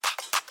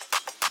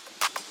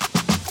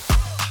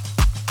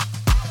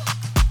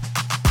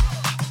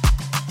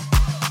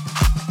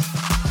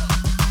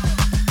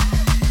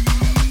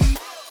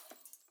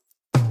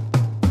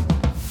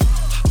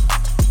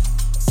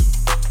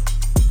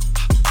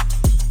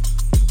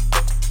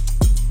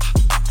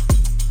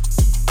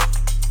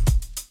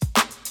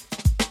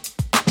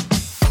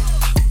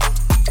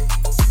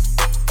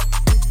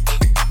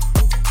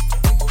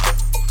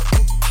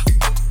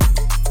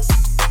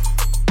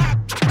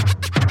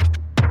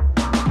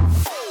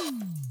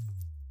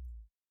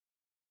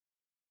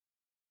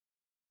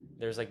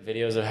there's like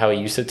videos of how he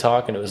used to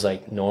talk, and it was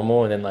like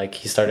normal, and then like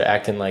he started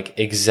acting like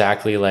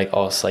exactly like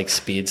all like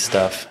speed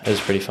stuff. It was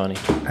pretty funny.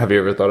 Have you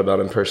ever thought about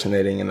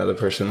impersonating another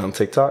person on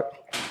TikTok?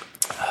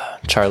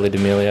 Charlie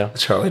D'Amelio.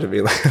 Charlie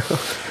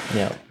D'Amelio.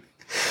 Yeah.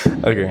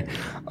 Okay.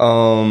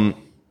 Are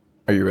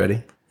you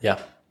ready?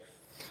 Yeah.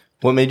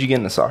 What made you get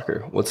into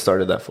soccer? What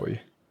started that for you?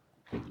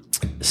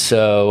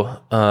 So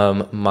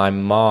my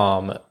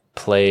mom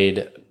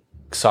played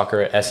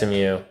soccer at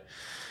SMU,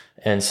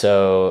 and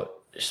so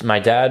my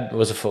dad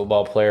was a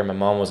football player, my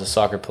mom was a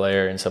soccer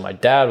player, and so my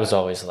dad was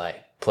always like,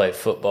 play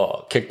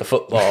football, kick the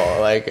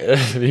football. Like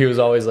he was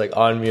always like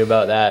on me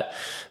about that.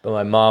 But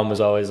my mom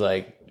was always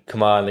like,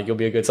 come on, like you'll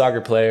be a good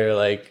soccer player,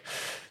 like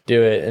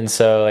do it. And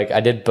so like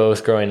I did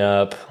both growing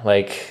up.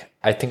 Like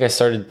I think I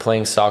started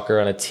playing soccer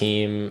on a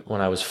team when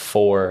I was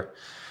 4,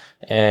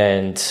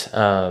 and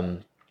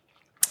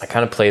I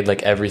kind of played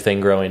like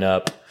everything growing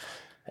up.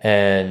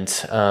 And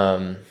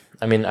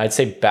I mean, I'd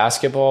say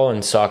basketball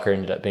and soccer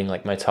ended up being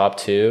like my top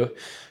 2,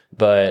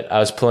 but I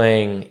was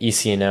playing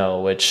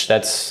ECNL,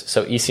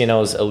 so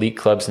ECNL is Elite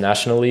Clubs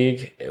National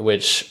League,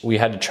 which we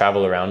had to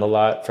travel around a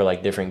lot for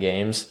like different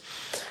games.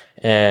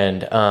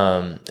 And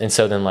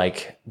so then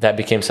like that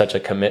became such a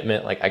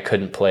commitment. Like I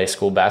couldn't play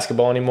school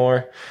basketball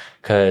anymore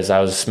because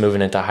I was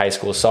moving into high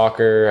school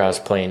soccer. I was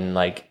playing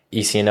like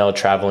ECNL,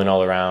 traveling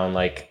all around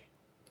like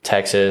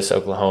Texas,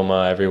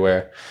 Oklahoma,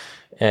 everywhere.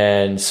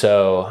 And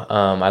so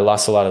I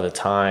lost a lot of the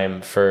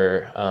time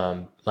for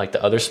like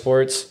the other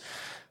sports,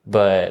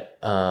 but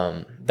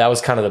that was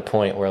kind of the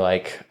point where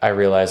like I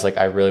realized like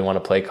I really want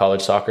to play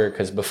college soccer,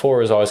 because before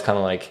it was always kind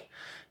of like,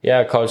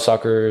 yeah, college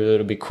soccer,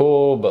 it'll be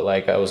cool, but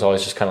like I was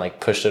always just kind of like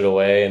pushed it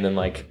away. And then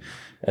like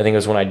I think it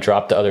was when I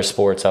dropped the other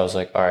sports, I was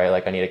like, all right,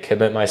 like I need to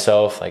commit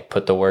myself, like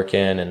put the work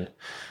in and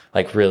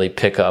like really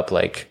pick up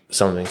like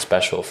something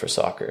special for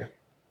soccer.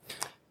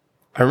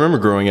 I remember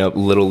growing up,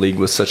 Little League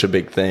was such a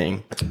big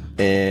thing.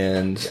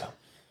 And yeah.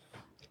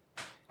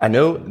 I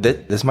know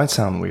that this might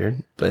sound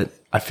weird, but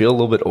I feel a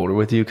little bit older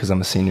with you because I'm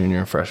a senior and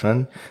you're a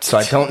freshman. So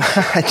I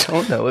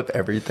don't know if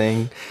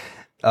everything,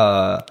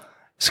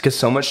 it's because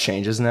so much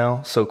changes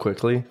now so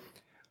quickly.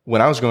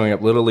 When I was growing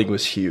up, Little League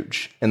was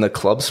huge. And the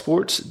club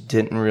sports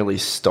didn't really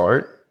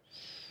start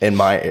in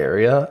my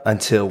area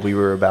until we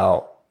were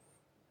about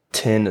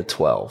 10 to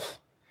 12.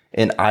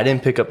 And I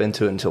didn't pick up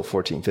into it until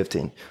 14,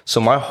 15. So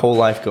my whole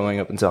life going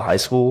up until high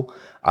school,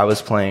 I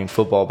was playing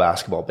football,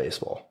 basketball,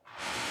 baseball.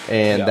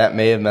 And that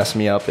may have messed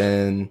me up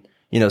in,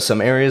 some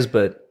areas,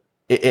 but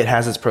it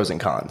has its pros and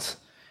cons.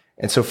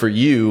 And so for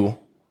you,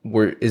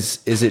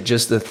 is it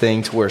just the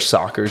thing to where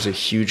soccer is a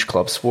huge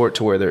club sport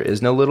to where there is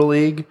no Little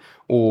League?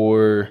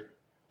 Or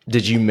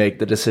did you make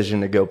the decision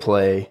to go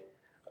play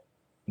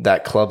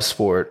that club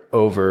sport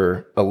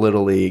over a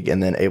Little League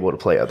and then able to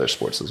play other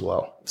sports as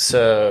well?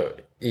 So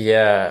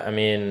yeah, I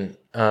mean,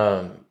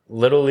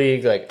 Little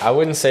League, like I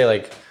wouldn't say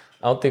like,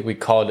 I don't think we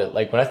called it,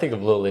 like when I think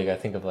of Little League, I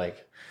think of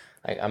like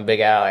I'm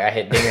Big Al, like I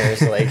hit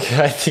dingers, like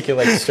I think of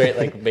like straight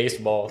like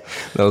baseball.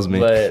 That was me.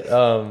 But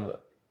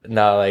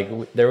no,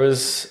 like there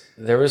was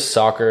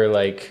soccer,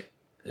 like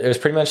it was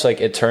pretty much like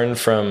it turned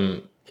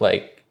from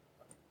like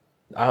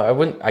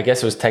I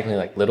guess it was technically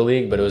like Little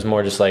League, but it was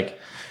more just like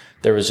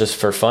there was just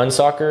for fun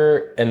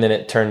soccer, and then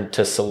it turned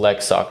to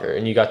select soccer,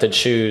 and you got to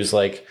choose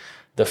like.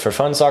 The for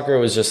fun soccer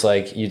was just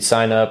like you'd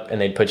sign up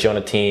and they'd put you on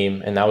a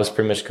team, and that was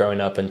pretty much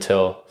growing up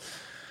until,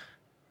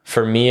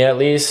 for me at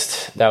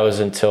least, that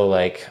was until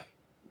like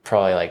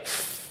probably like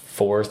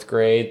 4th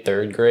grade,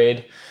 3rd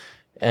grade.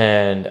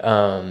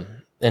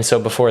 And so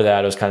before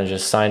that it was kind of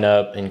just sign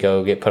up and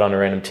go get put on a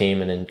random team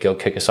and then go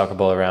kick a soccer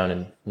ball around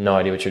and no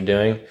idea what you're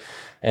doing.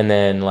 And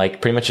then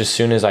like pretty much as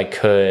soon as I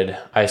could,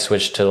 I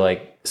switched to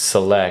like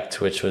select,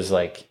 which was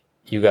like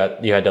you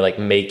had to like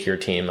make your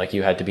team. Like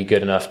you had to be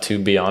good enough to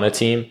be on a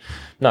team.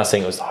 I'm not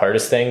saying it was the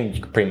hardest thing.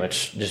 You could pretty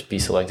much just be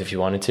select if you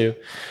wanted to.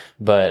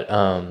 But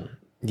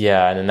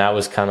yeah, and then that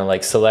was kind of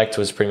like select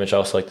was pretty much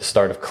also like the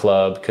start of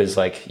club, because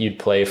like you'd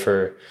play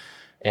for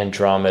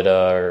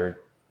Andromeda or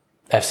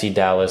FC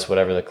Dallas,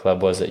 whatever the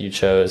club was that you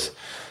chose.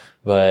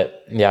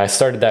 But yeah, I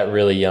started that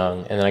really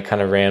young, and then I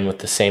kind of ran with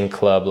the same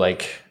club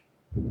like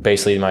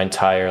basically my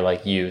entire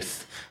like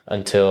youth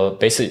until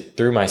basically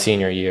through my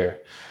senior year.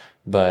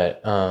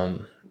 But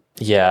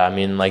yeah, I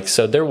mean, like,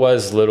 so there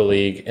was Little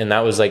League, and that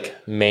was like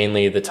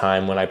mainly the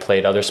time when I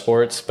played other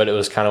sports, but it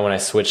was kind of when I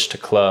switched to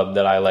club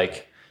that I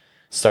like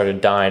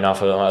started dying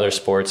off of other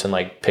sports and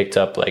like picked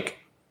up like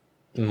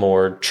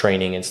more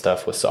training and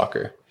stuff with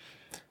soccer.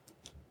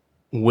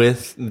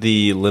 With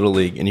the Little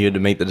League, and you had to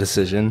make the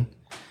decision,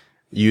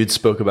 you'd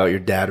spoke about your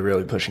dad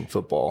really pushing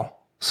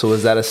football. So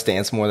was that a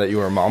stance more that you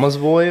were a mama's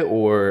boy,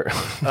 or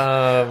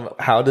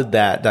how did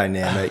that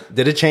dynamic,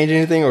 did it change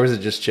anything, or was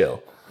it just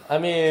chill? I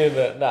mean,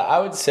 no, I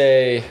wouldn't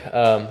say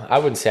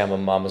I'm a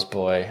mama's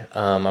boy.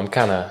 I'm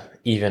kind of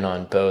even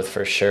on both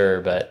for sure,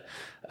 but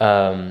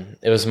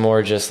it was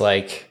more just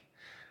like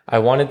I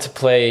wanted to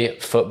play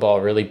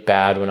football really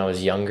bad when I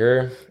was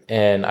younger,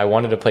 and I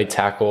wanted to play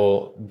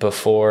tackle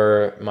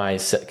before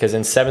because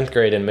in 7th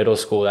grade in middle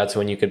school, that's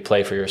when you could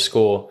play for your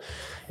school.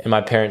 and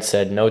my parents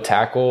said no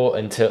tackle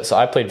until. So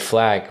I played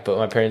flag, but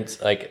my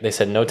parents like they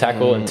said no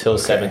tackle until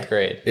 7th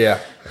grade. Yeah.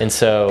 And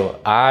so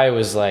I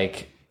was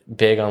like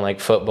big on like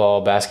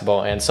football,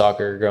 basketball, and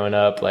soccer growing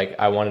up. Like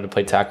I wanted to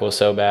play tackle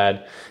so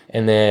bad,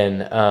 and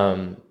then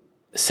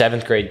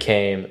 7th grade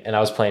came, and I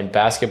was playing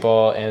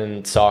basketball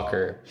and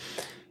soccer,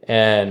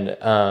 and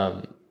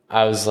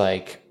I was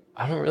like,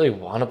 I don't really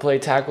want to play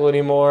tackle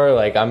anymore.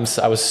 Like I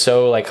was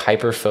so like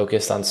hyper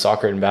focused on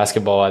soccer and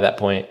basketball at that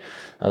point.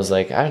 I was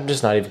like, I'm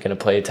just not even going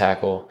to play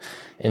tackle.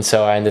 And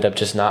so I ended up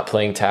just not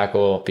playing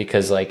tackle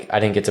because like I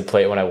didn't get to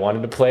play it when I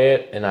wanted to play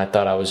it. And I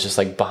thought I was just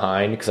like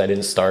behind because I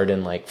didn't start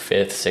in like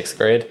 5th, 6th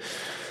grade.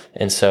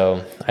 And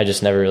so I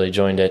just never really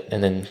joined it.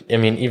 And then, I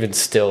mean, even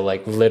still,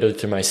 like literally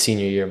through my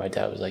senior year, my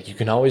dad was like, you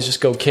can always just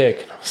go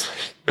kick. And I was like,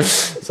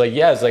 it's like,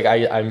 yeah, it's like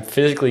I'm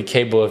physically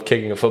capable of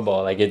kicking a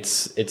football. Like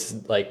it's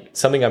like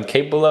something I'm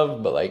capable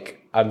of, but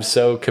like I'm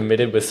so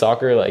committed with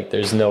soccer. Like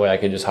there's no way I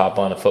could just hop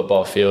on a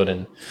football field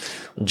and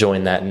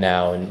join that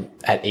now. And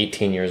at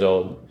 18 years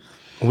old,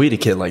 we had a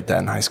kid like that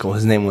in high school.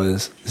 His name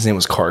was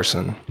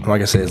Carson. I'm not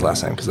gonna say his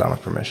last name because I don't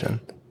have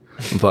permission.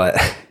 But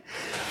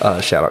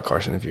shout out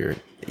Carson if you're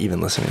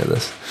even listening to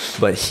this.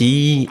 But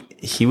he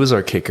was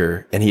our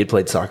kicker, and he had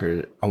played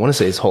soccer, I want to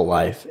say his whole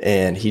life,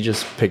 and he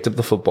just picked up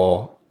the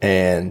football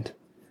and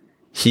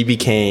he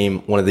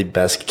became one of the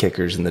best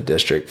kickers in the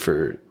district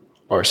for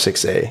our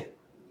 6A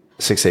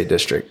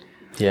district.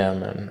 Yeah,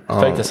 man. I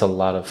feel like that's a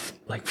lot of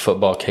like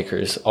football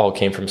kickers all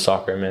came from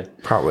soccer, man.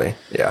 Probably,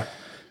 yeah.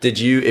 Did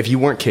you, if you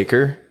weren't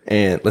kicker,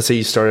 and let's say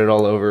you started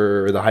all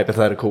over, or the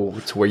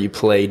hypothetical to where you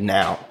played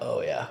now?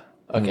 Oh yeah.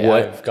 Okay,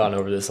 I've gone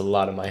over this a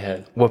lot in my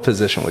head. What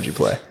position would you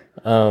play?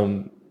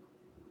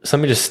 So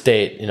let me just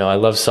state, I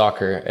love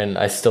soccer, and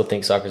I still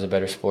think soccer is a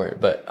better sport.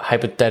 But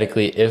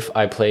hypothetically, if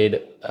I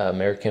played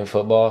American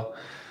football,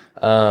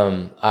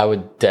 I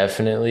would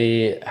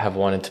definitely have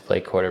wanted to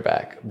play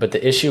quarterback. But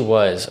the issue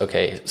was,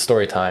 okay,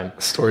 story time.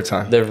 Story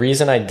time. The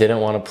reason I didn't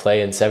want to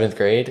play in 7th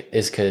grade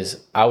is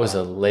because I was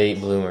a late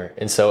bloomer.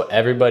 And so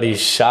everybody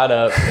shot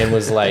up and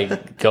was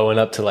like going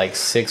up to like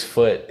 6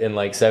 foot in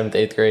like 7th,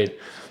 8th grade.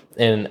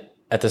 And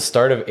at the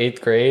start of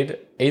 8th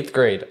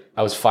grade,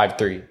 I was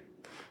 5'3".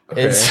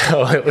 Okay. And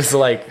so it was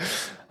like,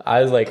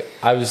 I was like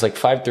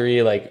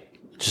 5'3",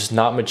 like just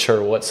not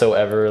mature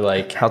whatsoever.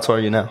 Like, how tall are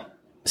you now?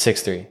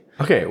 6'3".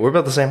 Okay, we're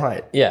about the same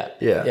height. Yeah,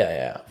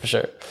 for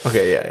sure.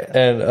 Okay, yeah.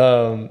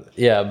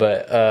 And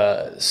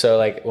but so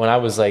like when I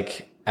was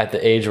like at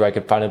the age where I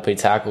could finally play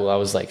tackle, I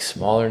was like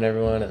smaller than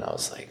everyone, and I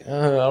was like, I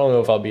don't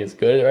know if I'll be as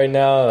good right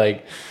now.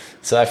 Like,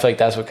 so I feel like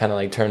that's what kind of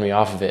like turned me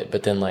off of it.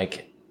 But then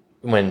like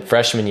when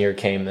freshman year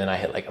came, then I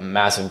hit like a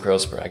massive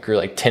growth spurt. I grew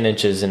like 10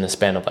 inches in the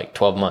span of like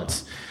 12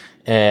 months.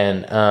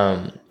 And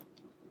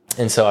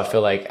so I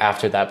feel like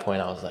after that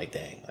point, I was like,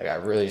 dang, like I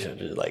really should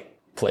have like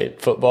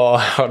played football.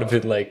 I would have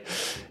been like,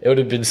 it would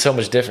have been so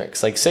much different.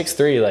 Cause like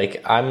 6'3",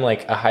 like I'm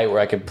like a height where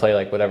I could play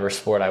like whatever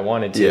sport I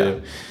wanted to.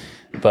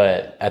 Yeah.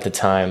 But at the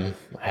time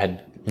I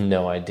had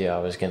no idea I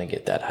was going to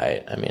get that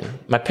height. I mean,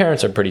 my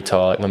parents are pretty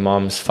tall. Like my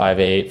mom's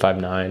 5'8",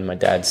 5'9". My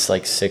dad's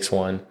like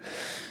 6'1".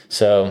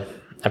 So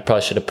I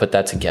probably should have put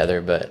that together,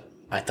 but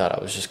I thought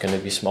I was just going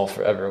to be small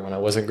forever when I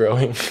wasn't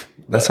growing.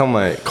 That's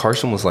how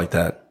Carson was like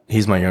that.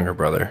 He's my younger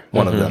brother,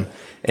 one of them.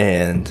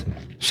 And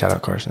shout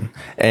out Carson.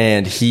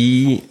 And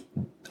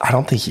I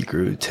don't think he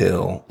grew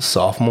till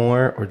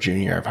sophomore or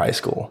junior year of high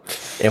school.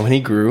 And when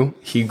he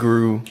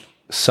grew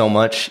so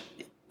much.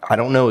 I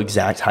don't know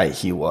exact height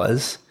he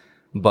was,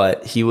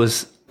 but he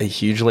was a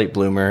huge late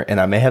bloomer.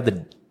 And I may have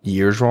the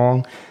years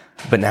wrong,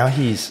 but now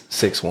he's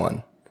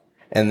 6'1".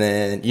 And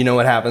then you know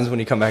what happens when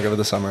you come back over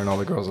the summer and all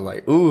the girls are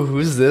like, "Ooh,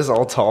 who's this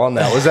all tall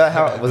now?" Was that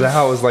how it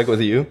was like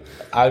with you?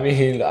 I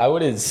mean, I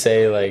wouldn't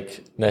say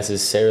like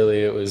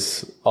necessarily it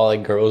was all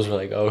like girls were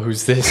like, "Oh,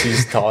 who's this?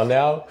 He's tall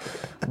now."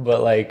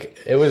 But like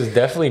it was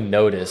definitely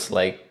noticed,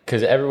 like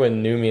because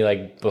everyone knew me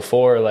like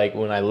before. Like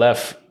when I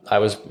left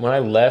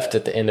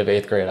at the end of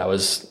 8th grade,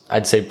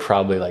 I'd say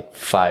probably like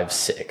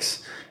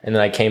 5'6", and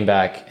then I came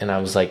back and I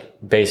was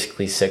like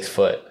basically 6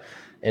 foot.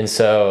 And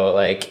so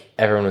like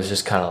everyone was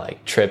just kind of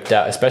like tripped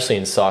out, especially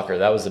in soccer.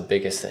 That was the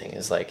biggest thing,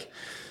 is like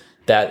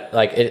that,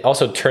 like it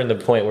also turned the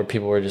point where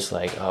people were just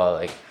like, oh,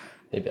 like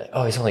they'd be like,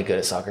 oh, he's only good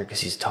at soccer because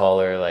he's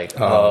taller. Like,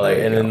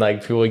 and then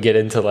like people would get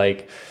into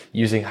like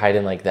using height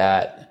and like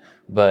that.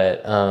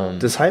 But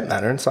does height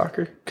matter in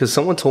soccer? Because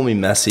someone told me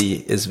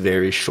Messi is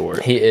very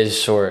short. He is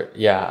short.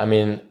 Yeah. I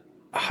mean,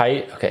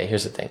 height. Okay.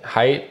 Here's the thing.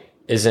 Height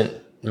isn't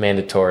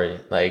mandatory.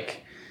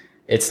 Like,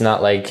 it's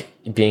not like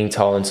being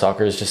tall in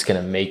soccer is just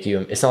going to make you,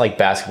 it's not like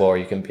basketball where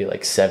you can be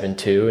like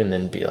 7'2" and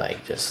then be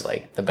like, just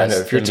like the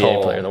best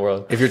NBA player in the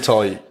world. If you're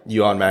tall,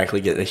 you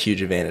automatically get a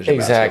huge advantage.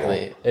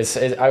 Exactly. It's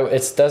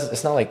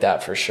not like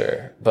that for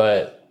sure,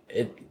 but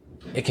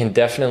it can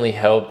definitely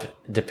help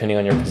depending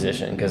on your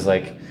position. Cause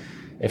like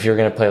if you're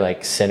going to play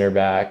like center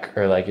back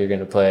or like you're going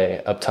to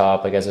play up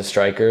top, like as a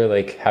striker,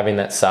 like having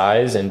that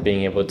size and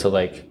being able to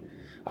like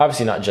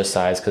obviously not just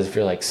size, because if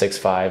you're like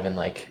 6'5" and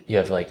like you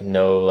have like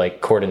no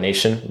like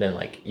coordination, then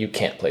like you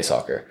can't play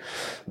soccer.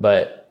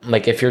 But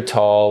like if you're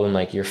tall and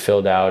like you're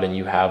filled out and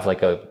you have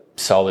like a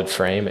solid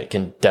frame, it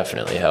can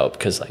definitely help,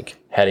 because like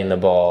heading the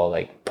ball,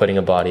 like putting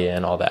a body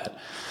in, all that.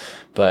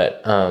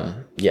 But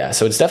yeah,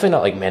 so it's definitely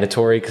not like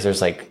mandatory, because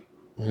there's like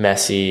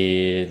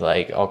Messi,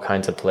 like all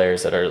kinds of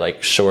players that are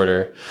like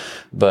shorter,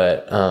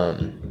 but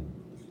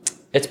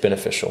it's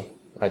beneficial,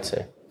 I'd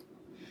say.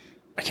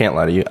 I can't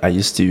lie to you. I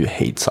used to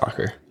hate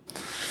soccer.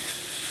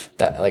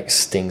 That like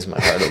stings my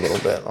heart a little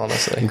bit,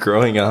 honestly.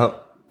 Growing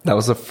up, that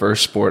was the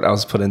first sport I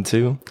was put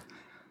into.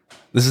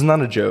 This is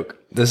not a joke.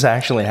 This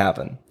actually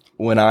happened.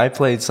 When I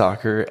played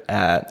soccer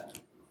at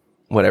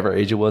whatever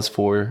age it was,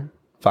 4,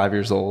 5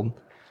 years old,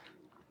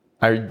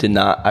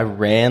 I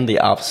ran the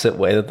opposite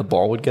way that the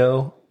ball would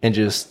go and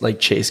just like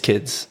chase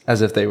kids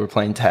as if they were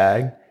playing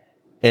tag,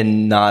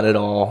 and not at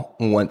all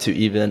want to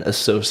even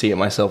associate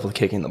myself with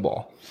kicking the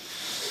ball.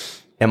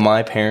 And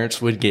my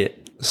parents would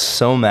get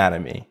so mad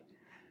at me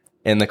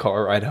in the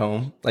car ride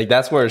home. Like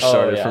that's where it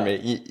started for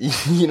me.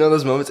 You know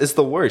those moments? It's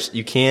the worst.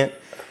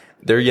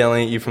 They're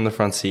yelling at you from the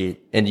front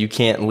seat and you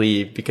can't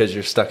leave because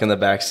you're stuck in the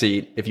back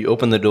seat. If you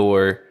open the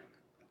door,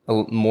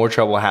 more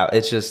trouble happens.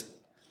 It's just,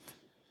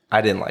 I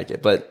didn't like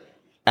it. But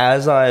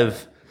as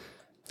I've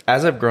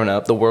grown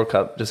up, the World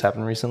Cup just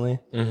happened recently.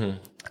 Mm-hmm.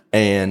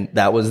 And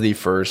that was the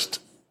first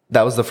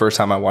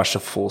time I watched a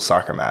full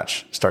soccer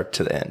match start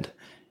to the end.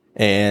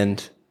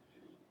 And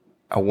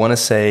I want to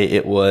say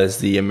it was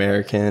the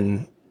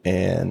America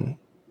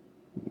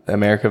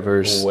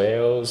versus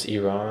Wales,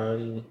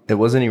 Iran. It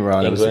wasn't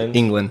Iran. England. It was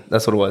England.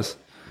 That's what it was.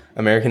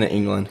 American and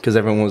England. Because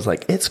everyone was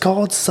like, it's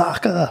called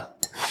soccer.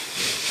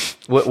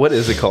 What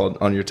is it called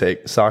on your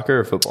take?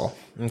 Soccer or football?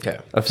 Okay.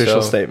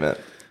 Official statement.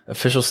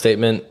 Official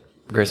statement,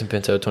 Greyson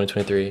Pinto,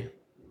 2023.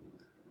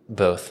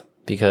 Both.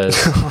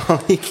 Because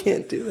you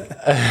can't do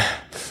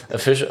that.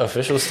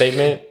 official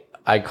statement,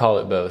 I call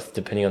it both,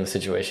 depending on the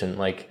situation.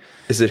 Like,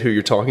 is it who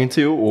you're talking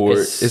to, or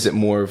is it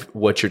more of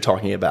what you're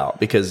talking about?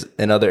 Because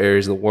in other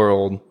areas of the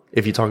world,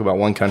 if you talk about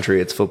one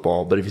country, it's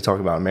football. But if you talk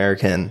about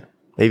American,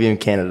 maybe in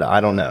Canada,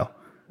 I don't know.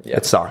 Yeah.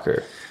 It's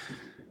soccer.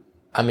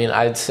 I mean,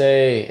 I'd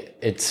say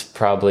it's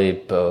probably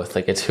both.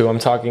 Like, it's who I'm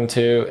talking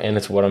to, and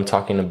it's what I'm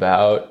talking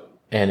about,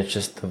 and it's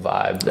just the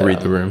vibe.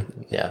 Read the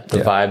room. Yeah, the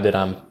vibe that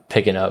I'm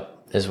picking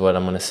up is what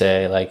I'm going to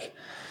say. Like,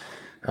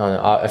 I don't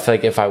know. I feel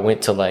like if I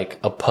went to like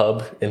a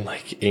pub in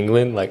like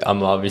England, like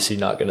I'm obviously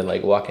not going to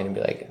like walk in and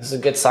be like, this is a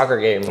good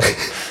soccer game. Like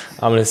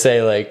I'm going to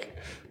say like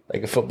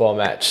a football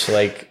match,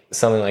 like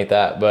something like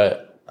that.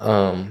 But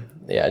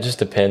yeah, it just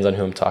depends on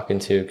who I'm talking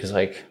to. Cause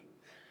like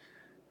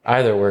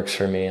either works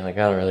for me. Like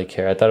I don't really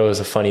care. I thought it was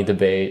a funny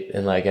debate,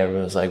 and like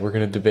everyone was like, we're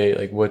going to debate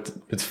like what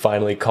it's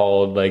finally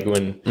called, like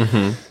when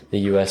the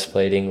US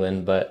played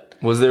England. But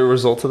was there a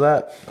result to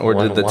that? Or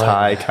did the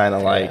tie kind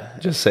of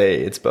like just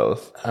say it's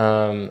both?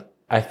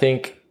 I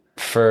think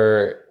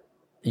for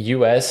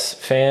U.S.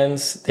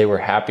 fans, they were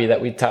happy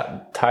that we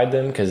tied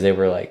them because they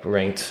were like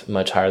ranked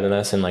much higher than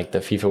us in like the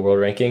FIFA World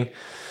Ranking.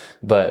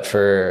 But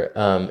for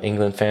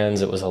England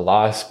fans, it was a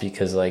loss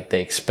because like they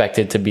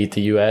expected to beat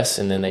the U.S.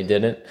 and then they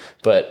didn't.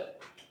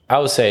 But I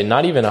would say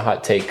not even a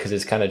hot take, because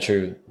it's kind of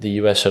true. The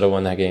U.S. should have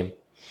won that game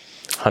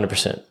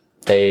 100%.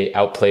 They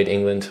outplayed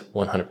England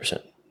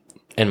 100%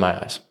 in my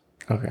eyes.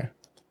 Okay.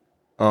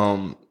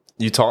 So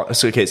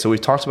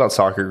we've talked about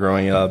soccer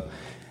growing up.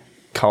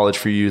 College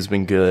for you has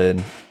been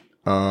good.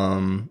 We're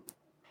in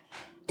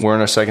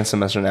our second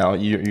semester now.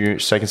 You're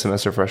second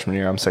semester freshman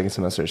year. I'm second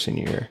semester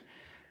senior year.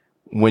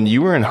 When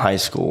you were in high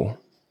school,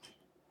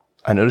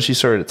 I noticed you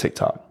started a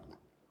TikTok.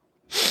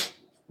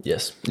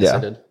 Yes, yeah, I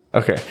did.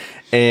 Okay,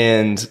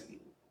 and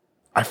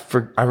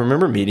I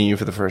remember meeting you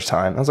for the first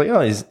time. I was like,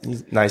 oh, he's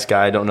a nice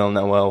guy. I don't know him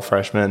that well.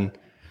 Freshman,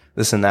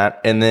 this and that.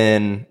 And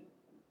then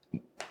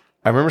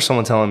I remember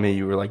someone telling me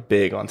you were like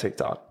big on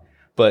TikTok,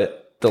 but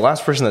the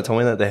last person that told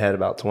me that, they had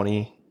about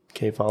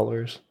 20K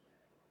followers.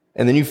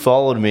 And then you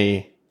followed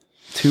me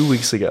 2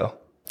 weeks ago.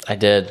 I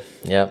did.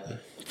 Yep.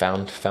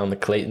 Found the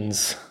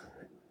Clayton's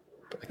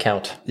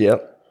account.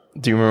 Yep.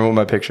 Do you remember what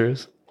my picture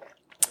is?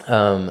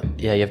 Yeah,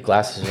 you have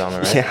glasses on,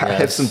 right? Yeah, I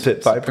have some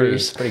pit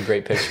vipers. It's a pretty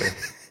great picture.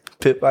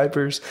 Pit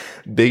vipers.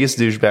 Biggest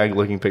douchebag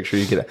looking picture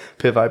you could have.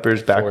 Pit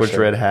vipers, backwards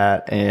red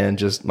hat, and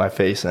just my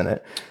face in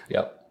it.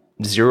 Yep.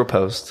 0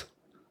 post.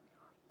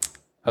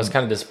 I was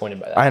kind of disappointed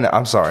by that. I know.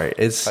 I'm sorry.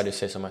 If I do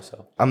say so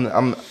myself.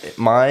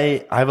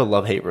 I have a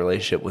love-hate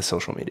relationship with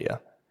social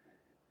media.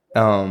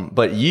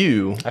 But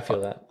you, I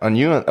feel that.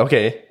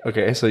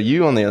 Okay. So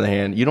you, on the other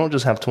hand, you don't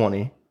just have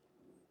 20.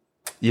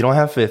 You don't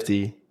have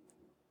 50.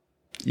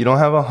 You don't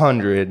have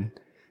 100.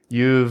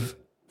 You've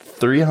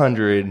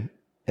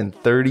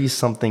 330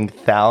 something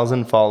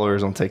thousand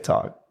followers on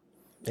TikTok.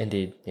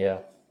 Indeed.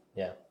 Yeah.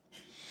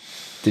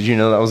 Did you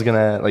know that was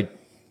gonna like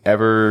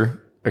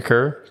ever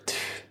occur?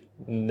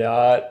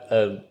 Not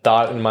a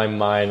thought in my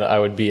mind. I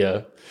would be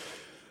a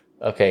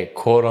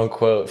quote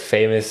unquote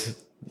famous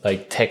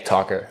like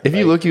TikToker. If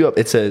you look you up,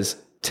 it says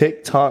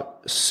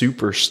TikTok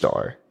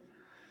superstar.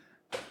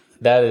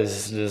 That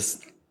is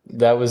just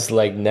that was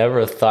like never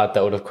a thought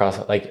that would have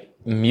crossed. Like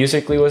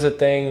Musically was a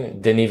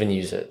thing, didn't even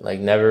use it. Like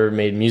never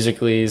made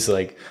Musicallys,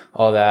 like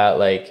all that.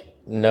 Like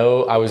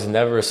no, I was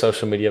never a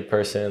social media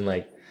person.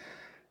 Like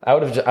I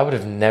would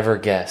have never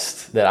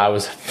guessed that I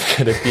was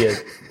gonna be a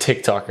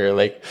TikToker.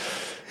 Like,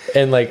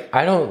 and like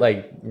I don't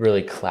like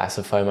really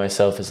classify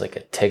myself as like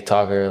a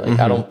TikToker. Like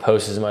I don't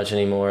post as much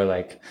anymore.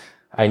 Like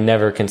I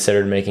never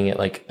considered making it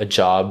like a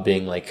job,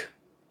 being like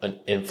an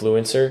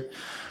influencer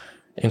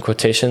in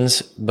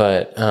quotations.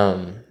 But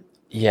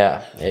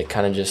yeah, it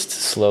kind of just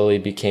slowly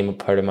became a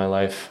part of my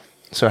life.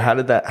 So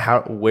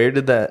where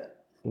did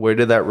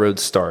that road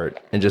start?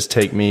 And just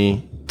take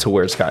me to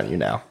where it's gotten you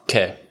now.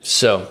 Okay,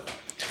 so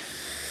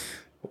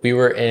we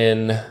were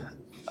in,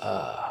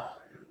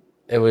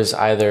 it was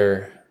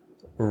either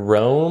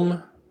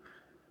Rome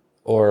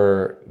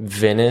or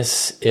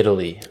Venice,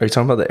 Italy. Are you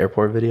talking about the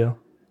airport video?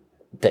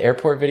 The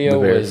airport video The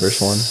very was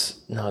first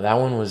one? No, that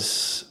one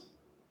was.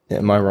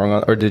 Am I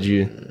wrong or did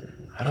you?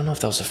 I don't know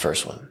if that was the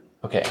first one.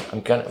 Okay,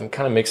 I'm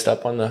kind of mixed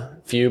up on the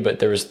few, but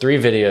there was 3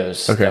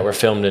 videos that were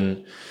filmed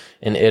in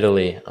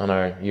Italy on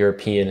our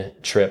European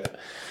trip,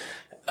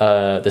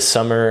 the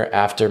summer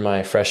after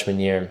my freshman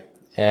year,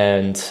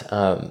 and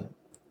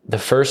the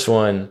first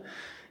one,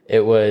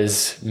 it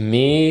was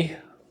me,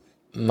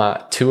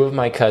 2 of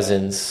my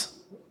cousins,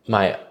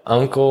 my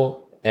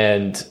uncle,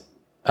 and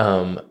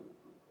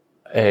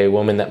a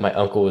woman that my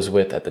uncle was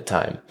with at the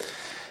time,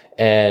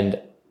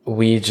 and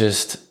we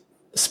just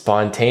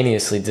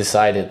spontaneously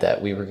decided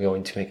that we were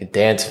going to make a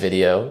dance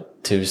video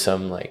to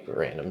some like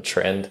random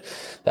trend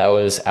that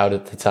was out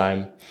at the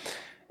time.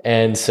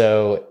 And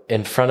so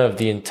in front of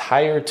the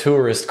entire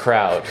tourist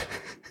crowd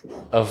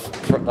of,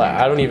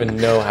 I don't even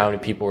know how many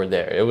people were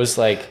there. It was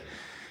like,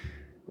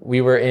 we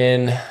were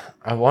in,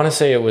 I want to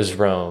say it was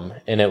Rome,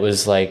 and it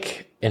was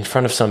like in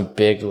front of some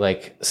big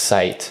like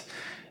site.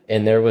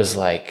 And there was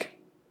like,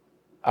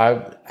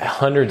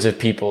 hundreds of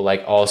people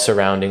like all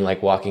surrounding,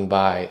 like walking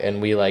by,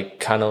 and we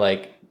like kind of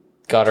like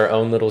got our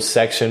own little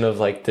section of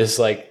like this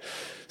like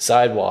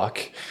sidewalk,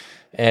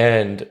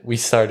 and we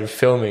started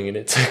filming, and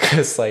it took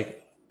us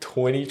like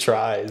 20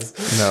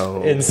 tries.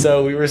 No. And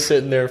so we were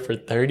sitting there for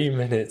 30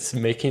 minutes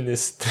making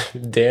this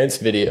dance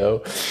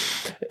video,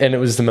 and it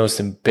was the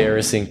most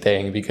embarrassing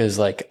thing because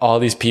like all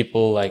these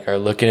people like are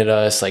looking at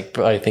us like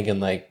probably thinking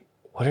like,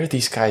 what are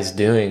these guys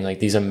doing? Like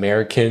these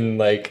American,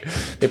 like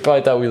they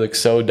probably thought we looked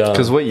so dumb.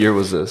 Because what year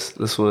was this?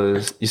 This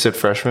was, you said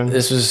freshman?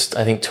 This was,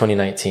 I think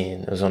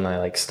 2019. It was when I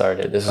like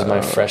started. This was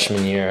my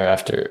freshman year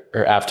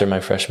after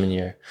my freshman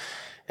year.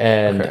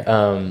 And,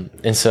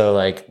 and so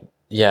like,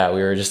 yeah,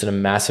 we were just in a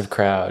massive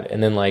crowd.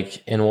 And then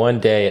like in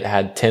one day it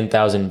had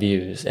 10,000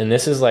 views. And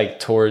this is like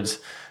towards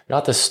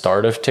not the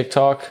start of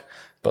TikTok,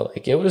 but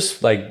like it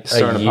was like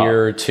a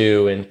year or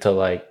 2 into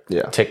like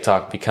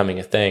TikTok becoming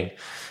a thing.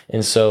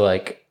 And so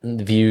like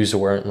views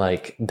weren't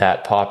like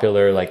that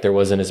popular. Like there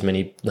wasn't as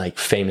many like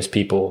famous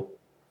people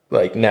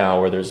like now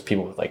where there's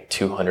people with like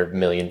 200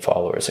 million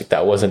followers. Like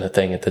that wasn't a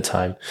thing at the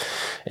time.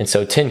 And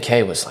so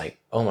 10K was like,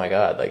 oh my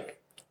God,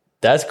 like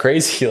that's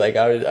crazy. Like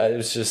I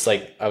was just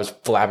like, I was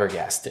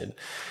flabbergasted.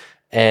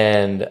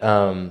 And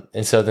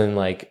so then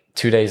like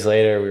 2 days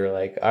later we were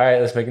like, all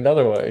right, let's make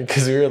another one.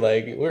 Cause we were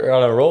like, we're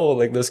on a roll.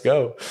 Like, let's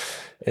go.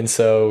 And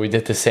so we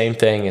did the same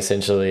thing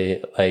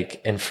essentially,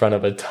 like in front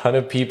of a ton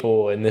of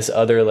people in this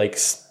other like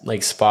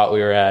spot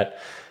we were at.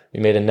 We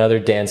made another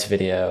dance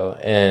video,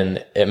 and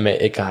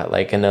it got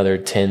like another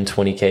 10,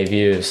 20K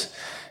views.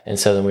 And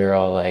so then we were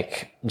all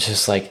like,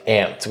 just like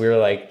amped. We were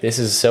like, this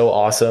is so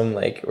awesome.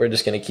 Like, we're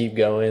just going to keep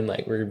going.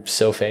 Like, we're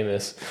so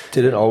famous.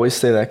 Did it always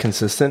stay that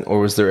consistent, or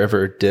was there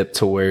ever a dip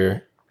to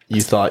where you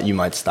thought you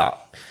might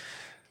stop?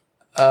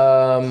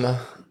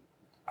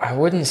 I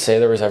wouldn't say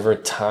there was ever a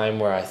time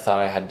where I thought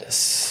I had to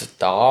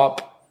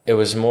stop. It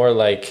was more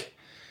like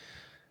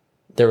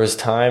there was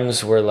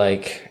times where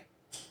like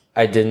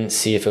I didn't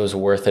see if it was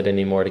worth it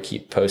anymore to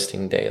keep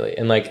posting daily.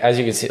 And like, as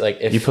you can see, like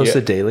if you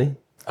posted daily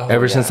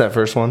since that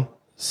first one.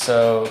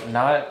 So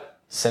not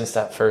since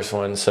that first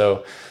one.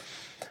 So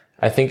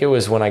I think it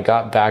was when I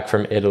got back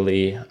from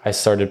Italy, I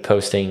started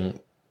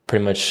posting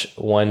pretty much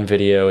 1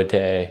 video a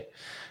day.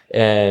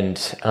 And,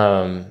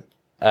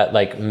 at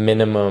like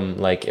minimum,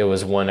 like it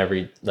was 1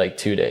 every like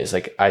 2 days.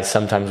 Like I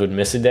sometimes would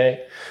miss a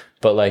day,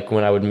 but like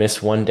when I would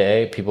miss 1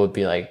 day, people would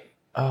be like,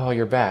 oh,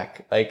 you're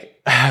back.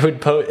 Like I would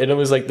post, and it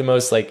was like the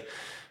most like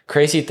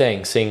crazy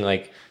thing seeing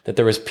like that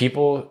there was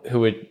people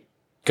who would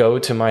go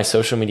to my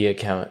social media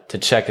account to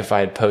check if I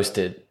had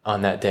posted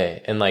on that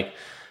day. And like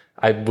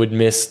I would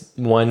miss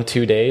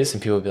 1-2 days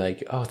and people would be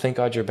like, oh, thank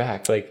God you're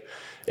back. Like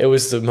it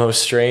was the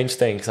most strange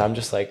thing. Cause I'm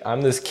just like,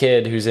 I'm this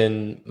kid who's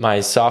in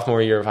my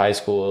sophomore year of high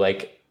school,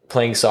 like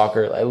playing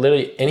soccer, like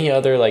literally any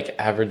other like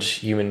average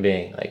human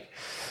being, like,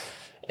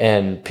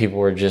 and people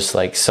were just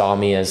like saw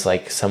me as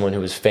like someone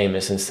who was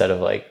famous instead of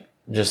like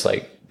just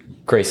like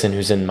Greyson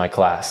who's in my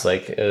class.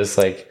 Like it was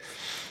like,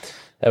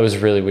 that was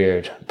really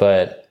weird.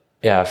 But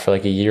yeah, for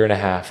like a year and a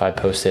half I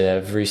posted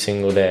every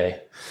single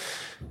day,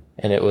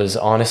 and it was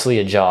honestly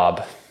a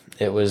job.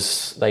 It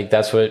was like,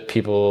 that's what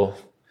people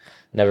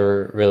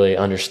never really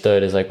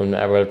understood is like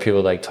whenever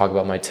people like talk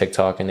about my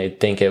TikTok and they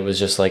think it was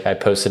just like I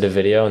posted a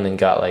video and then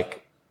got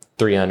like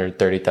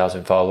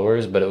 330,000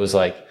 followers, but it was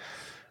like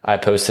I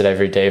posted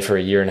every day for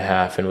a year and a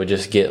half and would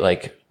just get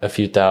like a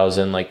few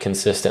thousand like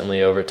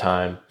consistently over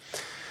time.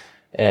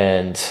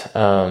 And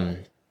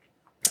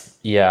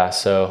yeah,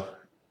 so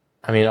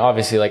I mean,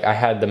 obviously like I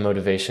had the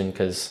motivation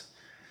because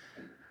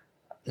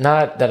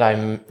not that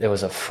it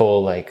was a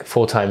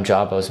full-time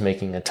job. I was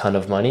making a ton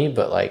of money,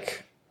 but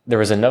like there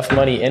was enough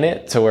money in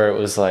it to where it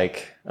was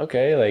like,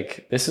 okay,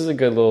 like this is a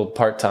good little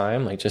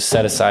part-time, like just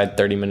set aside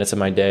 30 minutes of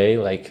my day,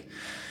 like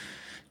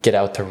get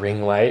out the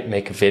ring light,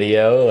 make a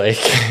video, like,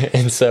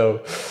 and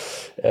so,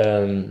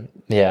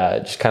 yeah,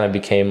 it just kind of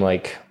became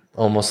like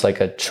almost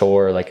like a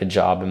chore, like a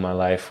job in my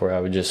life where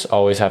I would just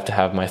always have to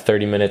have my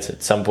 30 minutes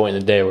at some point in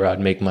the day where I'd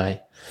make my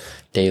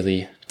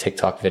daily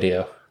TikTok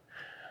video.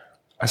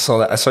 I saw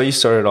that. I saw you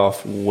started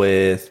off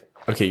with,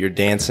 okay, you're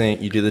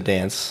dancing, you do the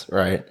dance,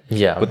 right?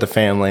 Yeah. With the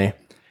family.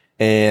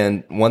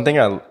 And one thing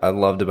I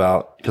loved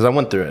about, because I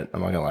went through it,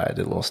 I'm not gonna lie, I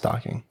did a little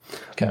stalking.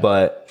 Okay.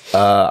 But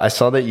I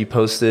saw that you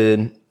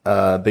posted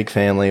big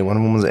family, one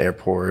of them was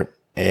airport,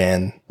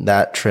 and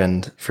that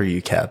trend for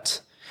you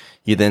kept.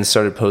 You then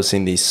started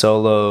posting these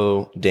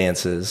solo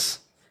dances,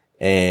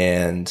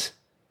 and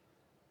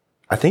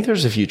I think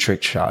there's a few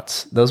trick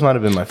shots. Those might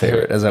have been my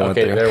favorite as I went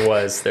through.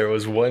 There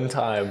was one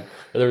time,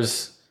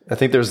 I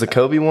think there was the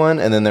Kobe one,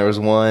 and then there was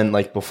one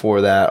like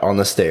before that on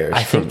the stairs.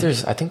 I think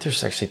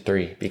there's actually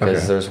three,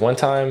 because there was one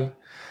time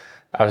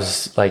I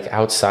was like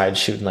outside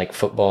shooting like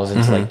footballs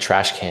into like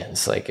trash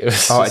cans. Like it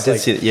was. I did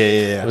see it.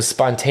 Yeah. It was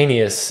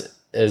spontaneous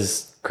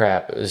as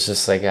crap. It was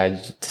just like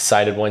I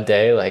decided one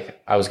day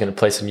like I was gonna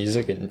play some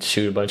music and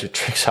shoot a bunch of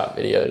trick shot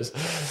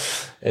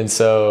videos, and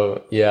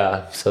so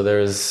yeah. So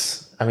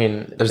there's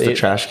the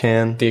trash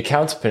can. The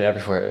account's been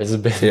everywhere. It's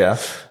been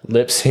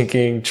lip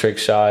syncing, trick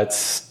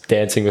shots,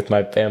 dancing with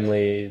my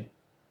family,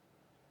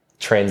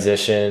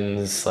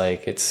 transitions.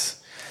 Like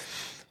it's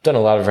done a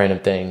lot of random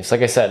things.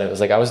 Like I said, it was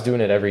like I was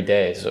doing it every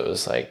day. So it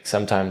was like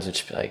sometimes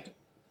it'd be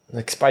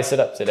like spice it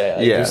up today.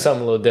 Like, do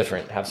something a little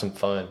different, have some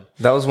fun.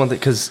 That was one thing,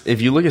 because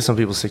if you look at some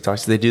people's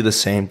TikToks, they do the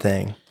same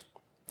thing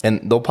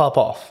and they'll pop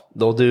off.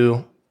 They'll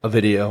do a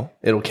video,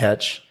 it'll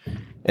catch,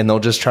 and they'll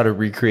just try to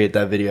recreate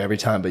that video every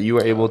time. But you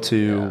were able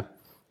to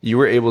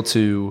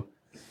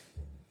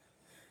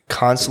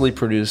constantly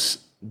produce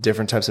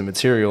different types of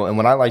material. And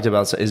what I liked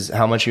about it is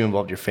how much you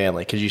involved your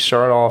family, because you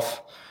started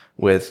off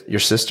with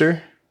your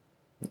sister.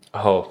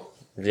 Oh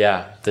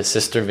yeah, the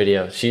sister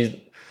video.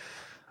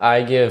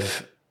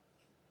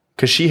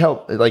 Because she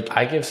helped, like,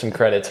 I give some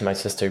credit to my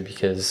sister,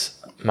 because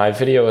my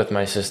video with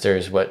my sister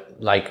is what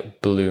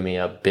like blew me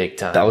up big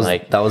time. That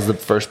was the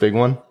first big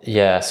one.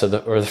 Yeah. So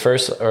there was 2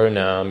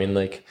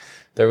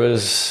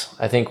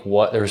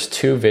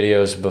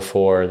 videos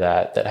before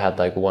that had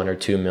like 1 or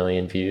 2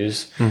 million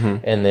views.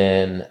 And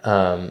then,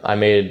 I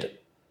made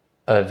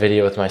a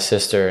video with my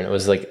sister, and it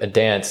was like a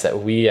dance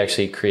that we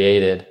actually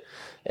created.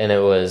 And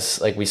it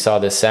was like, we saw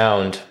this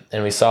sound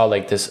and we saw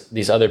like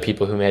these other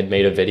people who had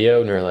made a video,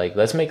 and we were like,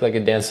 let's make like a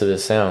dance to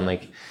this sound.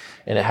 Like,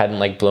 and it hadn't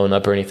like blown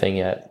up or anything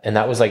yet. And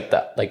that was like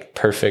that, like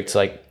perfect.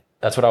 Like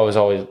that's what I was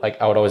always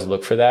like, I would always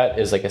look for, that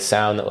is like a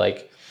sound that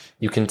like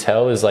you can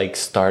tell is like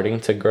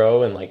starting to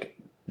grow and like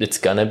it's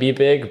gonna be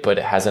big, but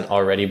it hasn't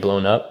already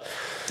blown up.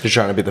 You're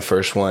trying to be the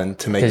first one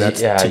to make that,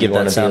 to give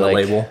that sound a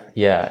label.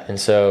 Yeah. And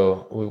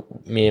so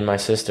me and my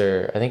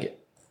sister, I think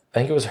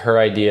it was her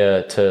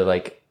idea to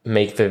like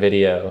make the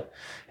video,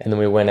 and then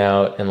we went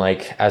out and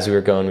like as we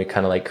were going, we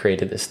kind of like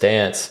created this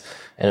dance,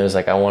 and it was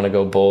like I want to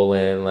go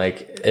bowling,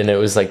 like, and it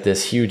was like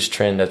this huge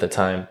trend at the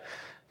time.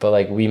 But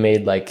like we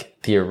made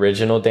like the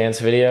original dance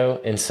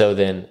video, and so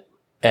then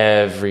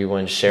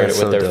everyone shared it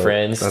with their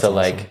friends to awesome.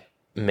 Like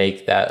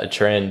make that a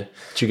trend.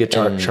 Did you get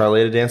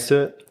Charlie to dance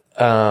to it?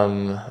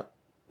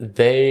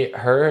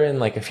 Her and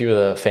like a few of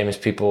the famous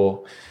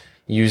people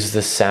used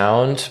the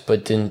sound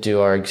but didn't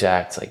do our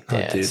exact like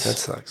dance. Oh, dude, that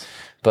sucks.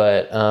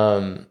 But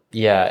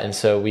yeah, and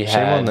so we had,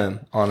 shame on them,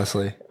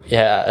 honestly.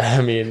 Yeah,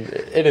 I mean,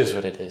 it is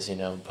what it is, you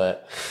know.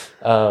 But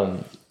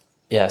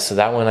yeah, so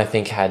that one I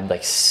think had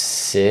like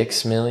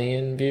 6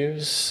 million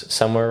views,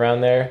 somewhere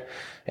around there,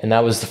 and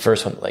that was the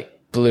first one that like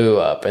blew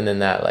up. And then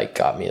that like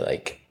got me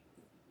like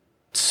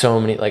so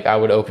many, like I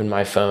would open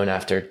my phone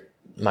after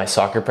my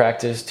soccer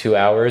practice, 2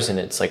 hours, and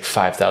it's like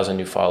 5,000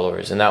 new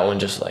followers, and that one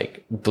just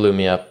like blew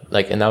me up.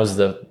 Like, and that was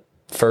the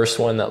first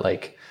one that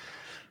like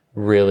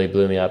really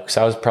blew me up, because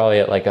I was probably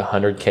at like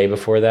 100K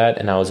before that,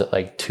 and I was at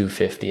like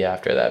 250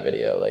 after that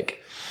video.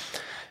 Like,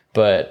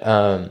 but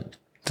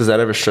does that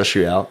ever stress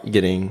you out,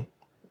 getting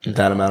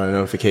that amount of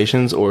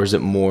notifications, or is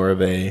it more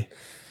of a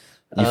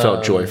you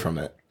felt joy from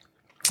it?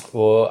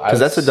 Well, because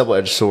that's a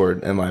double-edged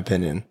sword, in my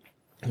opinion.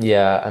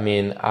 Yeah, I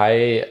mean,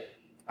 I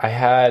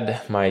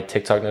had my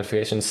TikTok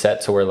notifications set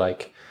to where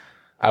like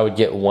I would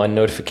get one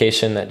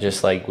notification that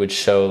just like would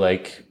show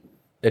like,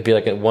 it'd be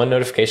like a one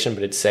notification,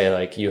 but it'd say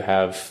like you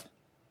have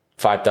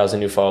 5,000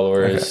 new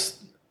followers,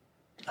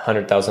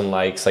 100,000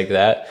 likes, like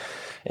that.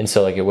 And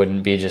so like it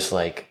wouldn't be just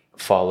like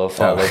follow.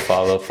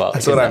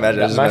 That's what I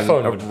imagine. My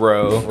phone a would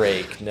row.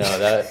 break. No,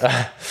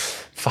 that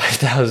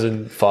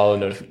 5,000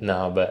 follow.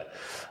 No, but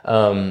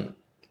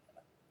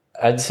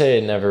I'd say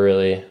it never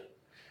really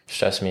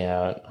stressed me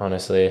out,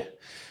 honestly.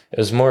 It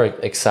was more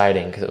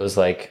exciting because it was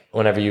like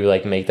whenever you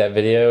like make that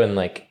video and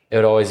like it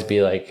would always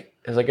be like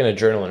it was like an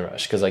adrenaline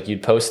rush because like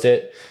you'd post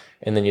it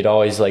and then you'd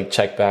always like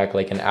check back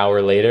like an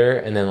hour later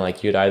and then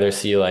like you'd either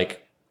see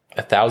like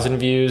 1,000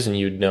 views and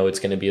you'd know it's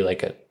going to be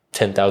like a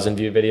 10,000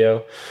 view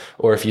video,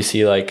 or if you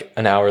see like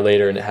an hour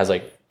later and it has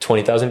like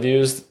 20,000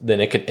 views,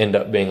 then it could end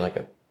up being like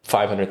a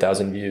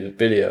 500,000 view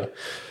video.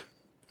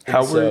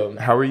 How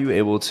were you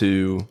able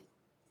to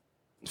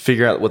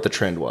figure out what the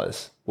trend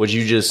was? Would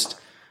you just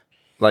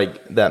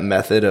like that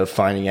method of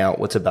finding out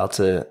what's about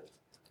to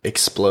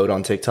explode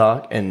on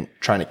TikTok and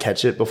trying to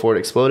catch it before it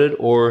exploded?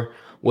 Or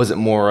was it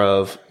more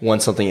of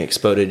once something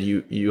exploded,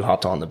 you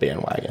hopped on the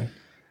bandwagon?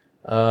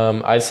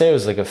 I'd say it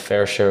was like a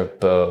fair share of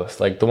both.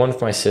 Like the one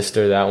with my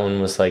sister, that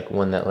one was like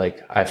one that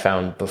like I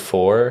found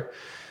before.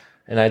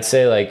 And I'd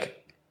say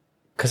like,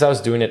 cause I was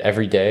doing it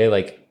every day,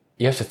 like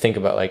you have to think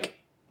about like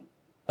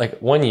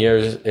 1 year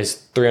is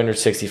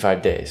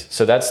 365 days.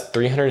 So that's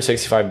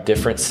 365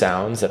 different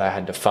sounds that I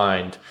had to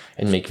find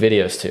and make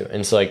videos to.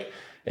 And it's like,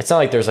 it's not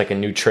like there's like a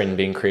new trend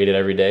being created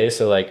every day.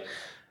 So like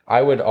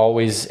I would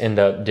always end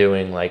up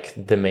doing like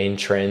the main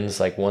trends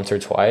like once or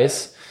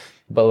twice,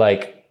 but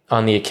like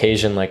on the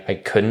occasion, like I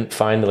couldn't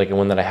find like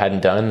one that I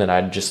hadn't done, then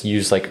I'd just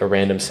use like a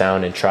random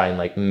sound and try and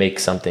like make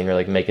something or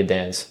like make a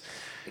dance.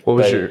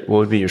 What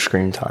would be your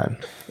screen time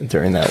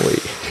during that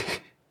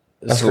week?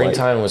 The screen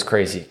time was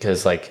crazy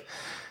because like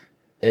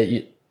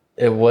it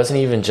wasn't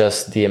even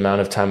just the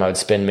amount of time I would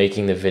spend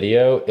making the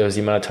video. It was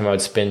the amount of time I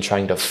would spend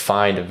trying to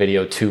find a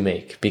video to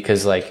make,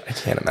 because like I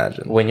can't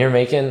imagine when you're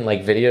making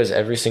like videos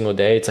every single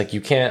day, it's like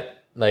you can't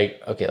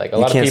like, okay, like a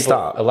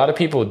lot of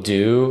people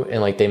do,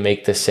 and like they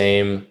make the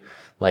same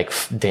like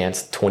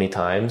dance 20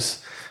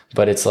 times,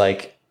 but it's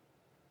like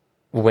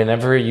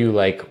whenever you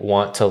like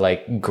want to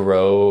like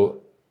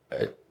grow,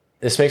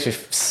 this makes me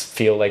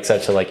feel like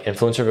such a like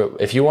influencer,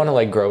 but if you want to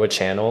like grow a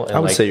channel, and I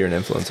would like, say you're an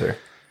influencer.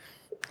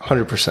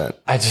 100%.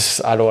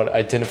 I don't want to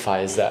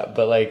identify as that,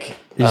 but like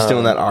you're still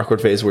in that awkward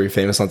phase where you're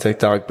famous on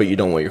TikTok, but you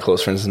don't want your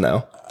close friends to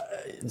know.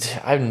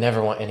 I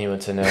never want anyone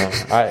to know.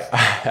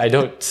 I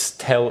don't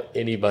tell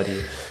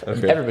anybody.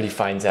 Okay. Everybody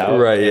finds out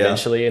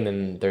eventually, and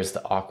then there's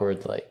the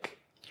awkward like,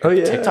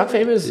 TikTok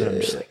famous, and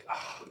I'm just like,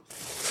 oh.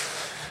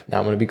 Now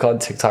I'm gonna be called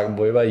TikTok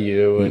boy by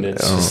you, and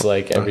it's just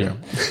like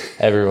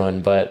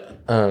everyone. But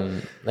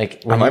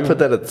like I might put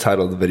that at the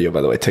title of the video,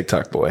 by the way,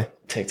 TikTok boy.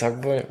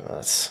 TikTok boy.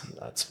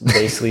 That's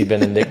basically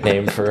been a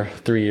nickname for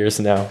 3 years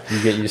now.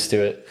 You get used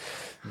to it.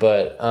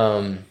 But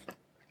I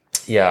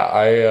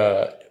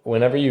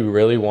whenever you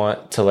really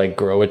want to like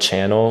grow a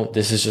channel,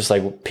 this is just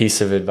like a piece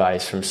of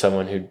advice from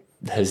someone who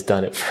has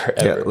done it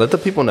forever. Yeah, let the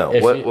people know.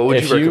 What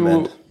would you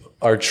recommend? If you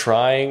are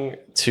trying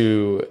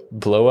to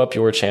blow up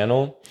your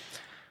channel,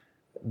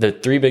 the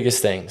 3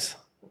 biggest things: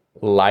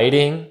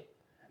 lighting,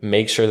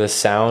 make sure the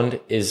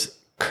sound is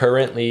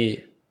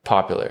currently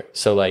popular.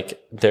 So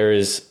like there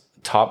is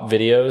top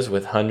videos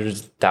with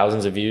hundreds,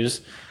 thousands of views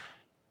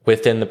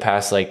within the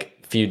past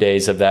like few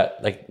days of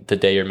that, like the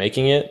day you're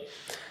making it.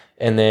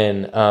 And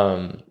then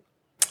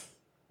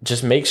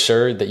just make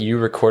sure that you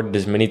record it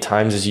as many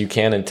times as you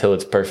can until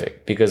it's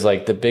perfect. Because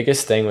like the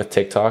biggest thing with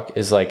TikTok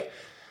is like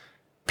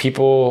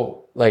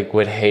people like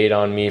would hate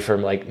on me for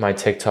like my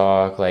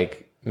TikTok,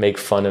 like make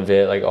fun of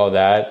it, like all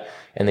that.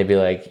 And they'd be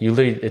like,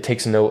 it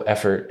takes no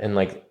effort. And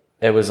like,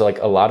 it was like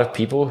a lot of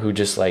people who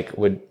just like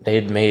they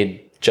had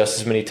made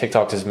just as many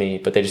TikToks as me,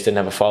 but they just didn't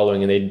have a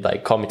following, and they'd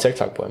like call me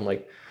TikTok boy. I'm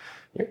like,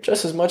 you're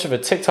just as much of a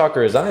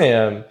TikToker as I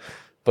am,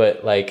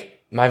 but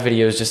like my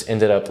videos just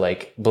ended up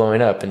like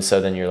blowing up, and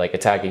so then you're like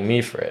attacking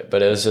me for it.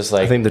 But it was just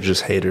like, I think they're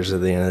just haters at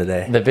the end of the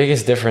day. The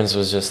biggest difference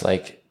was just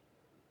like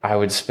I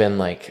would spend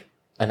like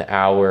an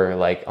hour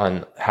like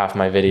on half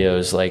my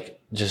videos,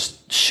 like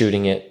just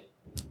shooting it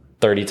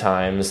 30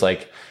 times,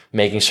 like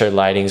making sure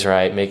lighting's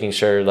right, making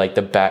sure like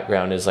the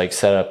background is like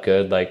set up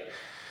good, like.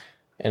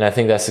 And I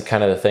think that's the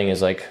kind of the thing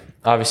is like,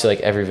 obviously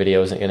like every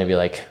video isn't going to be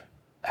like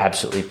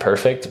absolutely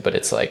perfect, but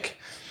it's like,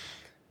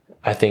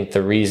 I think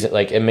the reason,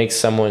 like it makes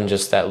someone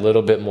just that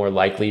little bit more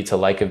likely to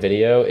like a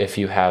video if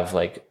you have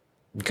like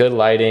good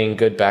lighting,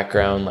 good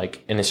background,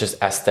 like, and it's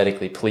just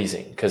aesthetically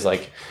pleasing. Cause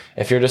like,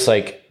 if you're just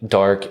like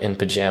dark in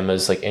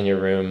pajamas, like in your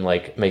room,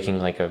 like making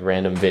like a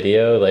random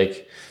video,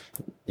 like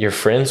your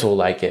friends will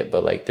like it,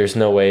 but like, there's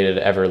no way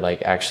to ever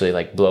like actually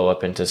like blow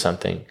up into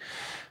something.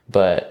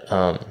 But,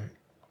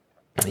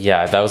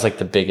 yeah, that was like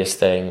the biggest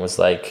thing was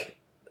like,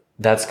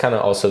 that's kind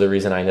of also the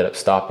reason I ended up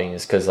stopping,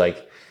 is because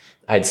like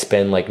I'd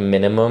spend like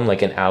minimum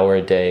like an hour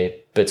a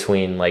day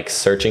between like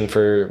searching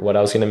for what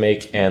I was going to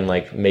make and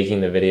like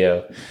making the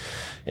video.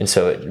 And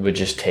so it would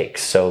just take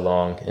so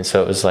long. And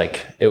so it was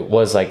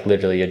like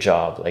literally a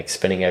job, like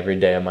spending every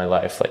day of my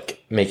life,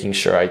 like making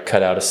sure I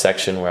cut out a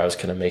section where I was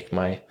going to make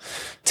my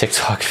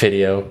TikTok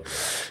video.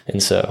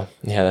 And so,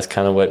 yeah, that's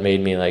kind of what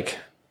made me like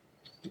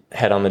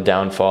head on the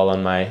downfall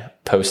on my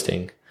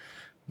posting.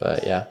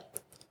 But yeah.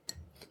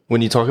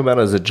 When you talk about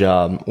it as a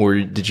job,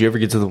 or did you ever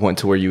get to the point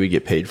to where you would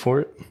get paid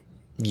for it?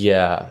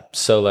 Yeah.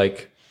 So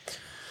like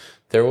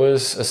there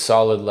was a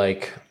solid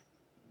like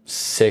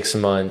 6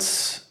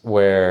 months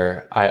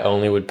where I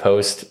only would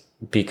post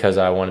because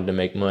I wanted to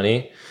make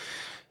money.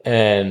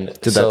 And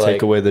did that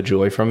take away the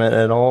joy from it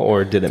at all,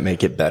 or did it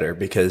make it better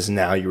because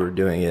now you were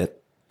doing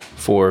it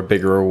for a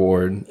bigger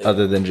reward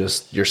other than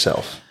just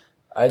yourself?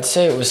 I'd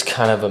say it was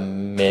kind of a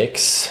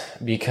mix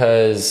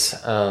because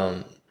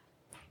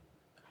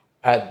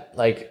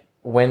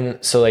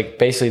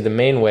basically the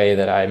main way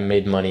that I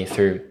made money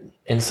through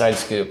Inside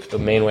Scoop, the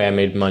main way I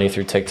made money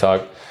through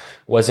TikTok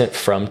wasn't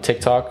from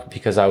TikTok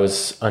because I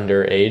was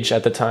underage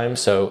at the time.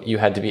 So you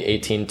had to be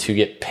 18 to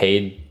get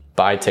paid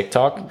by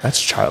TikTok.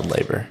 That's child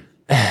labor.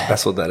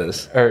 That's what that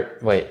is. Or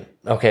wait,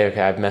 okay,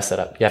 I've messed that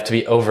up. You have to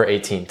be over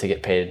 18 to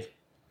get paid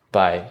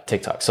by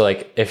TikTok. So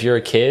like if you're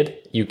a kid,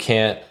 you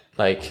can't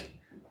make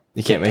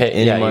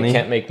any money. You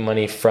can't make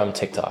money from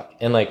TikTok.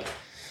 And like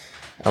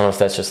I don't know if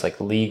that's just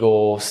like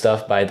legal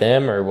stuff by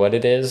them or what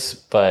it is,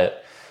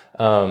 but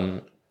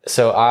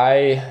so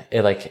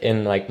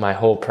in my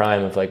whole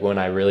prime of like when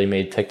I really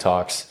made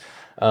TikToks,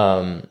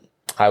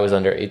 I was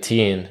under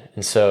 18,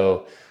 and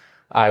so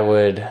I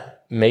would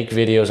make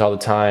videos all the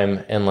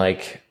time, and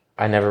like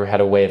I never had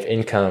a way of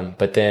income.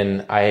 But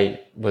then I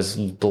was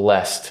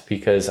blessed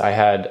because I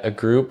had a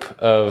group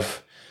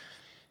of,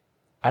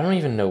 I don't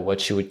even know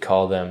what you would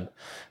call them,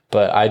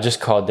 but I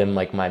just called them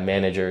like my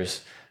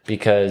managers,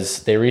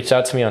 because they reached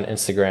out to me on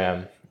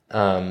Instagram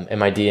in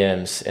my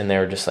DMs, and they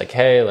were just like,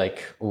 hey,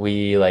 like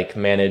we like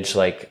manage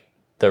like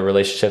the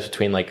relationships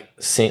between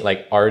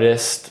like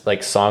artists,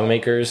 like song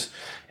makers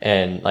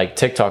and like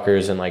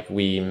TikTokers, and like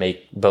we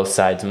make both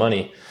sides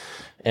money.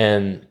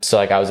 And so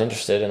like I was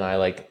interested, and I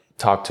like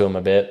talked to them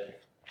a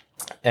bit,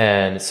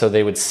 and so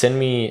they would send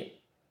me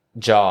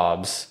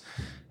jobs,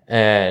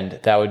 and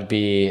that would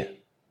be,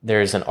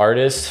 there's an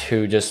artist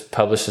who just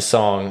published a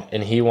song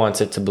and he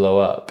wants it to blow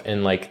up.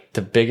 And like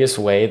the biggest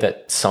way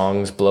that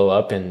songs blow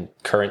up in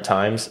current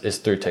times is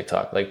through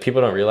TikTok. Like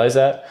people don't realize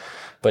that,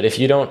 but if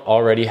you don't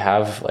already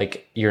have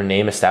like your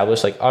name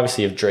established, like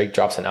obviously if Drake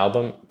drops an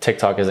album,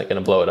 TikTok isn't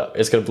going to blow it up.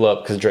 It's going to blow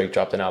up because Drake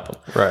dropped an album.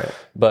 Right.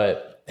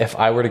 But if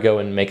I were to go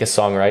and make a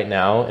song right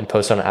now and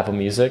post it on Apple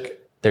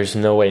Music, there's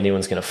no way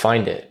anyone's going to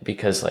find it,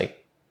 because like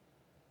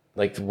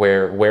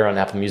where on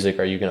Apple Music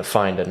are you going to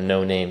find a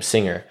no-name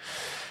singer?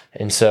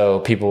 And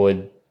so people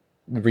would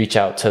reach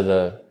out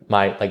to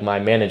my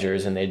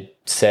managers, and they'd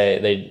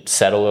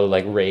settle a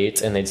like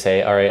rate, and they'd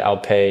say, all right, I'll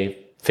pay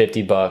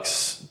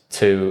 $50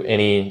 to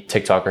any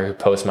TikToker who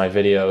posts my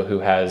video who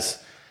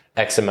has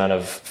X amount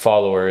of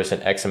followers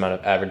and X amount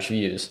of average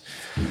views.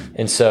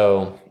 And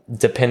so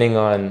depending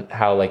on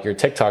how like your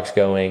TikTok's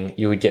going,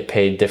 you would get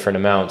paid different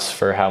amounts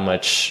for how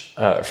much,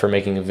 for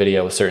making a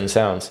video with certain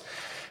sounds.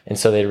 And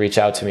so they'd reach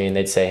out to me and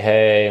they'd say,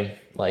 hey,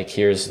 like,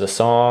 here's the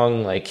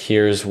song, like,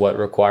 here's what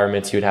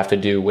requirements you'd have to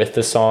do with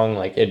the song.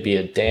 Like, it'd be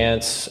a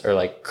dance, or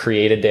like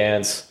create a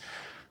dance,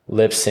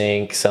 lip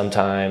sync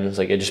sometimes,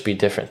 like it'd just be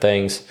different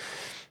things.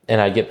 And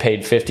I'd get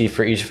paid 50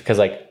 for each, because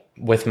like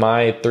with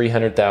my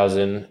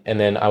 300,000, and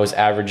then I was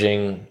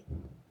averaging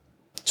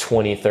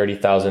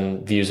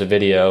 30,000 views a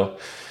video.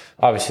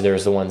 Obviously there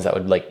was the ones that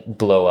would like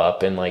blow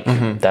up, and like,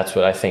 that's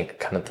what I think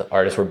kind of the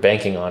artists were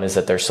banking on, is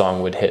that their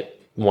song would hit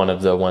one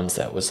of the ones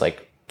that was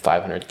like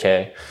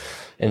 500K.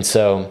 And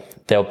so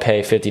they'll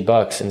pay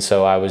 $50. And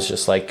so I was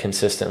just like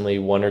consistently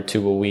 1 or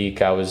 2 a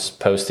week, I was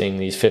posting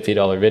these $50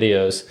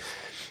 videos.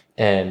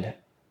 And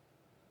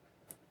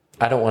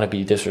I don't want to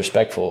be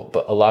disrespectful,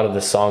 but a lot of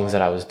the songs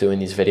that I was doing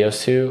these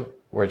videos to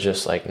were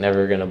just like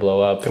never going to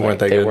blow up.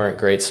 They weren't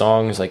great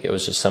songs. Like it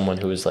was just someone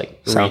who was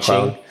like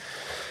reaching.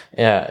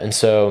 Yeah. And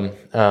so,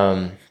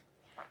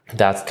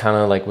 that's kind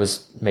of like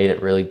made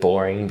it really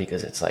boring,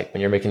 because it's like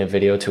when you're making a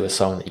video to a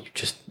song that you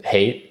just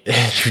hate,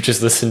 you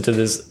just listen to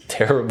this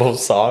terrible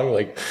song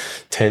like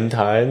 10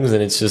 times,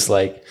 and it's just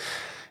like,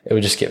 it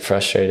would just get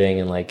frustrating,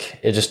 and like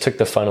it just took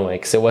the fun away,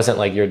 because it wasn't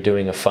like you're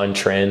doing a fun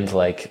trend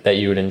like that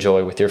you would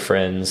enjoy with your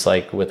friends,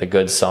 like with a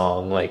good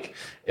song. Like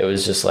it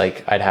was just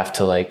like I'd have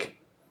to like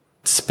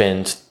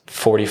spend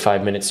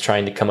 45 minutes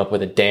trying to come up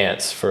with a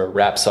dance for a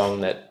rap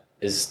song that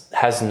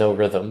has no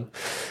rhythm.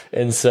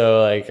 And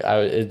so like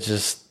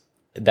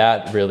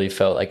that really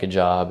felt like a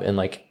job. And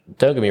like,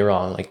 don't get me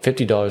wrong, like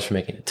 $50 for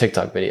making a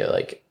TikTok video,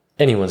 like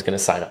anyone's going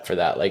to sign up for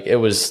that. Like it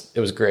was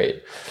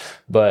great,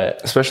 but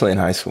especially in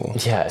high school.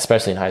 Yeah.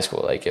 Especially in high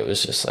school. Like it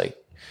was just like,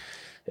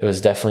 it was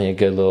definitely a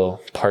good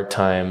little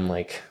part-time,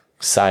 like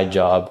side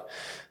job.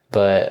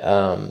 But,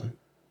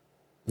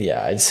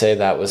 yeah, I'd say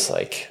that was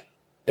like,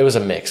 it was a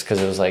mix,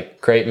 because it was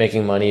like great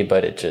making money,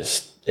 but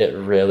it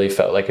really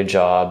felt like a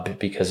job,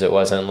 because it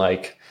wasn't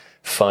like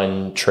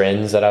fun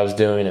trends that I was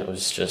doing. It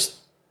was just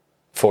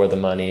for the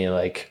money,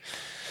 like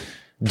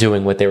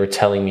doing what they were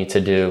telling me to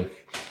do.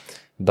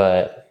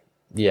 But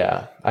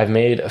yeah, I've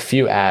made a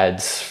few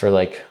ads for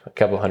like a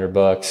couple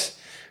 $100,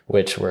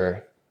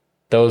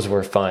 those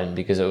were fun,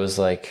 because it was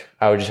like,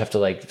 I would just have to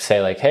like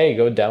say like, hey,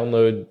 go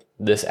download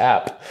this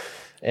app.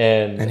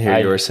 And here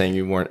you were saying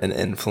you weren't an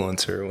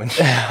influencer when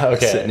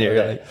okay, sitting here.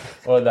 okay. Like,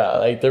 Well, no,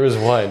 like there was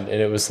one, and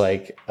it was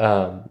like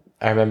I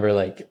remember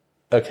like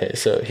okay,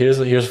 so here's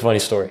a funny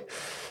story.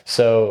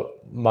 So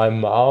my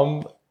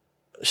mom,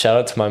 shout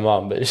out to my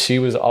mom, but she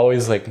was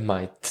always like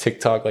my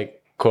TikTok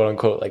like quote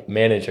unquote like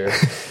manager,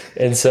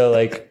 and so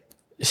like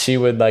she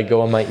would like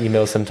go on my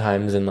email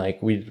sometimes, and like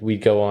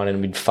we'd go on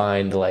and we'd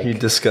find like you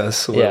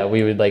discuss.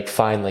 we would like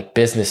find like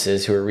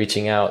businesses who were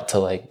reaching out to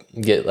like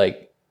get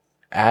like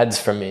ads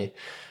from me.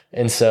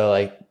 And so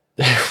like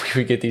we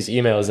would get these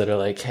emails that are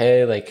like,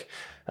 hey, like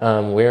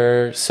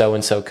we're so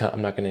and so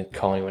I'm not going to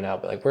call anyone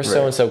out, but like we're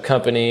so and so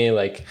company,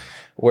 like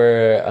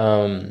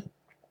we're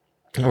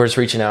just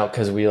reaching out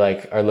because we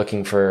like are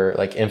looking for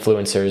like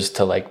influencers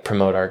to like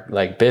promote our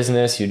like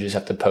business. You just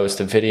have to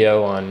post a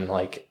video on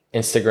like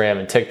Instagram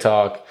and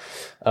TikTok,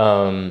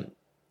 and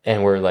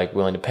we're like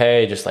willing to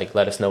pay. Just like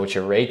let us know what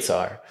your rates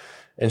are.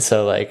 And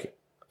so like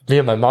me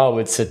and my mom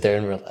would sit there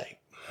and we're like,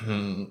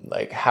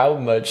 like how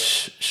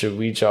much should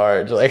we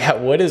charge? Like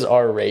what is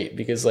our rate?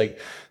 Because like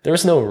there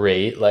was no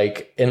rate.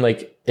 Like, and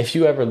like if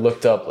you ever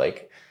looked up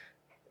like,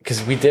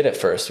 because we did it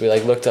first, we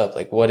like looked up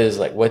like what do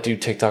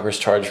TikTokers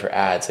charge for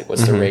ads? Like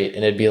what's the rate?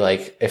 And it'd be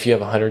like if you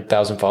have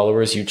 100,000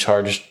 followers, you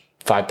charge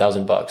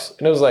 $5,000,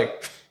 and it was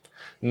like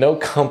no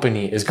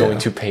company is going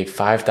to pay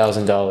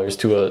 $5,000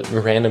 to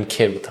a random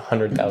kid with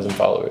 100,000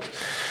 followers.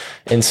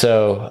 And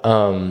so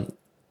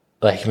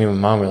like me and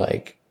my mom were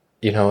like,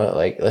 you know what,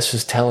 like let's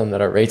just tell him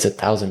that our rate's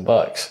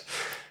 $1,000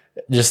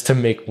 just to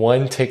make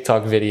one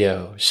TikTok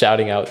video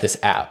shouting out this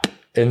app.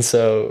 And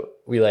so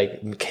we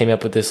like came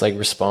up with this like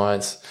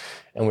response,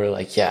 and we were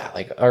like, yeah,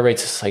 like our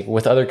rates is like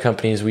with other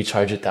companies we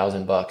charge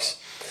 $1,000.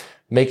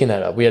 Making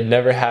that up. We had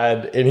never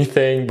had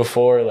anything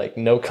before, like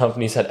no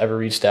companies had ever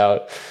reached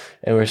out.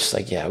 And we're just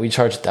like, yeah, we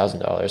charge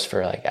 $1,000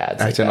 for like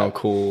ads. Acting like all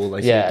cool,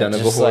 like yeah, you've done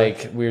it just before.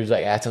 like we were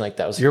like acting like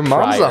that was Your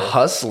mom's prior. a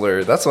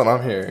hustler. That's what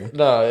I'm hearing.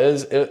 No,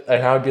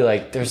 and I would be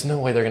like, there's no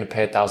way they're gonna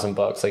pay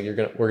 $1,000.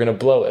 Like we're gonna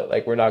blow it.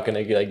 Like we're not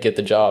gonna like get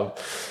the job.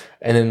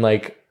 And then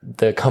like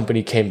the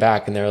company came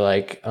back and they're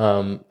like,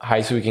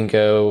 highest we can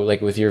go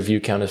like with your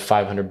view count is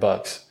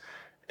 $500.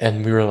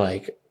 And we were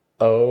like,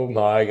 oh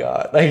my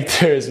God, like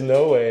there's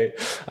no way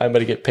I'm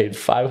gonna get paid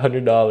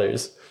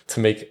 $500 to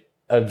make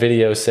a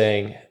video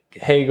saying,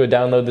 hey, go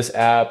download this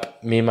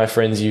app. Me and my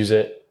friends use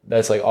it.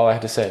 That's like all I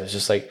had to say. It was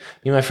just like,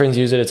 me and my friends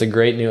use it. It's a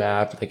great new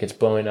app. Like it's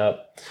blowing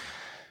up.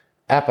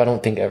 App I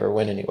don't think ever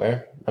went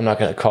anywhere. I'm not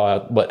going to call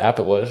out what app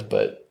it was,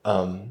 but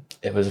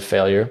it was a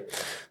failure.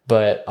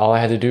 But all I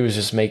had to do was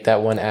just make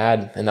that one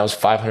ad, and that was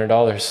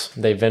 $500.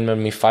 They Venmoed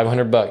me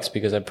 $500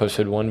 because I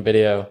posted one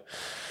video.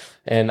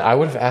 And I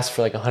would have asked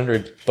for like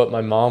 100, but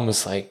my mom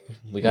was like,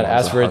 we got to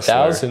ask for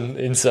 1,000.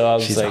 And so I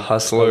was She's like, a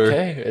hustler.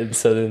 Okay. And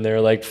so then they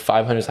were like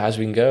 500 as high as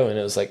we can go. And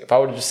it was like, if I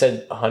would have just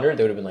said 100,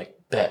 they would have been like,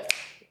 bet.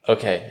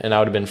 Okay. And I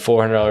would have been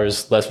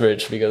 $400 less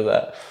rich because of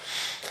that.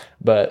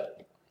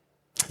 But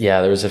yeah,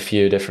 there was a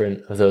few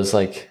different of those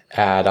like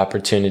ad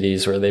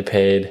opportunities where they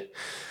paid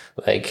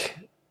like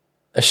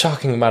a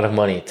shocking amount of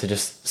money to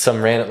just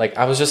some random, like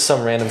I was just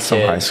some random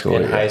kid high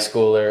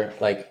schooler,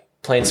 like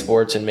playing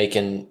sports and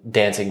making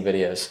dancing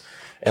videos.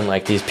 And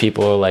like these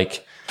people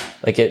like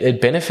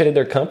it benefited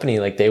their company.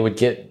 Like they would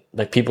get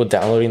like people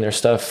downloading their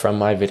stuff from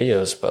my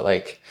videos, but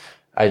like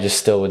I just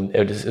still would,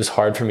 it was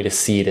hard for me to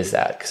see it as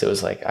that. Cause it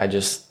was like, I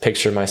just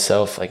picture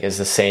myself like as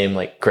the same,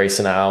 like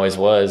Greyson I always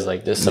was,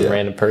 like just some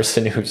random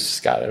person who's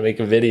just got to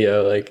make a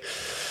video. Like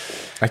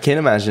I can't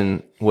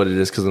imagine what it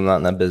is cause I'm not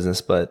in that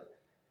business, but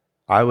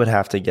I would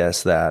have to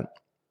guess that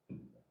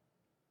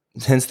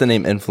hence the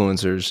name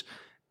influencers,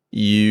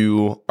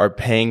 you are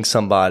paying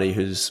somebody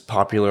who's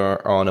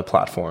popular on a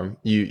platform.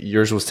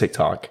 Yours was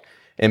TikTok.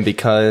 And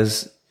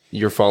because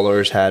your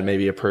followers had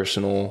maybe a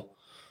personal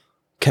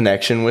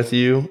connection with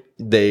you,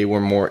 they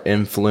were more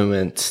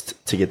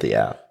influenced to get the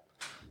app.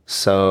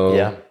 So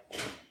yeah.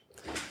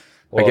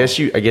 Well, I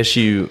guess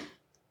you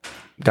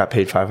got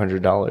paid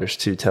 $500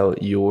 to tell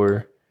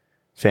your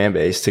fan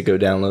base to go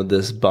download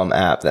this bum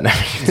app that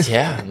never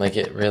yeah, like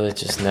it really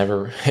just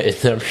never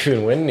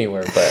even went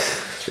anywhere.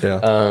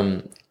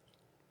 But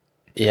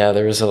yeah,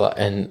 there was a lot.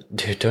 And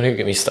dude, don't even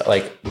get me started.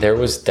 Like there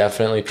was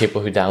definitely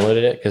people who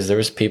downloaded it because there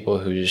was people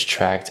who just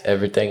tracked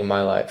everything in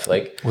my life.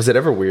 Like, was it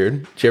ever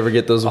weird? Did you ever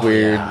get those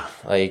weird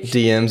like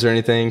DMs or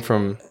anything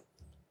from?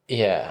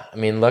 Yeah, I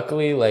mean,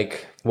 luckily,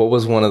 like, what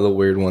was one of the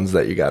weird ones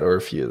that you got, or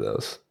a few of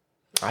those?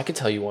 I could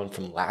tell you one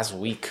from last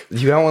week.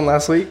 You got one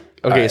last week?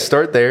 Okay,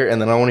 start there, and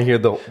then I want to hear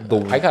the.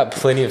 I got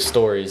plenty of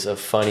stories of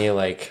funny,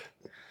 like,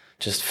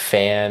 just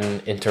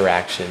fan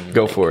interaction.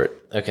 Go for it.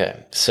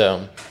 Okay,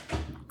 so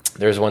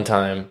there's one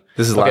time.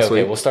 This is last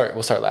week. We'll start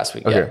last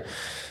week. Okay. Yeah.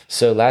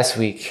 So last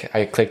week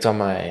I clicked on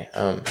my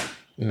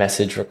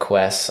message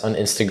requests on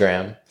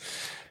Instagram,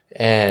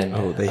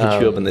 and they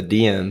hit you up in the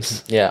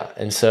DMs. Yeah,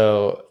 and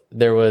so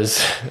there's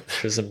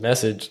a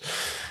message,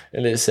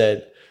 and it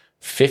said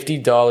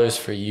 $50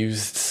 for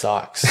used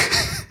socks.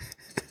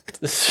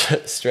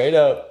 Straight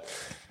up,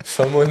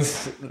 someone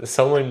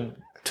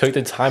took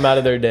the time out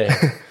of their day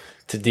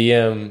to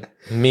DM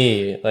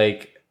me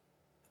like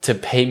to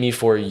pay me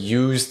for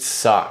used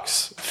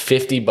socks,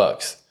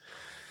 $50.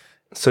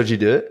 So did you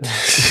do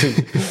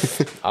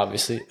it?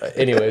 Obviously.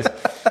 Anyways,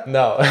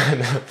 no.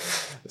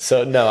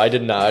 So no, I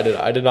did not.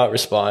 I did not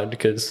respond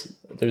because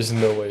there's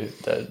no way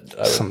that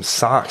I would. Some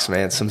socks,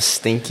 man. Some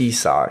stinky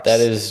socks.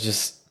 That is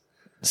just,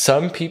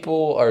 some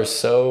people are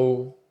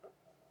so,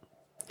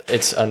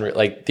 it's unreal.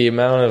 Like the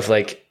amount of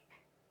like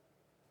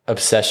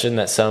obsession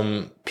that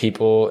some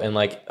people, and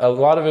like a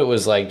lot of it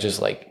was like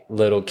just like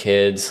little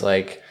kids,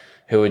 like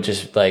who would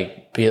just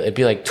like it'd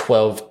be like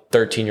 12,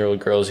 13-year-old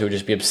girls who would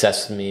just be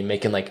obsessed with me,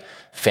 making like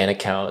fan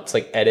accounts,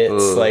 like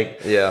edits. Ugh,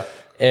 like, yeah.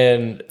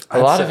 And a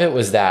lot of it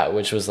was that,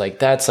 which was like,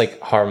 that's like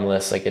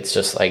harmless. Like it's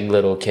just like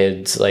little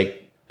kids,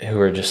 like who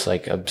are just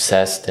like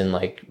obsessed and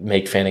like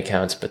make fan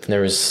accounts. But then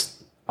there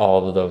was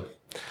all of the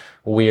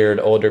weird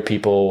older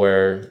people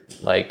where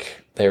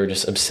like they were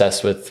just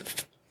obsessed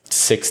with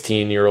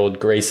 16-year-old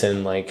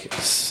Greyson. Like,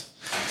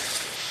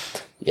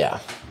 yeah.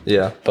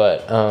 Yeah.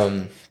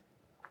 But,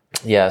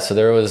 yeah, so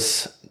there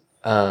was,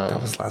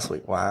 That was last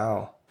week.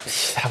 Wow.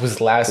 that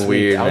was last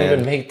Weird, week. I don't man.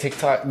 even make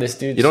TikTok. This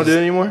dude. You don't do it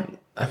anymore?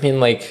 I mean,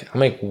 like, I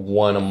make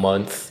one a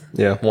month.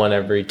 Yeah. One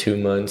every 2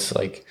 months.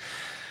 Like,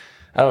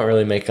 I don't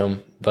really make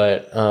them.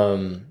 But,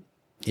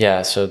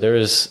 yeah, so there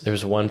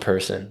was one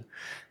person.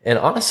 And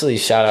honestly,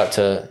 shout out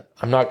to,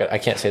 I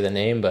can't say the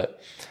name, but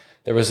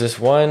there was this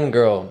one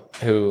girl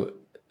who,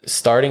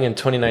 starting in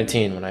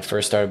 2019, when I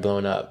first started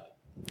blowing up,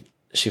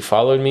 she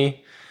followed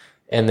me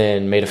and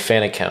then made a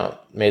fan account,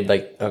 made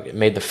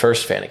the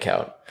first fan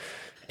account,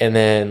 and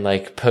then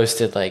like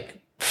posted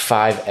like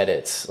 5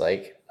 edits,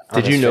 like.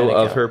 Did you know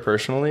of her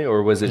personally,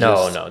 or was it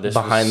just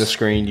behind the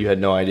screen? You had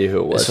no idea who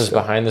it was. This was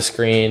behind the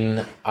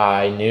screen.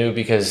 I knew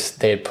because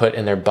they had put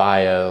in their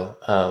bio,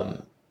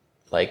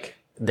 like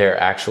their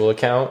actual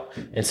account,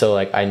 and so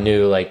like I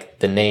knew like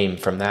the name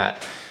from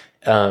that,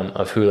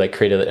 of who like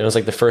created it. And it was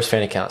like the first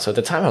fan account. So at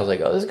the time I was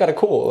like, oh, this is kind of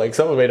cool. Like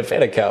someone made a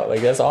fan account.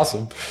 Like that's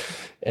awesome.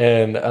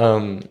 And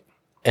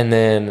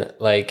then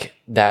like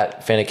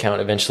that fan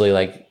account eventually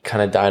like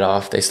kind of died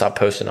off. They stopped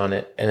posting on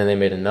it, and then they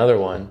made another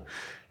one.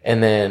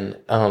 And then,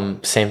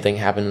 same thing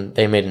happened.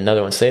 They made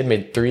another one. So they had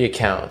made 3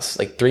 accounts,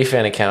 like 3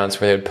 fan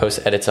accounts where they would post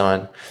edits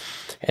on.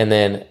 And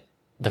then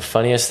the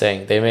funniest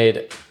thing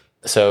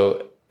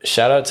so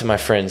shout out to my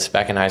friends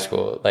back in high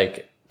school.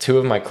 Like 2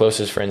 of my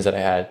closest friends that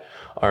I had,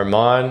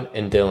 Armand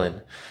and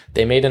Dylan.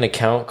 They made an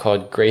account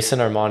called Greyson,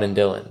 Armand, and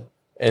Dylan.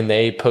 And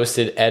they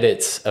posted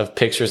edits of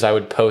pictures I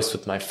would post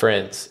with my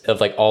friends, of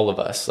like all of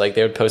us. Like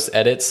they would post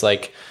edits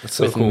like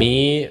with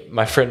me,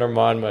 my friend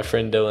Armand, my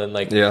friend Dylan,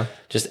 like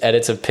just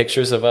edits of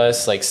pictures of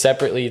us, like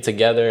separately,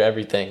 together,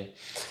 everything.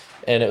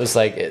 And it was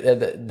like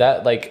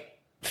that like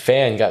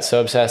fan got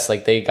so obsessed,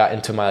 like they got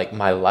into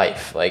my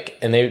life, like,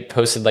 and they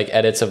posted like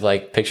edits of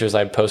like pictures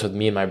I'd post with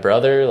me and my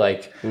brother,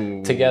 like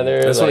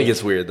together. That's like, when it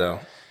gets weird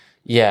though.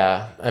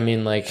 Yeah. I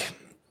mean, like,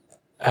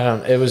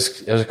 it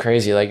was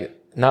crazy. Like,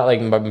 not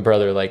like my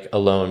brother like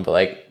alone, but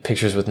like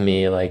pictures with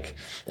me, like,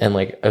 and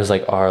like it was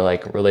like our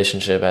like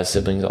relationship as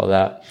siblings, all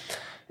that.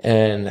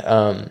 And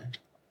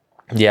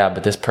yeah,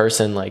 but this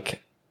person,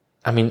 like,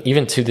 I mean,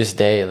 even to this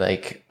day,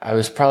 like I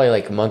was probably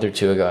like a month or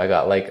 2 ago, I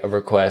got like a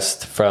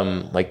request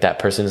from like that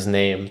person's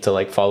name to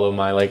like follow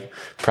my like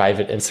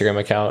private Instagram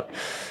account.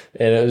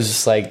 And it was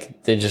just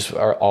like, they just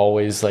are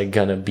always like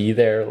gonna be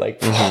there,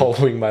 like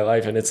following my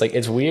life. And it's like,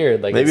 it's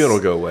weird. Like maybe it'll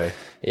go away.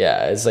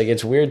 Yeah. It's like,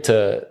 it's weird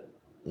to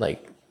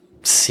like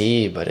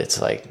see, but it's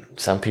like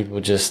some people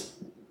just,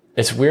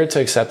 it's weird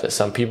to accept that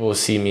some people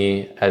see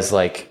me as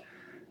like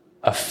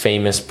a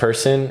famous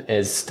person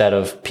instead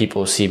of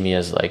people see me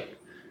as like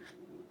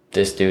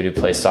this dude who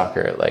plays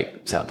soccer at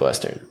like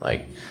Southwestern,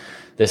 like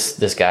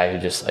this guy who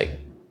just like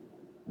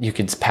you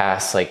could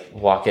pass, like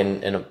walk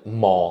in a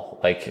mall.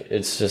 Like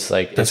it's just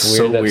like, it's weird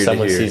so that weird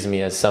someone sees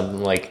me as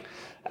something like,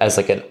 as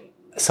like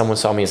someone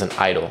saw me as an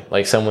idol,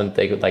 like someone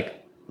they could like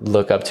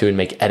look up to and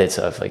make edits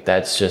of. Like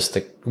that's just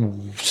the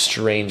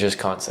strangest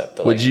concept.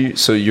 Would you,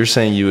 so you're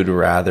saying you would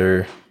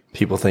rather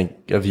people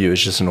think of you as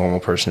just a normal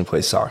person who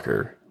plays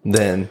soccer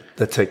than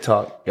the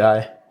TikTok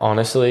guy?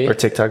 Honestly, or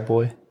TikTok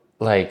boy?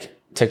 Like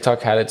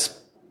TikTok had its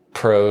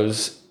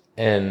pros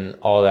and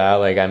all that.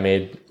 Like I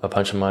made a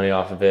bunch of money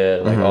off of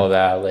it, like all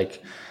that.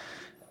 Like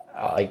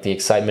the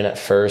excitement at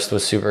first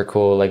was super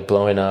cool, like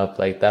blowing up,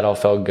 like that all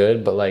felt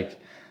good. But like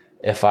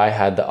if I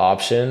had the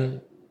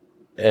option,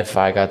 if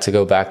I got to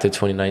go back to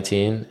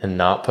 2019 and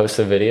not post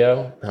a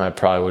video, then I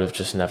probably would have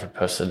just never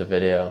posted a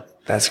video.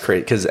 That's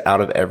great, because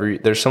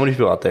there's so many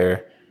people out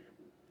there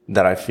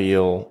that I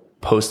feel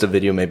post a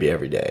video maybe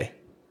every day,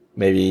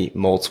 maybe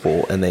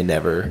multiple, and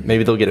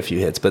maybe they'll get a few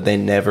hits, but they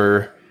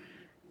never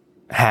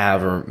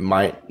have, or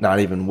might not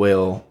even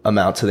will,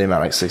 amount to the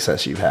amount of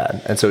success you've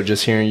had. And so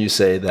just hearing you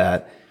say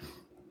that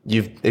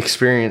you've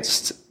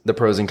experienced the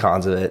pros and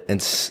cons of it,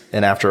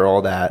 and after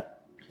all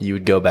that, you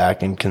would go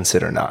back and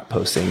consider not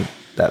posting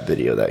that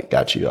video that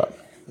got you up.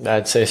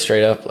 I'd say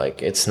straight up,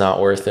 like, it's not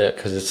worth it,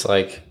 because it's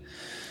like,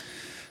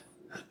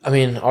 I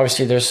mean,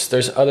 obviously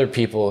there's other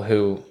people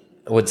who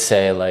would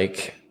say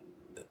like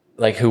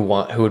like who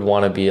would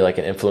want to be like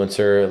an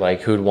influencer, like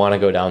who would want to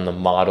go down the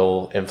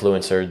model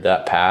influencer,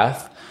 that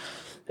path.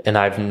 And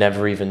I've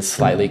never even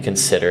slightly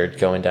considered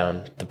going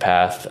down the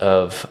path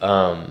of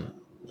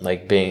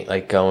like being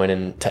like going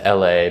into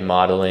LA,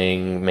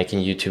 modeling, making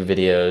YouTube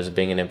videos,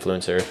 being an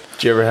influencer.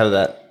 Did you ever have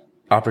that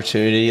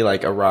opportunity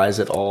like arise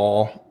at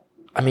all?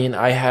 I mean,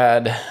 I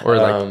had, or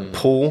like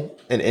pull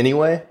in any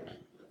way?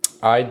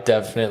 I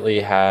definitely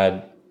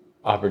had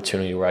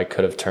opportunity where I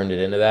could have turned it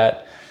into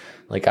that.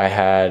 Like I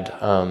had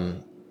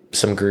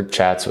some group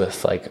chats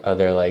with like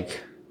other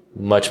like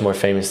much more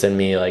famous than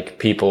me like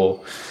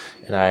people,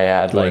 and I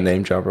had like,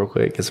 name drop real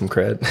quick, get some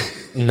cred.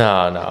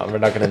 No, we're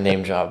not gonna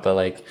name drop, but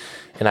like,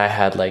 and I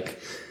had like,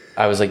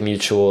 I was like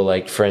mutual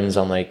like friends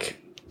on like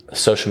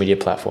social media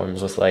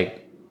platforms with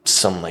like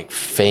some like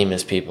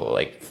famous people,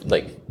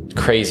 like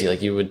crazy.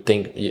 Like you would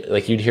think,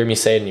 like you'd hear me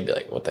say it and you'd be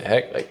like, what the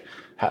heck? Like,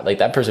 how, like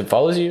that person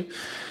follows you?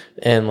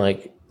 And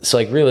like, so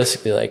like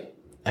realistically, like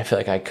I feel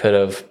like I could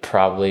have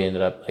probably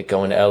ended up like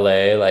going to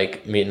LA,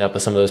 like meeting up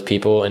with some of those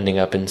people, ending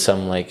up in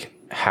some like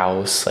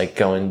house, like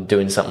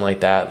doing something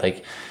like that.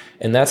 Like,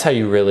 and that's how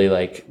you really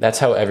like, that's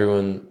how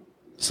everyone,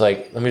 it's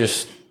like, let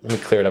me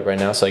clear it up right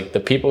now. So like the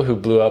people who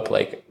blew up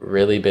like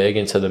really big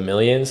into the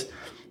millions,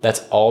 that's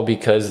all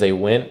because they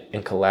went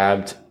and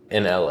collabed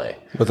in LA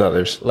with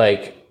others.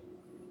 Like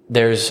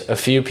there's a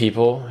few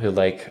people who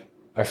like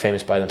are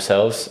famous by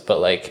themselves, but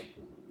like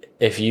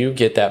if you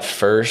get that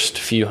first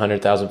few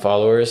 100,000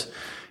 followers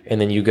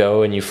and then you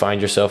go and you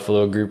find yourself a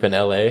little group in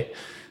LA,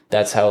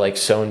 that's how like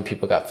so many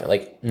people got,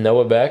 like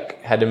Noah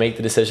Beck had to make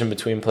the decision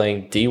between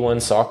playing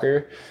D1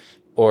 soccer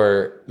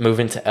or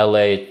moving to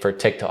LA for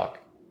TikTok.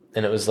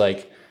 And it was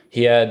like,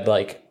 he had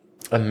like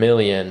 1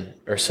 million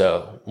or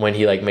so when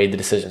he like made the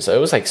decision. So it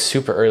was like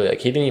super early. Like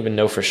he didn't even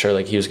know for sure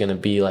like he was going to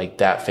be like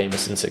that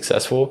famous and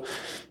successful,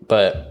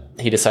 but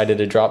he decided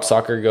to drop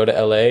soccer, go to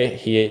LA.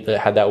 He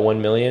had that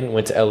 1 million,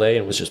 went to LA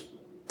and was just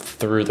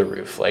through the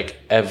roof. Like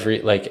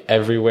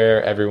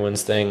everywhere,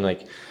 everyone's thing.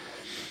 Like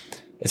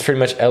it's pretty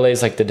much LA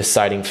is like the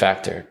deciding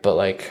factor, but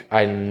like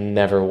I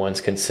never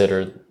once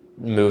considered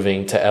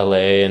moving to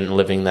LA and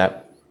living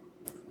that,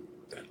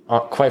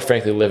 quite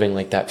frankly, living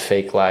like that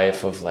fake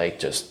life of like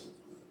just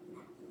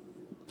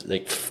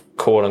like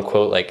quote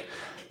unquote like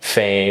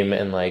fame,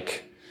 and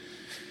like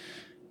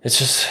it's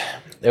just,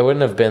 it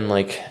wouldn't have been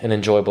like an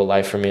enjoyable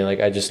life for me. Like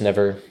I just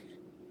never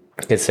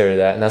considered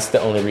that, and that's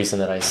the only reason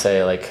that I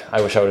say like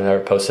I wish I would have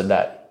never posted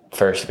that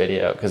first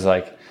video, because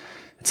like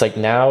it's like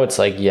now it's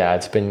like, yeah,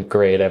 it's been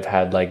great, I've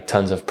had like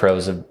tons of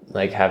pros of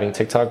like having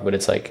TikTok, but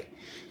it's like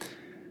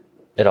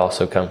it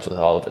also comes with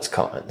all of its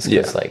cons,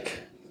 because like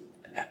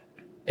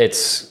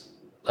it's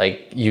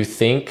like you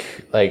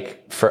think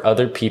like for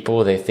other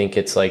people they think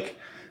it's like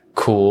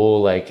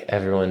cool, like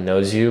everyone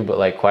knows you, but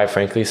like quite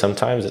frankly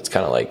sometimes it's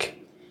kind of like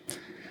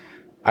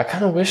I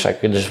kind of wish I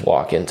could just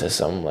walk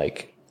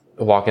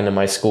into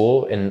my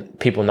school and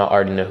people not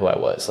already know who I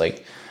was.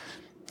 Like,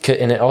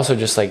 and it also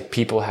just like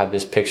people have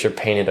this picture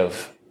painted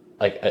of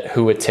like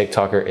who a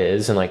TikToker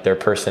is and like their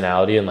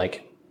personality, and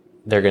like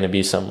they're going to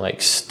be some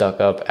like stuck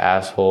up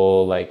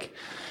asshole. Like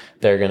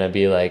they're going to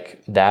be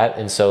like that.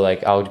 And so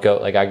like I would go,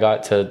 like I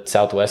got to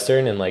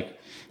Southwestern, and like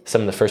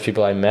some of the first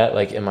people I met,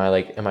 like in my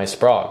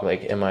sprog,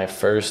 like in my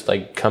first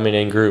like coming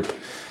in group,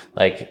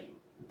 like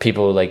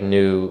people like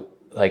knew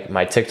like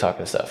my TikTok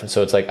and stuff. And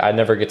so it's like I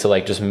never get to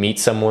like just meet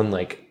someone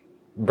like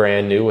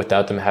brand new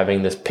without them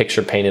having this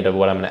picture painted of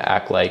what I'm going to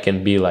act like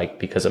and be like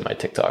because of my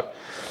TikTok.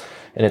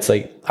 And it's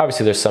like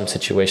obviously there's some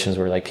situations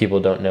where like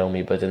people don't know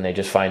me, but then they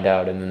just find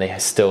out, and then they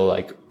still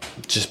like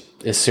just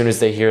as soon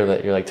as they hear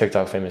that you're like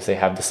TikTok famous, they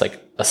have this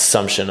like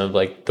assumption of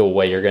like the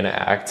way you're going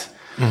to act.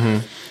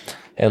 Mm-hmm.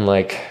 And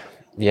like,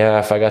 yeah,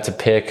 if I got to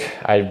pick,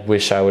 I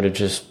wish I would have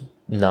just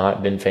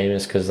not been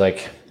famous, because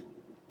like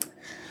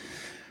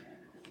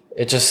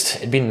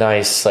it'd be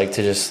nice like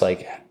to just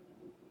like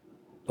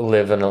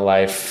live in a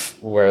life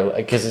where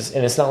like, cause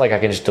it's not like I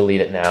can just delete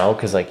it now,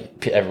 because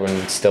like everyone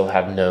would still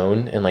have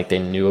known and like they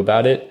knew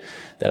about it,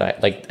 that I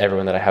like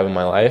everyone that I have in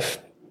my life.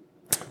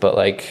 But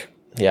like,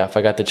 yeah, if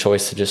I got the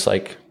choice to just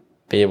like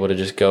be able to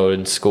just go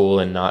in school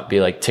and not be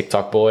like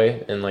TikTok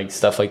boy and like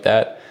stuff like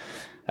that,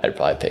 I'd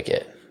probably pick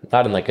it.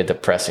 Not in like a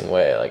depressing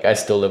way. Like I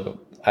still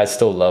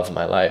love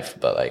my life,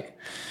 but like,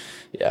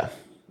 yeah,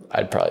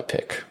 I'd probably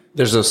pick.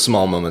 There's those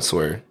small moments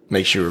where it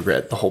makes you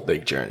regret the whole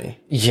big journey.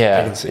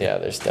 Yeah. Yeah.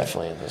 There's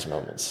definitely those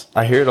moments.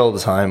 I hear it all the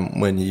time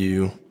when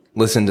you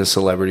listen to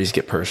celebrities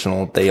get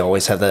personal. They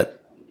always have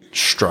that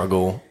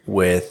struggle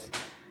with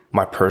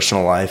my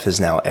personal life is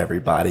now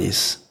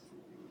everybody's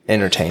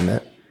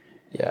entertainment.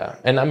 Yeah.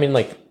 And I mean,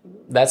 like,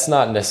 that's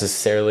not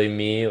necessarily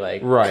me,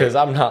 like, right. Because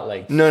I'm not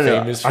like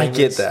famous. I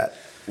get that.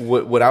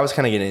 What I was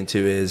kind of getting into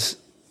is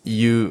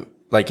you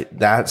like,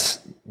 that's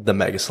the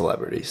mega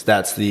celebrities.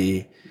 That's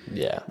the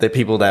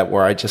people that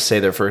where I just say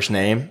their first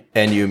name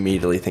and you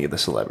immediately think of the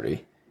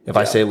celebrity. If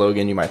I say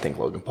Logan, you might think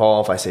Logan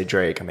Paul. If I say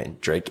Drake, I mean,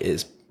 Drake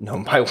is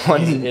known by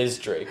one. It is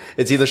Drake.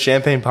 It's either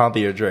Champagne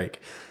Poppy or Drake.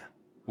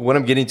 What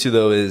I'm getting to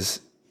though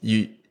is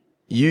you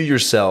you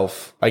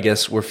yourself, I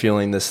guess, were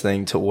feeling this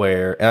thing to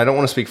where, and I don't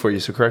want to speak for you,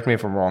 so correct me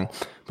if I'm wrong,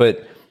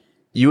 but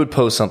you would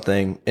post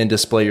something and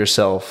display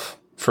yourself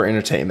for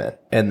entertainment.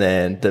 And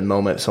then the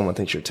moment someone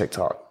thinks you're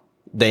TikTok,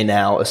 they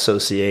now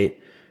associate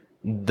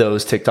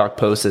those TikTok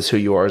posts as who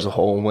you are as a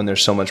whole when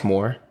there's so much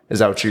more. Is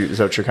that what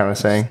you're kind of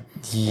saying?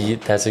 Yeah,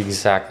 that's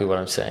exactly what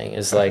I'm saying.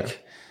 Is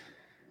like,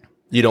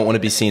 you don't want to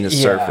be seen as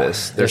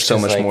surface. There's so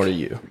much more to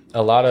you.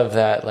 A lot of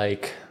that,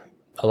 like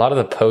a lot of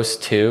the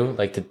posts too,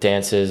 like the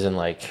dances and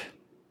like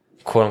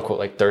quote unquote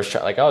like thirst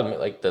trap. Like I'll admit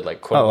like the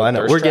like quote unquote. Oh, I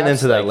know. We're getting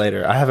into that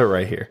later. I have it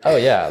right here. Oh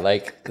yeah,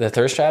 like the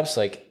thirst traps,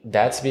 like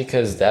that's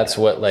because that's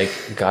what like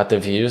got the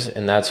views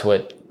and that's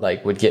what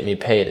like would get me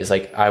paid. Is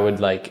like I would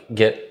like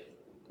get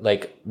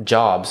like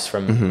jobs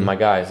from my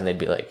guys and they'd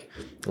be like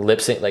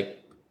lip sync, like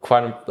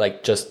quite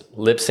like just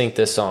lip sync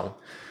this song.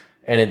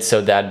 And it's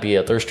so that'd be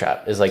a thirst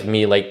trap is like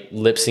me like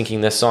lip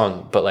syncing this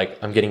song, but like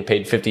I'm getting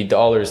paid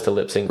 $50 to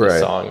lip sync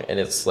this song. And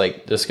it's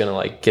like just gonna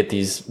like get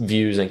these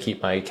views and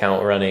keep my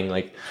account running,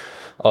 like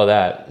all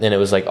that. And it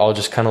was like all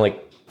just kind of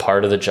like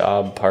part of the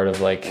job, part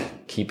of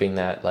like keeping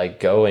that like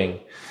going.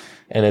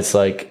 And it's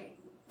like,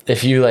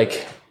 if you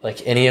like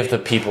any of the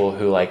people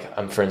who like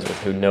I'm friends with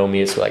who know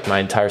me, it's like my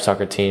entire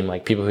soccer team,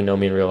 like people who know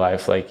me in real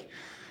life, like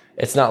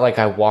it's not like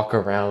I walk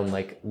around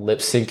like lip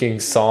syncing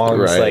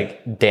songs,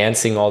 like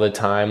dancing all the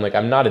time. Like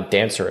I'm not a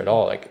dancer at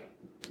all. Like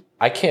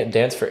I can't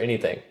dance for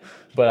anything,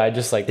 but I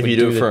just like if you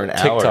do it for an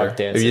hour,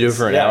 dances. if you do it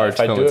for an hour, if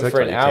I do it for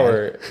an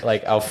hour,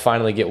 like I'll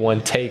finally get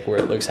one take where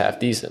it looks half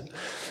decent.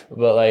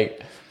 But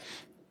like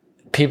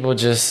people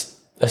just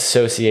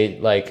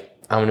associate like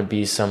I'm gonna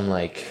be some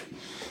like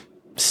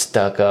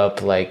stuck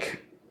up like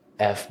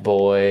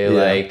F-boy,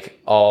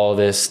 like all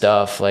this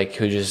stuff, like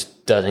who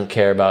just doesn't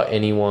care about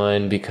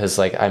anyone because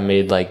like I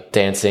made like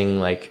dancing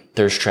like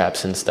thirst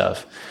traps and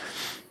stuff.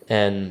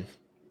 And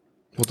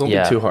well, don't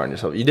be too hard on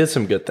yourself. You did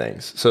some good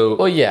things. So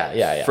well,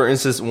 yeah. For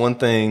instance, one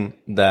thing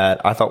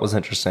that I thought was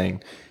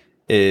interesting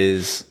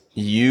is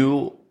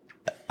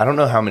I don't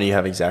know how many you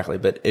have exactly,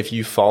 but if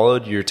you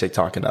followed your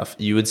TikTok enough,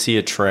 you would see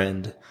a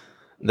trend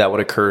that would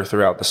occur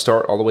throughout the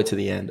start all the way to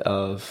the end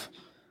of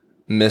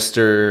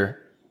Mr.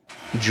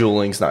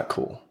 Juuling's not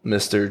cool.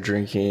 Mr.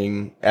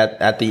 Drinking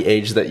at the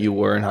age that you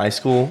were in high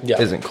school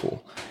isn't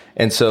cool.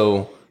 And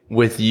so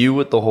with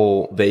the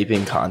whole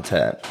vaping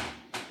content,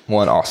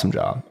 one awesome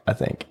job, I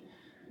think.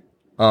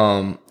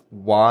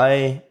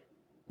 Why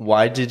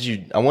did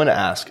you, I want to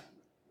ask,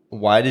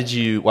 why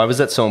was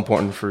that so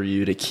important for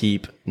you to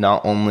keep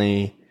not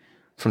only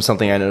from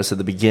something I noticed at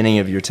the beginning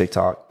of your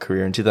TikTok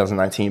career in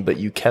 2019, but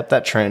you kept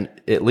that trend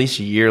at least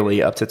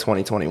yearly up to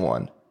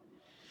 2021?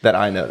 That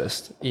I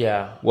noticed.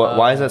 Yeah.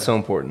 Why is that so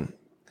important?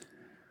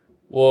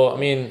 Well, I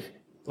mean,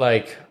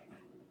 like,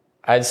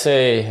 I'd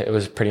say it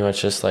was pretty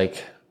much just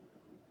like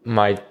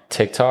my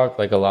TikTok,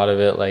 like a lot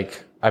of it,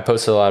 like I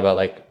posted a lot about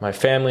like my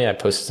family. I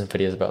posted some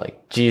videos about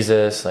like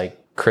Jesus,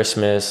 like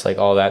Christmas, like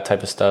all that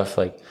type of stuff.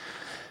 Like,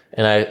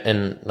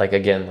 and like,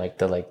 again, like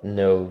the like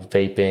no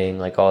vaping,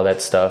 like all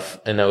that stuff.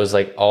 And it was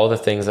like all the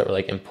things that were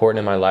like important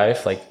in my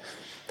life. Like,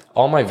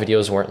 all my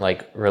videos weren't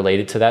like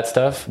related to that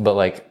stuff, but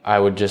like I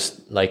would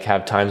just like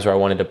have times where I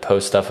wanted to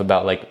post stuff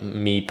about like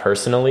me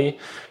personally.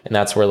 And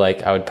that's where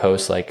like I would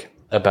post like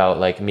about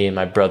like me and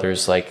my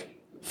brother's like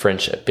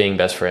friendship, being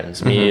best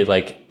friends, me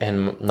like,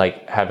 and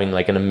like having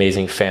like an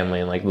amazing family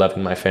and like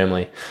loving my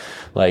family,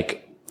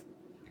 like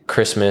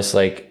Christmas,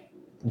 like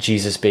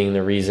Jesus being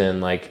the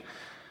reason, like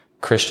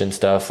Christian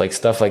stuff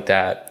like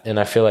that. And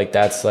I feel like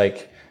that's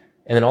like,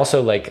 and then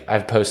also like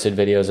I've posted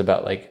videos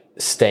about like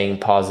staying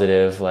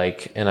positive,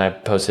 like, and I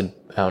posted,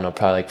 I don't know,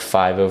 probably like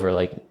 5 over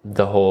like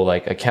the whole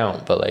like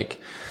account, but like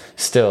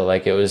still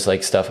like it was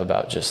like stuff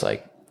about just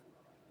like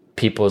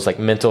people's like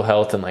mental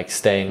health and like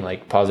staying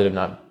like positive,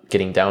 not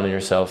getting down on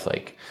yourself,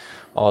 like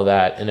all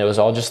that. And it was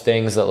all just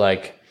things that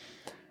like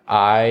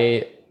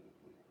I've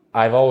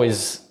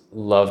always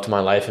loved my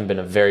life and been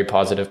a very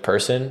positive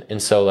person.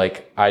 And so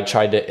like I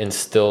tried to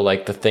instill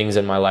like the things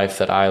in my life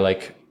that I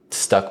like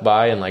stuck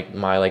by and like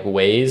my like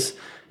ways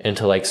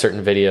into like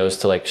certain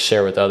videos to like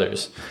share with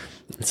others.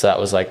 And so that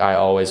was like, I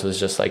always was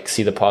just like,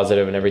 see the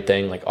positive and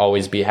everything, like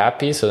always be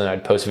happy. So then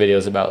I'd post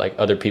videos about like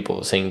other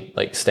people saying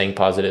like staying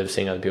positive,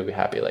 seeing other people be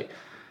happy. Like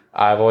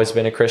I've always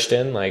been a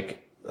Christian, like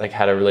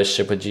had a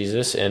relationship with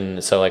Jesus.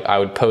 And so like I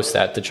would post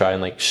that to try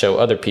and like show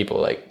other people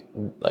like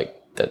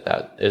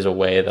that is a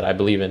way that I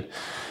believe in.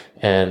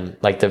 And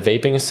like the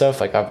vaping and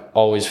stuff, like I've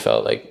always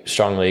felt like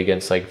strongly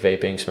against like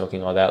vaping,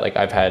 smoking, all that. Like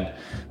I've had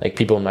like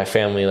people in my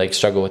family like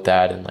struggle with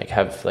that and like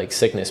have like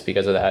sickness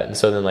because of that. And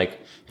so then like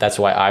that's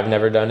why I've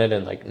never done it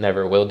and like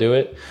never will do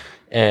it.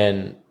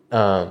 And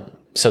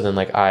so then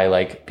like I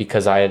like,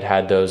 because I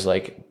had those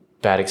like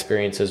bad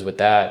experiences with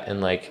that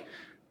and like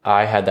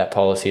I had that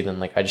policy, then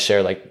like I'd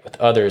share like with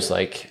others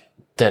like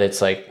that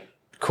it's like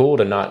cool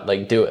to not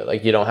like do it.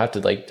 Like you don't have to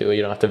like do it.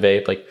 You don't have to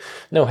vape. Like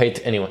no hate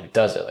to anyone who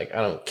does it. Like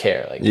I don't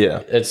care. Like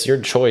it's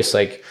your choice.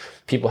 Like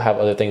people have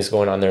other things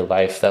going on in their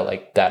life that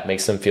like that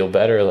makes them feel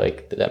better.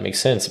 Like that makes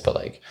sense. But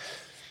like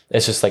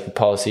it's just like a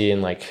policy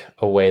and like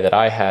a way that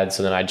I had.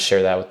 So then I'd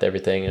share that with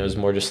everything. And it was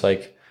more just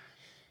like,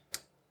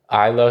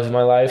 I loved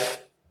my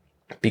life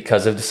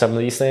because of some of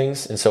these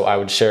things. And so I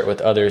would share it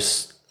with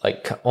others,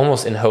 like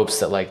almost in hopes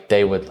that like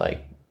they would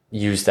like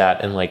use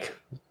that and like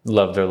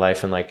love their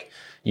life and like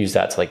use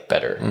that to like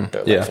better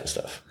their life and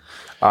stuff.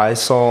 I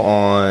saw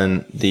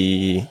on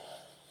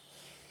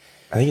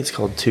I think it's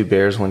called Two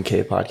Bears,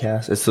 1K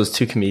podcast. It's those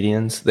two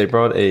comedians. They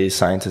brought a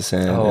scientist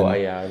in. Oh,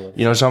 and, yeah. I love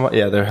you know what I'm talking about?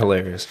 Yeah, they're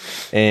hilarious.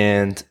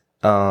 And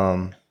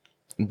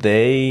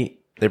they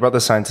brought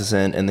the scientist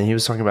in, and then he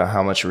was talking about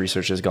how much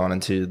research has gone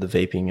into the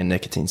vaping and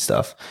nicotine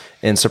stuff.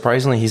 And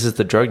surprisingly, he says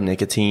the drug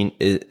nicotine,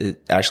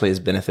 it actually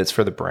has benefits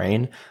for the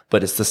brain,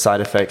 but it's the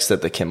side effects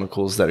that the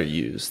chemicals that are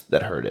used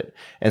that hurt it.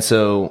 And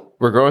so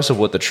regardless of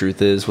what the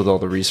truth is with all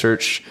the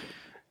research,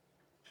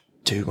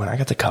 dude, when I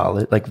got to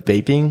college, like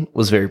vaping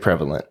was very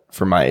prevalent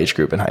for my age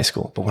group in high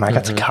school. But when I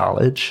got to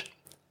college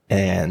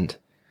and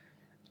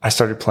I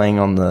started playing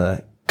on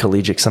the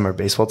collegiate summer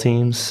baseball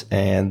teams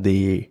and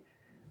the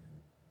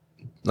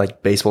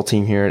like baseball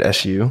team here at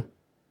SU,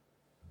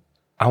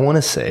 I want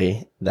to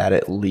say that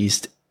at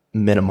least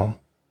minimum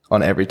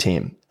on every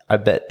team, I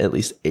bet at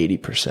least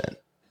 80%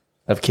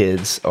 of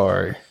kids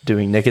are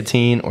doing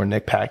nicotine or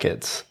nic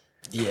packets.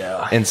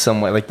 Yeah. In some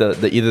way, like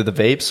the either the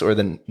vapes or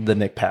the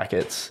nic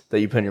packets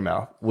that you put in your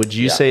mouth. Would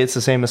you say it's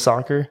the same as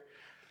soccer?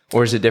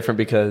 Or is it different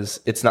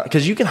because it's not?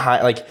 Because you can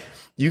hide, like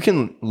you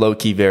can low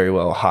key very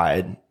well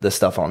hide the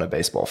stuff on a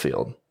baseball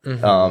field,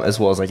 as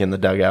well as like in the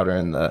dugout or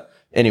in the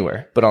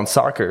anywhere. But on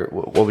soccer,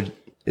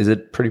 is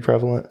it pretty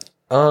prevalent?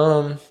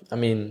 I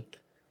mean,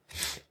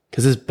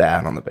 because it's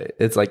bad on the base.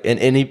 It's like in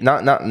any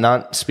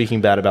not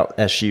speaking bad about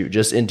SU,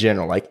 just in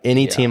general, like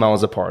any team I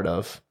was a part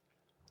of,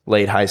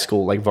 late high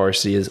school, like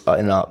varsity is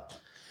and up,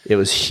 it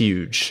was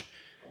huge.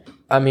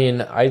 I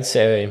mean, I'd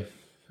say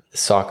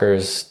soccer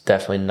is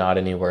definitely not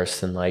any worse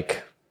than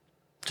like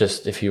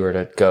just if you were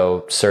to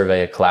go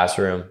survey a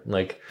classroom.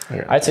 Like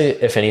I'd say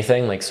if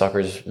anything, like soccer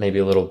is maybe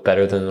a little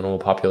better than the normal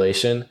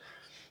population,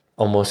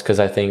 almost because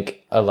I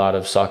think a lot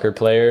of soccer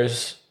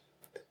players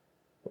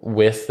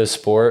with the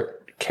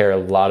sport care a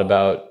lot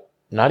about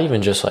not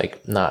even just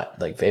like not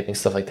like vaping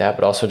stuff like that,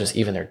 but also just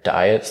even their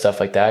diet,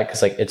 stuff like that.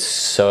 Cause like it's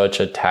such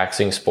a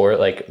taxing sport.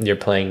 Like you're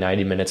playing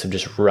 90 minutes of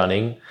just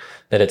running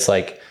that it's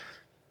like,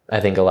 I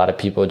think a lot of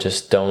people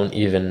just don't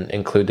even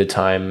include the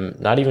time,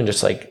 not even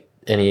just like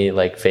any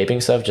like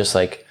vaping stuff, just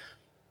like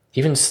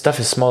even stuff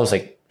as small as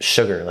like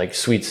sugar, like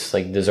sweets,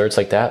 like desserts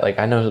like that. Like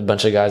I know a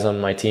bunch of guys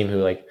on my team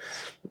who like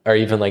are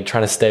even like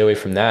trying to stay away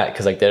from that.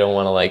 Cause like they don't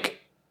want to like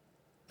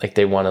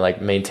they want to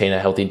like maintain a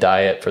healthy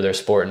diet for their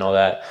sport and all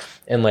that.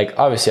 And like,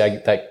 obviously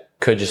that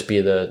could just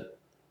be the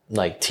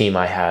like team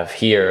I have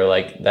here.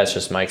 Like that's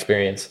just my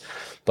experience.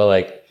 But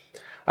like,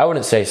 I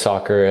wouldn't say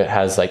soccer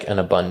has like an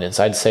abundance.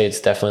 I'd say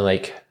it's definitely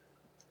like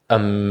a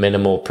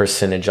minimal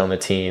percentage on the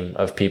team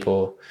of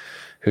people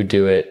who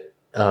do it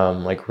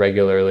like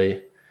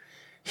regularly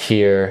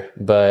here.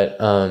 But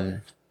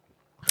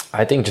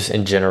I think just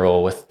in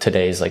general with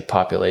today's like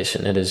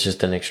population, it is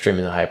just an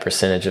extremely high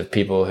percentage of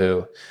people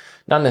who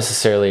not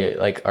necessarily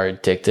like are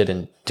addicted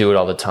and do it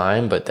all the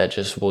time, but that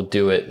just will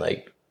do it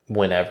like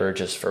whenever,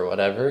 just for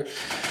whatever.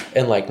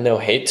 And like no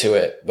hate to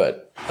it,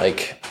 but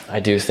like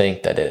I do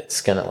think that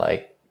it's gonna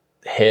like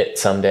hit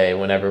someday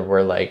whenever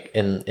we're like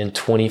in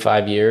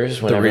 25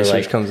 years, whenever the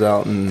research like comes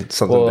out and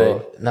something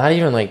big. Not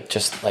even like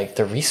just like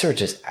the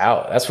research is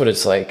out. That's what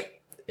it's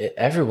like.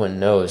 Everyone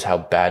knows how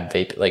bad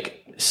vape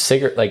like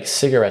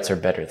cigarettes are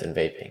better than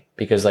vaping,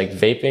 because like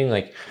vaping,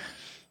 like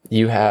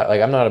you have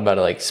like, I'm not about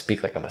to like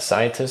speak like I'm a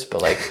scientist,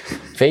 but like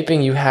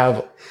vaping, you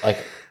have like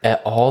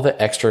all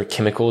the extra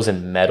chemicals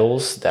and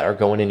metals that are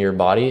going in your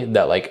body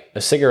that like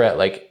a cigarette,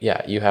 like,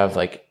 yeah, you have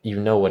like, you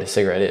know what a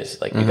cigarette is.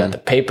 Like you got the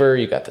paper,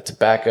 you got the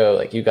tobacco,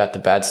 like you got the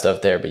bad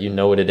stuff there, but you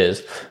know what it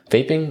is.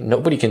 Vaping,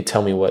 nobody can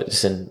tell me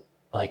what's in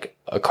like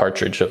a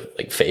cartridge of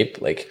like vape.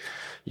 Like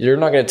you're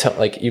not going to tell,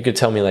 like you could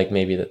tell me like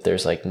maybe that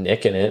there's like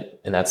nic in it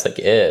and that's like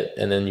it.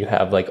 And then you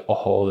have like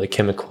all the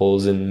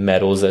chemicals and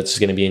metals that's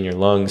going to be in your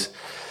lungs.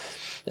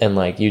 And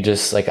like, you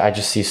just like, I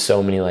just see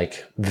so many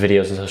like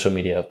videos on social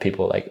media of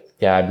people like,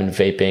 yeah, I've been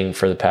vaping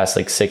for the past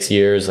like 6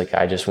 years. Like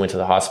I just went to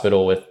the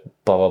hospital with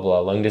blah, blah, blah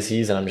lung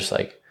disease. And I'm just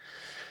like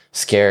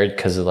scared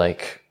because of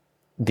like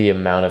the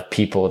amount of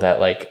people that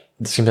like,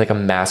 it seems like a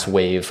mass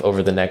wave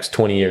over the next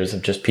 20 years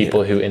of just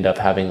people who end up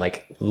having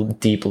like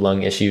deep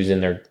lung issues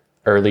in their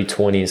early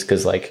 20s.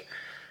 Cause like,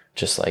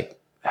 just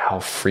like how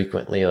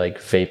frequently like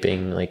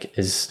vaping like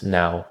is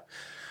now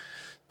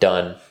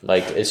done.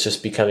 Like it's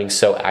just becoming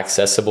so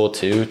accessible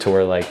too, to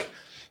where like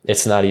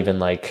it's not even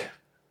like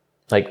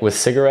with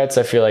cigarettes,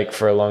 I feel like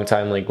for a long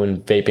time, like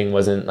when vaping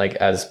wasn't like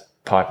as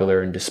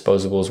popular and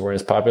disposables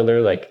weren't as popular,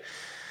 like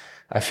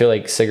I feel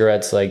like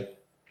cigarettes, like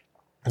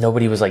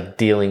nobody was like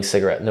dealing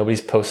cigarette,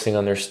 nobody's posting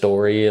on their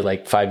story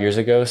like 5 years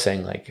ago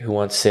saying like who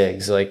wants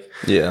cigs, like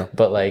yeah.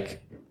 But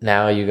like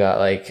now you got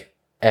like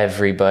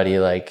everybody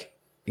like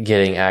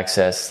getting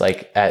access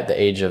like at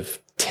the age of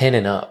 10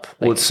 and up.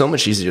 Like, Well, it's so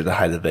much easier to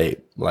hide the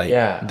vape. Like,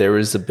 there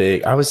was a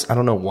big, I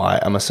don't know why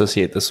I'm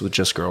associate this with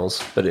just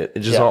girls, but it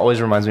just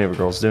always reminds me of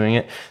girls doing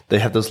it. They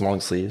have those long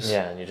sleeves.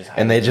 Yeah, and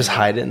you just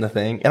hide it in the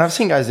thing. And I've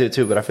seen guys do it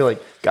too, but I feel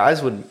like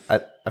guys would,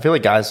 I feel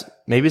like guys,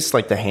 maybe it's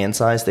like the hand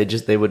size.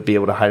 They would be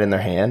able to hide it in their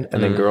hand.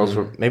 And then girls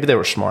were, maybe they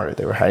were smarter.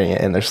 They were hiding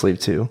it in their sleeve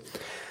too.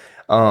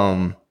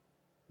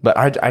 But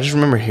I just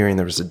remember hearing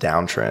there was a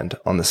downtrend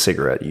on the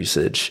cigarette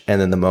usage. And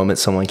then the moment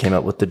someone came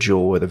up with the Juul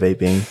or the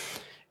vaping,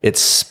 it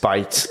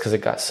spiked. Because it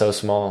got so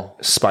small.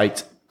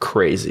 Spiked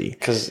crazy.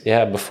 Because,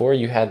 before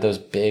you had those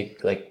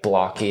big, like,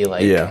 blocky,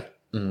 like,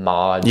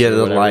 mods. Yeah,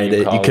 to light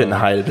it. You couldn't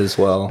hide it as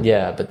well.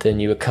 Yeah, but then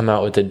you would come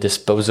out with a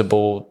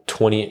disposable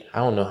 20. I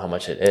don't know how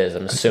much it is.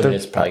 I'm assuming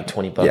it's probably like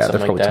 $20, yeah,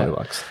 something like that.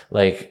 $20.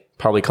 Like,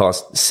 probably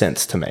cost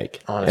cents to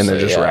make. Honestly, and they're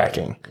just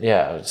racking.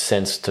 Yeah,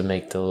 cents to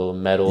make the little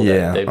metal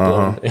that they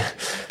blow.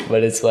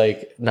 But it's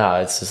like,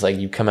 it's just like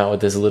you come out with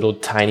this little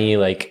tiny,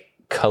 like,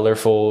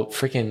 colorful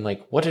freaking,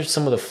 like, what are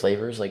some of the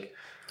flavors? Like,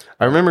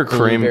 I remember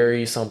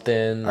blueberry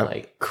something,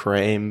 like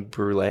creme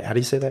brulee. How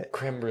do you say that?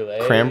 Creme brulee.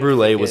 Creme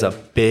brulee was a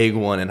big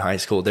one in high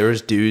school. There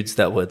was dudes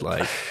that would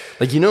like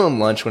in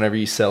lunch whenever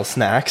you sell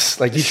snacks,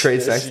 like you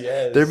trade snacks.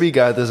 Yes. There'd be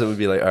guys that would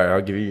be like, all right,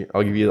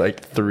 I'll give you like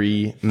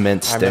 3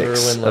 mint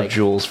sticks of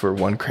Juuls for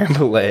 1 creme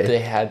brulee. They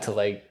had to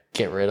like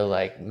get rid of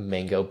like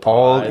mango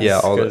pods.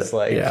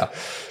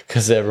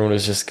 Because everyone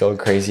was just going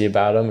crazy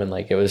about them, and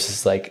like it was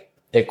just like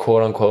it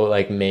quote unquote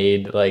like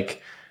made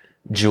like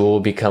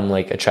Juul become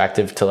like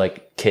attractive to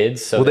like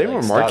kids. So they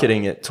were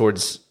marketing it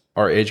towards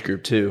our age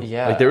group too.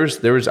 Yeah, like there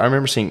was. I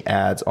remember seeing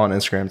ads on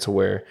Instagram to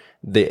where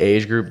the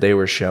age group they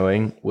were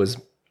showing was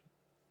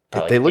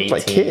they looked 18,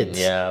 like kids.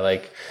 Yeah,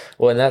 like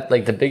and that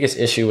like the biggest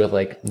issue with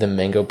like the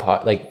mango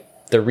pot, like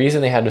the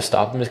reason they had to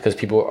stop them is because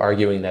people were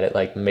arguing that it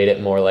like made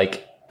it more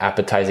like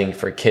appetizing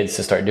for kids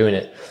to start doing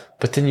it.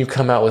 But then you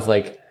come out with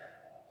like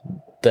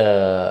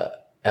the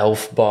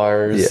Elf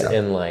bars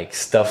and like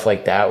stuff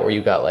like that where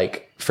you got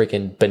like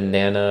freaking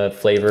banana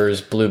flavors,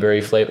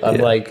 blueberry flavor. I'm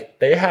like,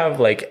 they have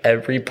like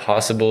every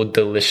possible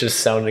delicious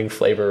sounding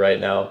flavor right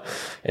now.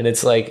 And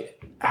it's like,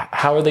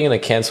 how are they going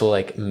to cancel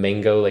like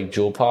mango, like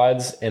Juul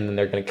pods? And then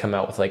they're going to come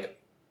out with like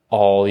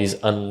all these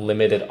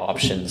unlimited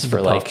options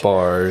for like puff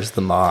bars,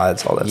 the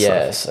mods, all that stuff.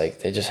 Yes. Like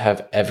they just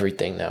have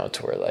everything now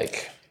to where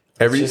like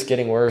it's just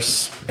getting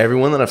worse.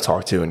 Everyone that I've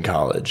talked to in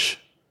college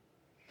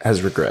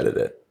has regretted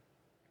it.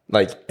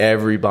 Like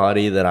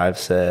everybody that I've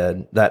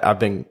said that I've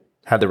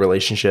had the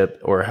relationship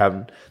or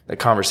have the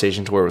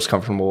conversation to where it was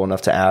comfortable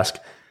enough to ask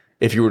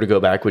if you were to go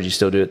back, would you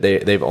still do it?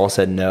 They've all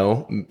said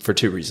no for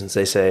 2 reasons.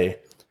 They say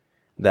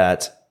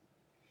that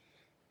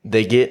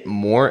they get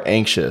more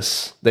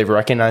anxious. They've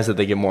recognized that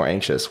they get more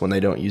anxious when they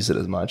don't use it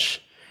as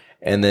much.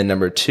 And then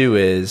number 2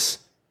 is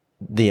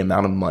the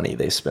amount of money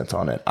they spent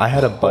on it. I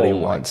had a buddy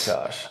once.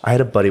 I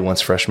had a buddy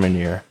once freshman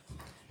year,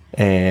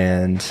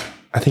 and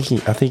I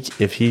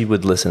think if he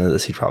would listen to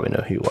this, he'd probably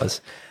know who he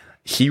was.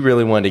 He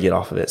really wanted to get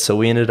off of it. So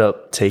we ended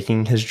up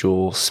taking his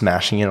Juul,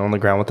 smashing it on the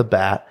ground with a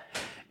bat.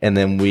 And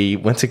then we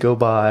went to go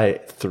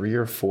buy 3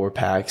 or 4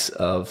 packs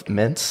of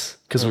mints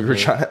because we were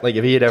trying, like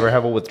if he had ever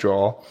have a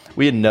withdrawal,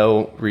 we had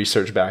no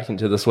research back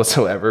into this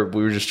whatsoever.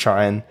 We were just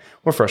trying,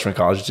 we're freshmen in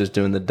college, just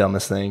doing the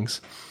dumbest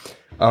things.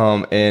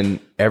 And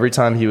every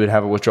time he would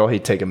have a withdrawal,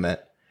 he'd take a mint.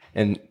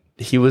 And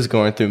he was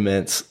going through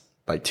mints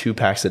like 2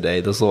 packs a day,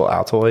 those little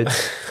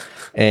Altoids.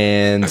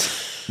 And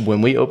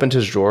when we opened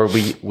his drawer,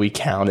 we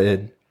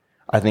counted,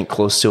 I think,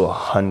 close to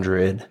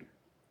 100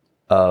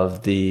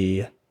 of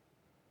the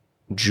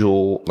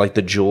Juul, like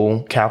the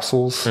Juul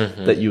capsules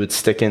that you would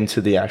stick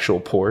into the actual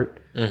port.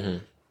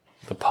 The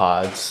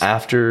pods.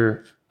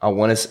 After,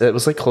 it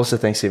was like close to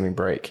Thanksgiving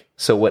break.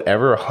 So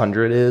whatever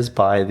 100 is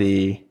by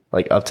the,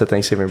 like up to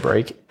Thanksgiving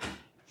break.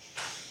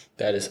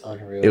 That is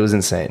unreal. It was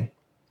insane.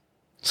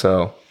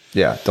 So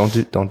yeah, don't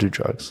do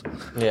drugs.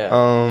 Yeah,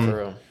 for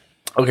real.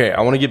 Okay,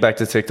 I want to get back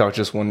to TikTok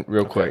just one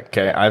real quick.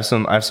 Okay, I have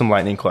some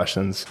lightning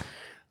questions.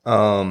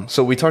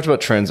 So we talked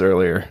about trends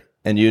earlier,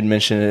 and you had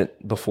mentioned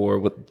it before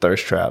with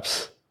thirst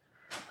traps.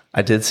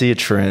 I did see a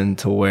trend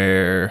to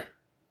where,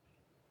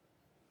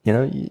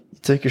 you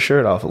took your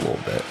shirt off a little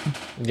bit.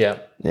 Yeah.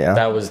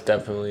 That was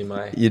definitely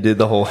You did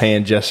the whole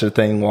hand gesture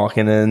thing,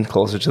 walking in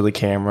closer to the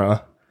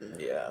camera.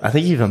 Yeah. I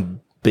think you even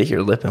bit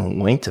your lip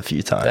and winked a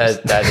few times.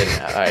 That didn't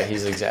happen. All right,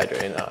 he's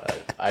exaggerating. No,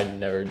 I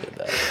never did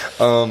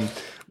that.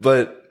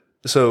 But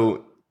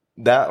so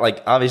that,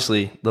 like,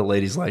 obviously the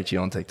ladies liked you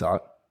on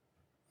TikTok.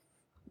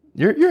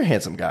 You're a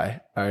handsome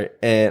guy, all right,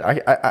 and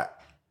I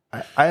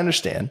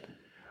understand.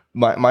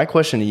 My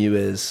question to you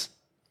is,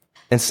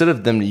 instead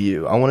of them to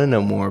you, I want to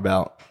know more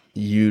about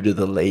you to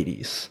the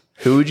ladies.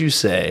 Who would you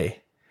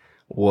say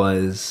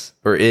was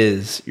or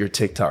is your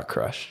TikTok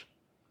crush?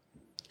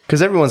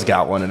 Because everyone's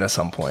got one at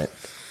some point.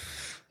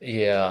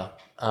 Yeah.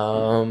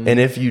 And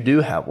if you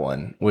do have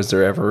one, was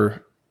there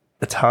ever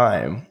a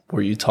time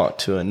where you talked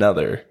to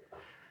another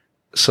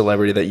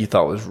celebrity that you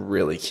thought was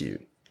really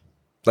cute?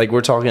 Like,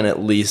 we're talking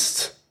at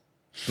least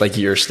like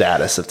your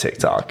status of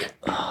TikTok.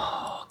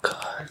 Oh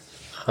God.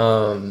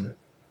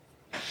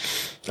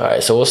 All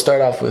right, so we'll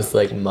start off with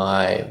like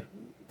my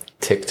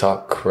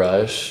TikTok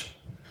crush.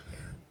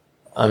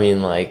 I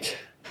mean, like,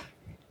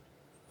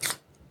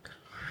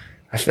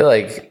 I feel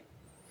like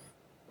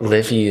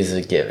Livy is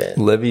a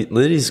given.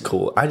 Livy's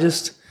cool.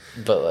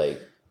 But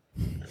like,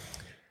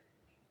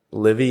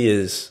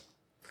 Livy's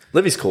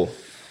cool.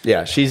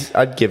 Yeah, she's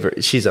up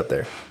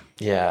there.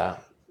 yeah,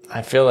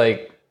 I feel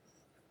like,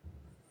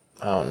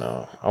 I don't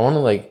know. I want to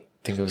like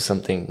think of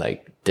something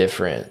like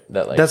different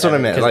that like. That's what I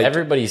meant. Because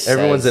like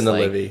everyone's into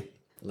like,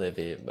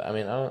 Livy. But I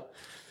mean, I don't.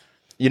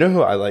 You know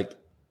who I like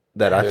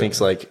that I think's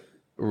like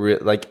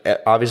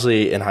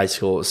obviously in high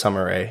school,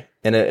 Summer Rae,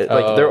 and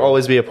there'll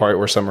always be a part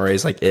where Summer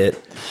Rae's like it.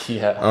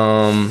 Yeah.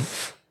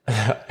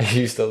 I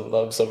used to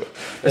love Summer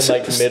in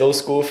like middle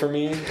school for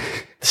me.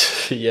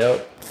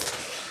 Yep.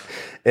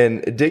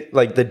 And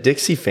the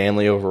Dixie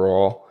family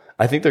overall,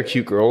 I think they're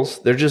cute girls.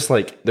 They're just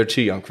like they're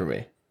too young for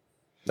me.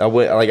 I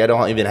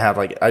don't even have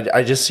like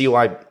I just see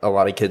why a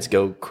lot of kids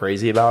go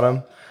crazy about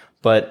them.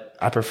 But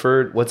I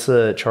preferred what's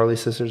the Charlie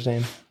sister's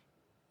name?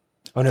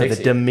 Oh no,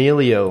 Dixie. the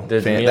D'Amelio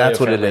family. That's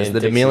what it is. The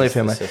D'Amelio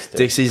family.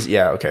 Dixie's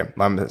okay.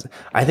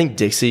 I think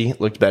Dixie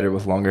looked better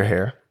with longer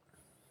hair.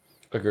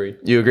 Agreed.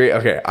 You agree?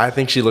 Okay. I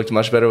think she looked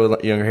much better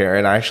with younger hair,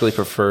 and I actually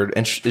preferred.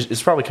 And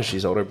it's probably because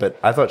she's older, but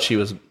I thought she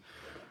was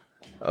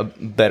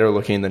better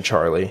looking than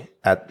Charlie.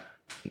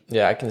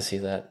 Yeah, I can see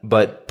that.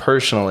 But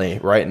personally,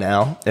 right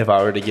now, if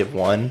I were to give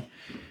one,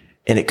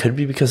 and it could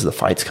be because the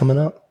fight's coming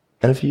up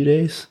in a few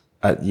days.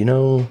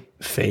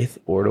 Faith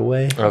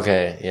Ordaway.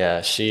 Okay,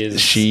 yeah,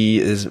 she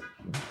is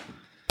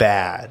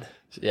bad.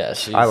 Yeah,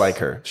 I like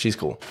her. She's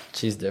cool.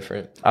 She's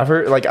different. I've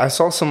heard I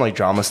saw some like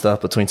drama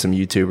stuff between some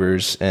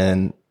YouTubers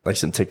and like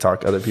some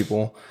TikTok other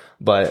people,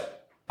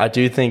 but I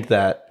do think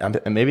that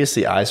maybe it's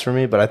the eyes for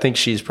me, but I think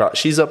she's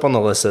up on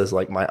the list as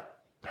like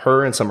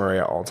her and Summer Rae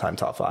are all-time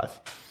top 5.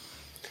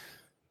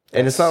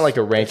 And it's not like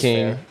a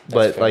ranking,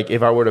 but like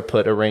if I were to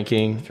put a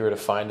ranking, if you were to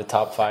find a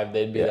top 5,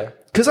 they'd be there.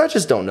 Because I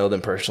just don't know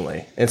them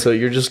personally, and so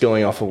you're just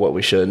going off of what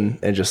we should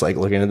and just like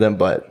looking at them,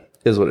 but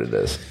is what it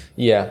is.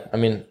 Yeah, I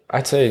mean,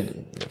 I'd say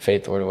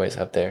Faith Ordaway's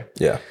up there.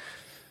 Yeah.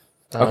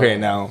 Okay,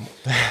 now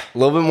a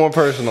little bit more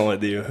personal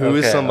with you. Who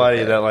is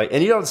somebody that like,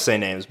 and you don't have to say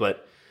names,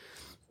 but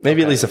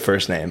maybe at least a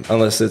first name,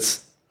 unless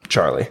it's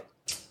Charlie.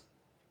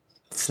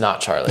 It's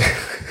not Charlie.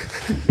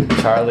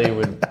 Charlie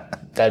would.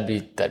 That'd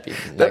be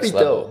next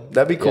level. Dope.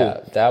 That'd be cool. Yeah,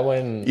 that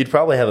one. You'd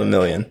probably have 1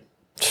 million.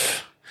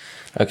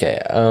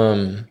 Okay.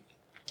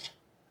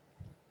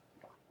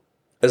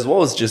 As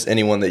well as just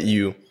anyone that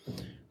you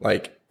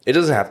like. It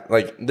doesn't have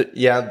like.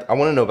 I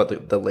want to know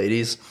about the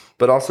ladies,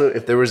 but also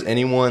if there was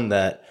anyone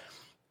that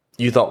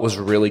you thought was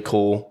really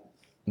cool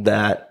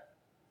that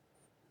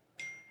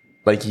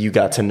like you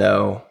got to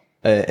know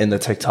in the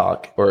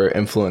TikTok or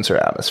influencer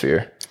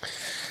atmosphere.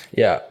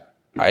 Yeah,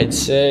 I'd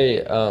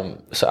say.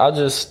 So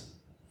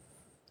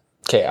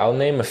I'll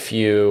name a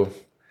few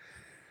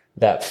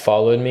that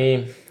followed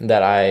me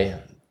that I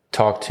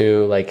talked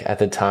to like at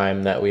the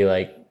time that we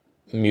like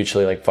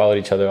mutually like followed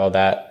each other, all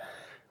that.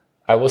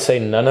 I will say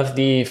none of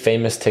the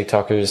famous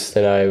TikTokers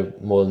that I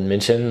will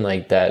mention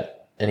like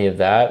that, any of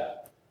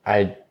that,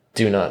 I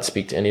do not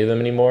speak to any of them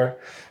anymore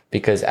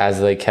because as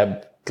they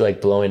kept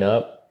like blowing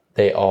up,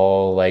 they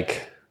all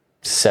like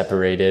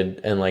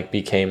separated and like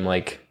became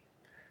like,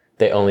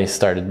 they only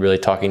started really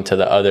talking to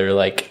the other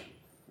like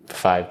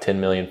 5-10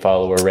 million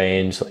follower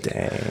range, like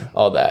dang,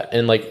 all that.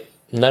 And like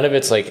none of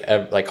it's like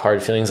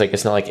hard feelings. Like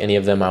it's not like any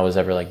of them I was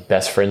ever like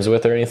best friends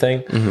with or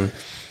anything. Mm-hmm.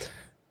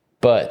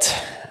 But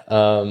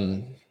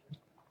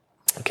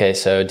okay,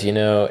 so do you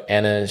know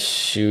Anna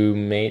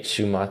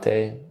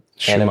Shumate?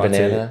 Anna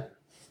Banana?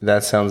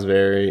 That sounds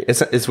very.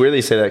 It's weird that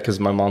you say that because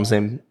my mom's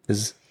name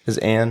is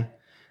Anne,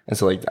 and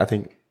so like I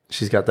think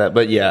she's got that.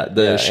 But yeah,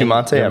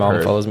 Shumate. Your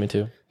mom follows me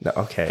too. No,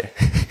 okay.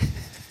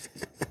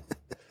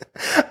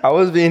 I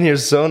was being here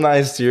so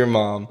nice to your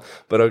mom,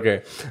 but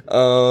okay.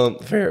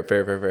 Fair.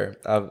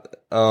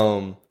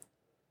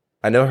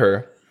 I know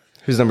her.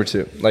 Who's number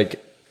 2?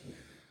 Like,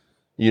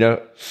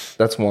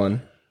 that's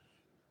 1.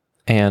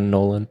 Ann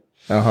Nolan.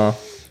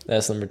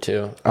 That's number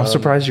 2. I'm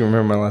surprised you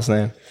remember my last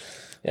name.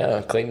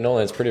 Yeah, Clayton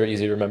Nolan. It's pretty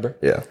easy to remember.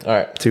 Yeah. All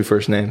right. 2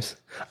 first names.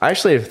 I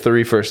actually have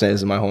 3 first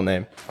names in my whole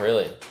name.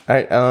 Really? All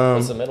right.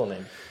 What's the middle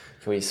name?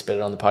 Can we spit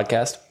it on the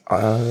podcast?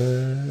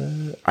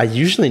 I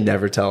usually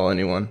never tell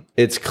anyone.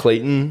 It's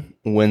Clayton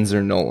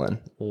Windsor Nolan.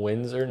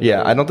 Windsor Nolan?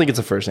 Yeah, I don't think it's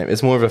a first name.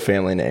 It's more of a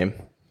family name.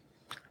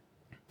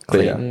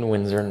 Clayton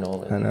Windsor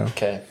Nolan. I know.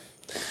 Okay.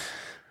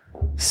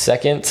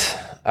 Second,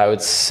 I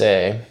would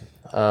say,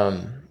 so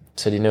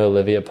do you know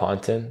Olivia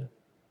Ponton?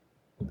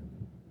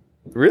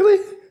 Really?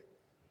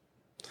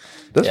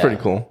 That's pretty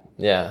cool.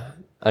 Yeah.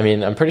 I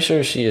mean, I'm pretty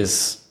sure she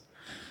is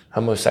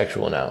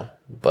homosexual now,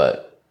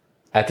 but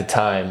at the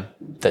time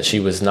that she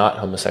was not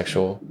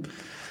homosexual,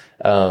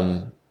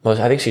 I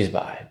think she's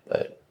bi,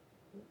 but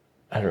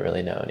I don't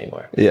really know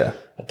anymore. Yeah.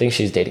 I think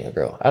she's dating a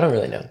girl. I don't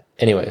really know.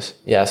 Anyways,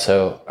 yeah,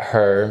 so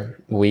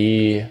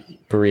we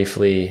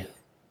briefly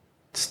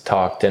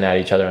talked and at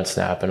each other on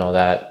Snap and all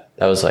that.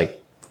 That was like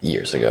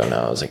years ago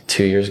now. It was like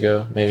 2 years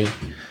ago, maybe.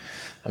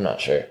 I'm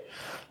not sure.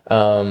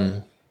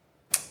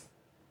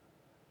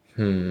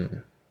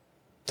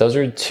 Those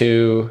are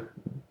two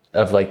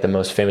of like the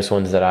most famous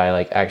ones that I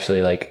like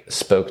actually like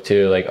spoke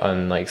to like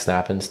on like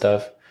Snap and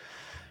stuff.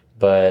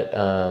 But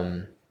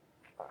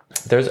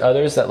there's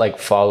others that like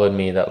followed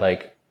me that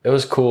like it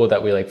was cool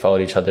that we like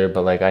followed each other,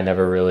 but like I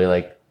never really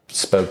like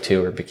spoke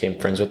to or became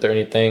friends with or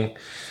anything.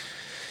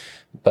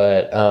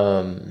 But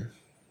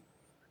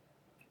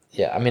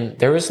yeah, I mean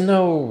there was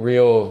no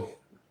real,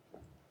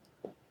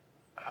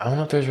 I don't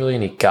know if there's really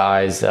any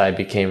guys that I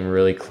became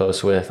really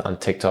close with on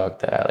TikTok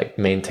that I like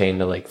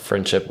maintained a like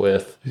friendship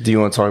with. Do you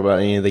want to talk about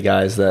any of the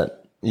guys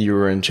that you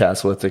were in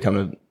chats with to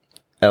come to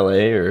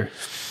LA or?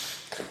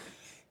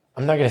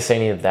 I'm not going to say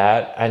any of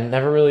that.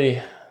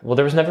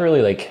 There was never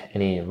really like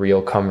any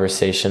real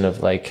conversation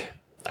of like,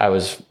 I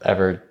was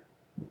ever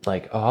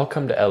like, oh, I'll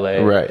come to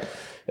LA. Right.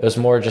 It was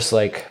more just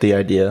like the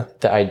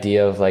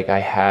idea of like, I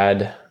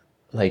had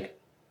like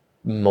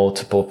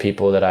multiple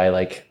people that I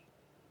like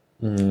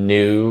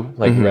knew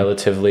like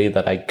relatively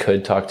that I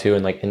could talk to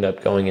and like end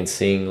up going and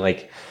seeing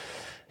like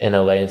in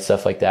LA and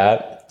stuff like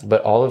that.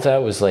 But all of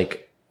that was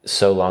like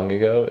so long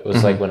ago. It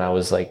was like when I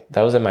was like,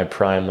 that was in my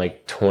prime,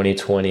 like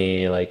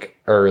 2020, like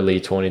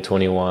early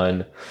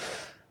 2021,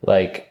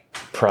 like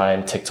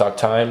prime TikTok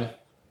time.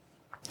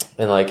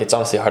 And like, it's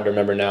honestly hard to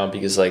remember now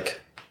because like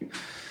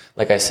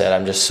I said,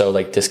 I'm just so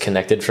like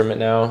disconnected from it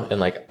now. And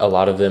like a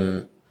lot of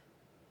them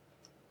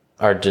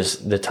are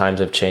just, the times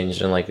have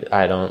changed. And like,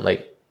 I don't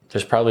like,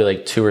 there's probably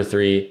like 2 or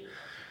 3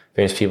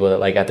 famous people that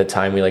like at the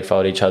time we like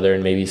followed each other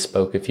and maybe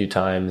spoke a few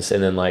times.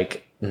 And then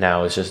like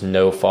now it's just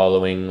no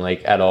following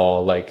like at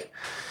all, like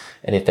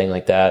anything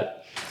like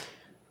that.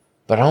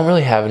 But I don't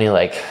really have any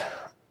like,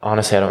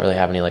 honestly, I don't really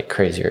have any like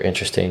crazy or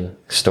interesting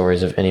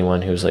stories of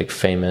anyone who's like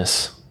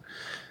famous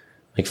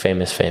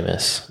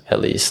at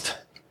least.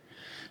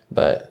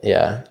 But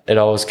yeah, it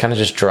all was kind of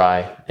just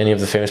dry. Any of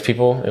the famous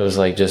people, it was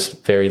like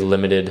just very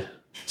limited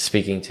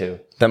speaking to.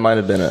 That might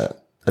have been a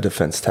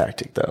defense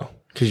tactic though,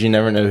 because you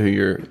never know who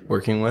you're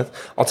working with.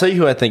 I'll tell you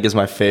who I think is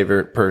my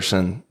favorite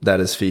person that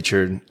is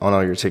featured on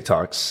all your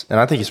TikToks, and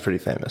I think he's pretty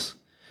famous.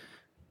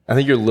 I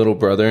think your little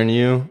brother and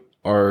you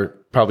are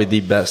probably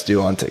the best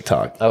duo on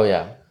TikTok. Oh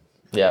yeah.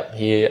 Yeah.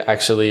 He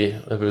actually,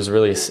 it was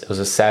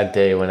a sad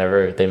day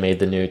whenever they made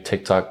the new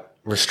TikTok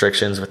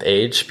restrictions with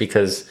age,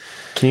 because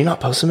can you not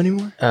post them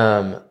anymore?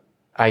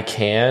 I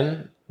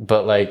can,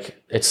 but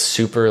like it's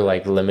super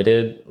like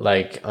limited,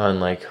 like on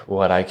like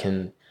what I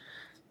can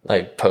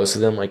like post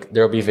of them. Like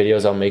there'll be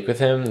videos I'll make with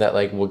him that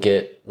like will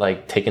get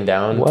like taken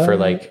down for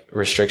like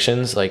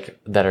restrictions, like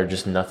that are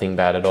just nothing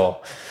bad at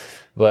all.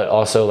 But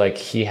also like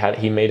he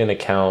made an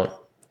account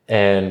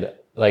and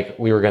like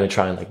we were going to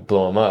try and like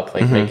blow him up,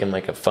 like make him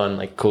like a fun,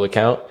 like cool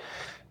account.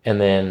 And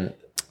then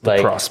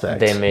like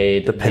prospect. They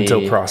made the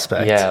Pinto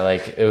prospect. Yeah.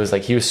 Like it was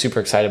like, he was super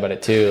excited about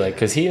it too. Like,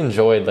 cause he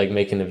enjoyed like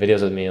making the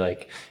videos with me,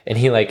 like, and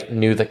he like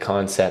knew the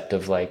concept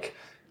of like,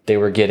 they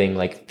were getting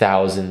like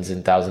thousands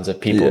and thousands of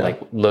people like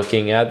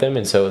looking at them.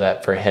 And so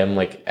that for him,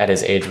 like at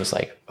his age was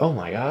like, oh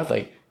my God,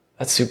 like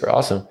that's super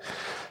awesome.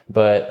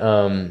 But,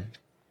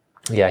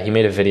 yeah, he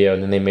made a video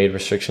and then they made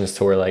restrictions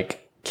to where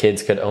like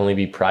kids could only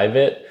be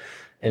private.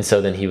 And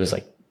so then he was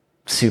like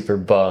super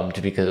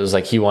bummed because it was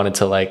like, he wanted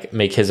to like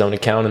make his own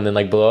account and then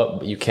like blow up,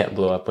 but you can't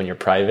blow up when you're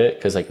private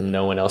because like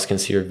no one else can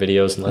see your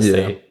videos unless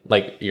they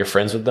like you're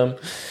friends with them.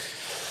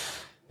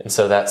 And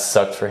so that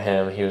sucked for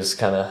him. He was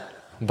kind of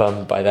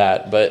bummed by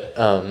that, but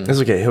it's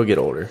okay, he'll get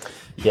older.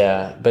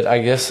 Yeah, but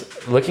I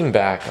guess looking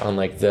back on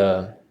like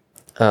the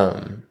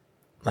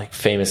like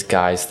famous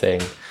guys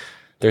thing,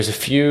 there's a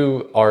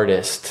few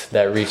artists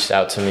that reached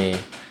out to me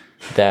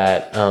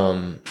that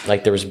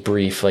like there was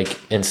brief like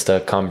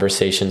Insta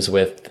conversations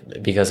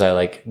with because I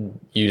like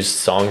used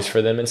songs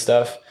for them and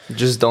stuff.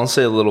 Just don't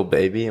say Little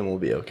Baby and we'll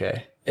be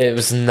okay. It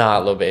was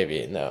not Lil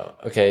Baby, no.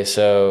 Okay,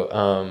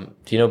 so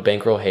do you know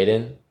Bankroll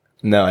Hayden?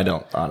 No, I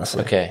don't,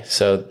 honestly. Okay,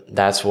 so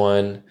that's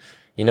one.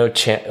 You know,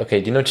 do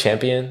you know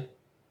Champion?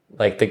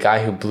 Like the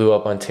guy who blew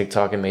up on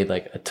TikTok and made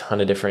like a ton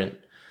of different.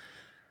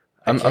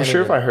 I'm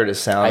sure if I heard his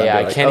sound, yeah, I'd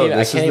be like,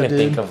 I can't even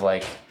think of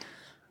like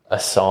a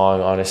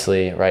song,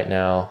 honestly, right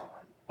now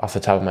off the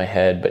top of my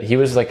head. But he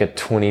was like a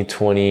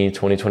 2020,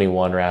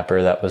 2021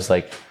 rapper that was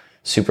like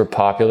super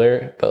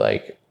popular, but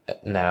like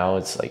now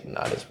it's like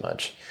not as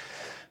much.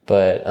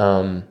 But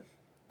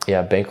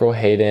yeah, Bankroll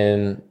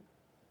Hayden,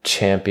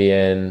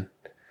 Champion.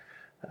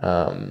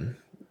 Trying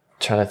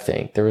to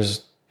think. There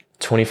was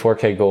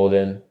 24K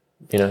Golden.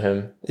 You know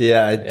him?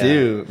 Yeah, I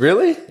do.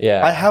 Really?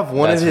 Yeah. I have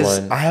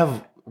I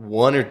have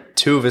 1 or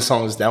 2 of his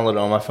songs downloaded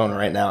on my phone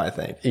right now, I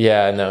think.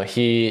 Yeah, no,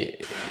 he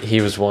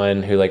was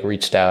one who like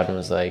reached out and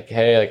was like,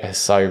 hey, like I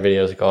saw your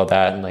videos, like all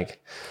that, and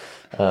like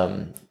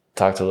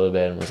talked a little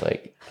bit and was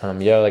like,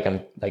 yo, like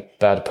I'm like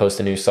about to post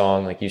a new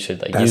song, like you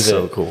should like use it.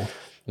 That's so cool.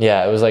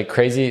 Yeah, it was like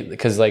crazy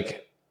because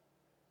like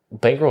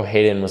Bankroll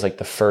Hayden was like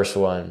the first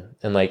one,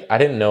 and like I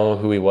didn't know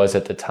who he was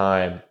at the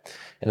time,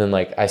 and then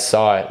like I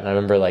saw it and I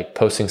remember like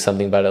posting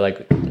something about it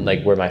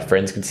like where my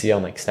friends could see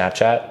on like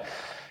Snapchat,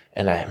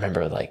 and I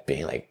remember like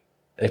being like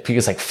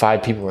because like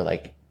 5 people were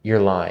like, you're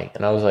lying.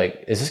 And I was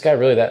like, is this guy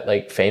really that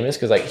like famous?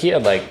 Because like he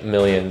had like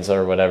millions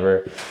or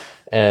whatever.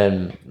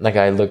 And like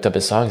I looked up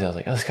his songs. I was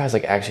like, oh, this guy's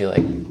like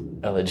actually like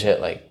a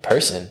legit like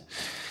person.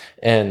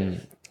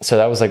 And so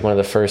that was like one of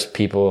the first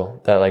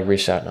people that like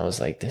reached out, and I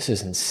was like, this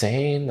is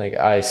insane. Like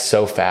I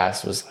so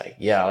fast was like,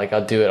 yeah, like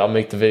I'll do it. I'll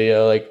make the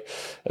video. Like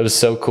it was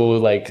so cool.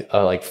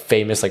 Like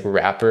famous like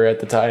rapper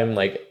at the time.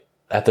 Like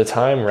at the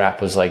time,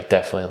 rap was like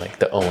definitely like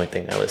the only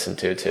thing I listened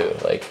to too.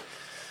 Like,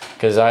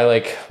 cause I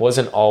like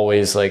wasn't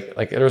always like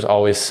there was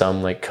always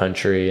some like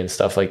country and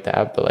stuff like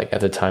that. But like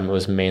at the time it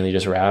was mainly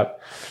just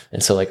rap.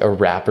 And so like a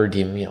rapper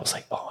DM'd me, I was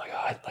like, oh my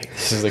God, like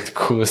this is like the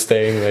coolest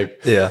thing.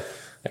 Like, Yeah.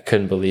 I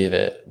couldn't believe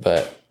it.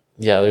 But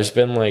yeah, there's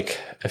been like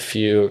a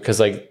few, because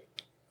like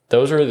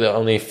those were the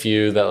only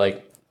few that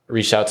like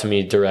reached out to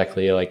me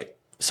directly. Like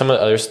some of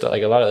the other stuff,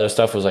 like a lot of other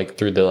stuff was like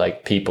through the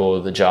like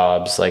people, the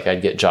jobs. Like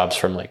I'd get jobs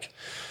from like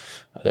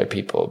other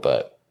people,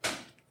 but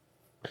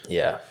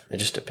yeah, it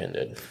just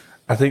depended.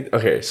 I think,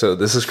 okay, so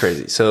this is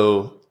crazy.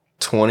 So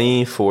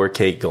 24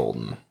 Kate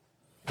Golden,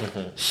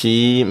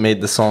 she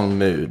made the song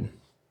Mood,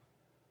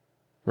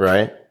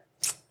 right?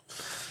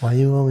 Why are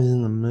you always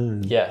in the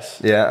mood? Yes.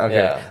 Yeah, okay.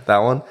 Yeah. That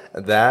one,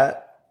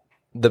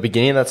 the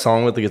beginning of that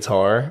song with the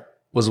guitar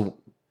was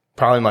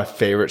probably my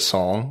favorite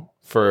song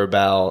for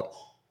about,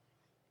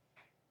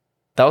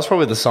 that was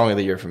probably the song of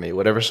the year for me.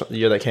 Whatever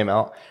year that came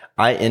out,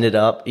 I ended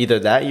up either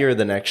that year or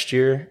the next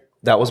year.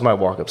 That was my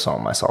walk-up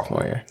song my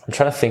sophomore year. I'm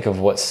trying to think of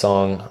what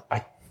song.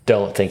 I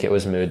don't think it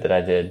was Mood that I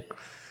did.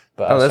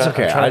 But that's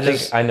okay.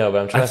 I know,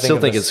 but I'm trying to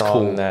think of the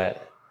song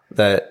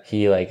that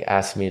he like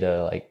asked me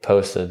to like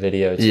post a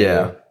video to.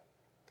 Yeah.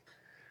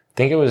 I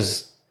think it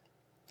was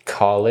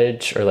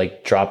college or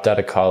like dropped out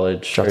of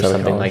college or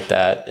something like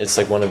that. It's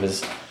like one of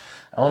his,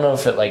 I don't know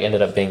if it like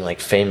ended up being like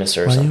famous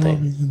or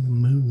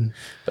something.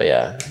 But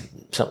yeah,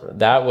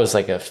 that was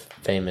like a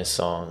famous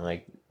song,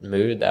 like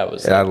Mood. That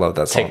was, I love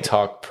that song.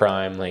 TikTok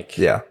prime, like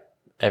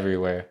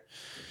everywhere.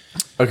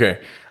 Okay.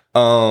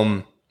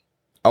 You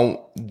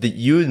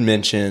had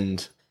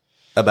mentioned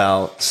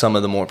about some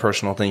of the more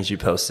personal things you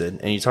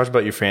posted, and you talked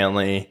about your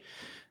family,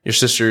 your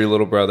sister, your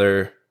little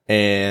brother,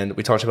 and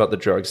we talked about the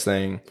drugs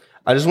thing.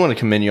 I just want to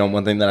commend you on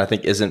one thing that I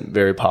think isn't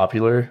very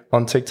popular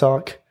on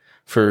TikTok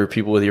for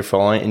people with your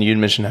following. And you had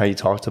mentioned how you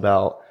talked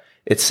about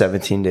it's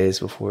 17 days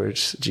before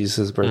it's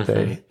Jesus'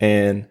 birthday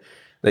and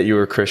that you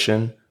were a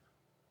Christian.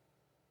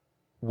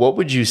 What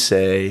would you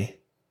say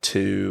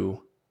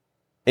to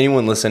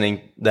anyone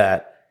listening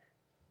that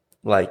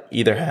like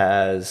either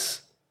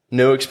has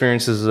no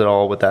experiences at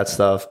all with that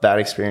stuff, bad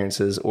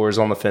experiences, or is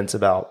on the fence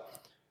about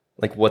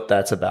like what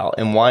that's about?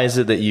 And why is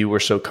it that you were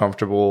so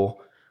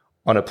comfortable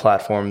on a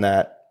platform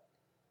that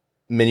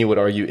many would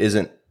argue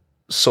isn't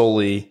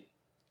solely,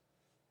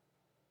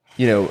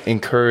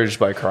 encouraged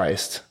by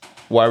Christ?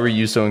 Why were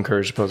you so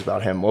encouraged to post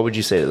about him? What would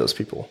you say to those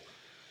people?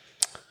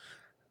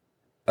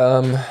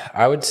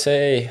 I would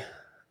say,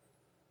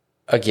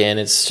 again,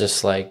 it's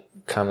just like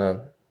kind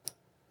of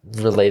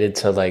related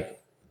to like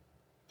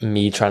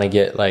me trying to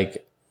get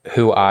like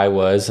who I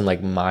was and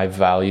like my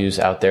values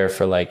out there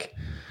for like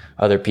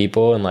other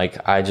people. And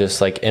like, I just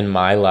like in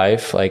my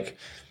life, like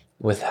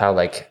with how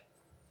like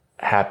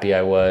happy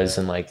I was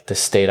and like the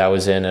state I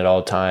was in at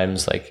all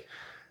times, like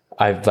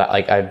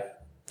I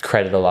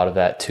credit a lot of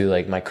that to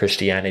like my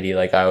Christianity.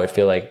 Like I would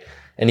feel like,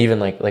 and even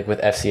like with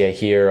FCA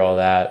here, all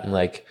that, and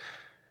like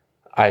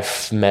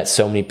I've met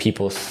so many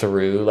people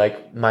through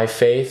like my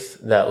faith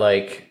that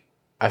like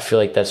I feel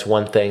like that's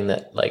one thing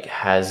that like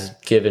has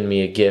given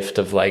me a gift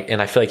of like,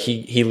 and I feel like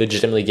he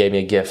legitimately gave me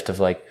a gift of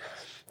like,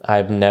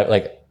 I've never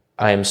like,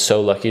 I am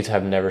so lucky to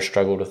have never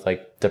struggled with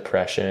like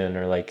depression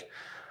or like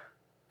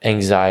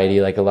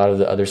anxiety, like a lot of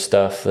the other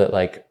stuff that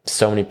like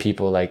so many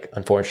people like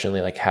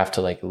unfortunately like have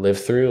to like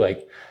live through.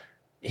 Like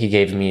he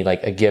gave me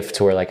like a gift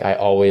to where like I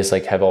always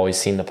like have always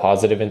seen the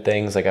positive in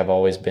things. Like I've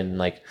always been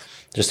like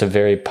just a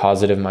very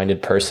positive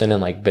minded person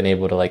and like been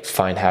able to like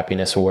find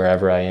happiness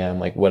wherever I am,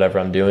 like whatever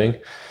I'm doing.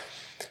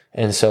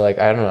 And so like,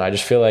 I don't know, I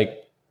just feel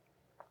like,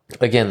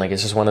 again, like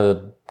it's just one of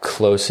the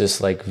closest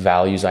like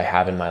values I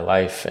have in my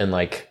life. And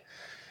like,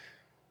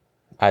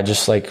 I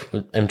just like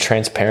am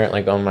transparent,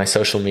 like on my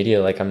social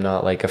media. Like I'm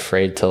not like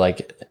afraid to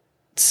like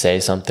say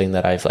something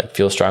that I like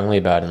feel strongly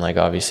about. And like,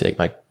 obviously like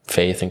my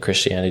faith in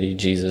Christianity,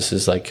 Jesus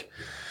is like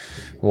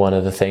one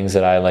of the things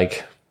that I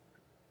like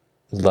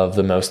love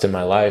the most in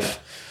my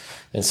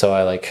life. And so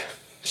I like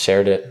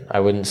shared it. I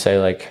wouldn't say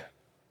like,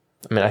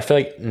 I mean, I feel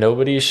like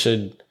nobody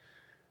should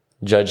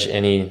judge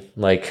any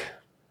like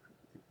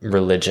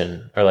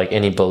religion or like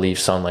any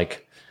beliefs on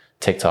like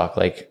TikTok.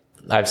 Like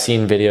I've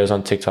seen videos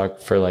on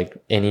TikTok for like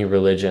any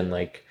religion,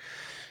 like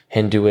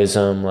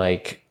Hinduism,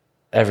 like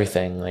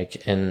everything,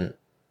 like, and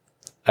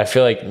I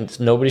feel like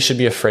nobody should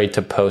be afraid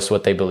to post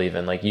what they believe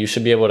in. Like you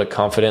should be able to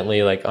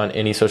confidently, like on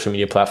any social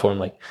media platform,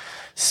 like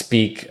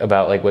speak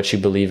about like what you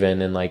believe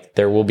in. And like,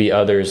 there will be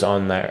others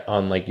on that,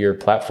 on like your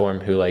platform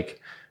who like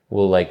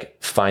will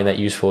like find that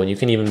useful. And you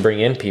can even bring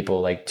in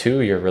people like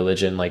to your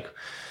religion, like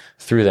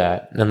through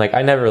that. And like,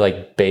 I never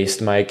like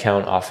based my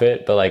account off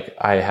it, but like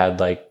I had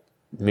like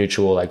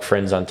mutual like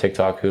friends on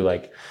TikTok who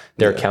like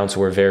their accounts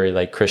were very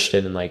like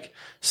Christian and like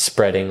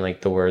spreading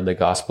like the word, the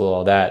gospel,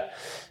 all that.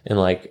 And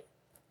like,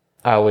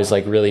 I always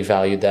like really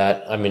valued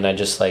that. I mean, I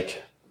just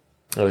like,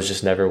 it was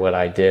just never what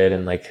I did.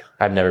 And like,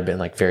 I've never been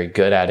like very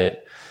good at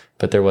it,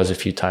 but there was a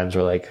few times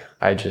where like,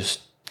 I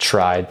just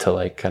tried to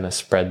like kind of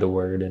spread the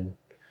word and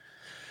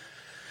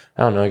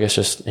I don't know, I guess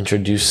just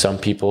introduce some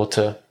people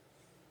to,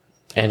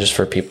 and just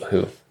for people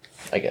who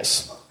I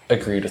guess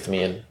agreed with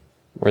me and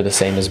were the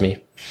same as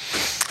me.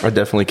 I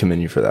definitely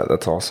commend you for that.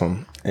 That's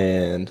awesome.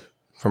 And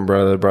from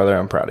brother to brother,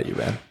 I'm proud of you,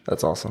 man.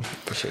 That's awesome.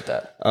 Appreciate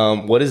that.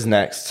 What is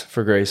next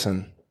for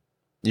Greyson?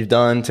 You've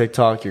done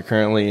TikTok. You're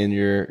currently in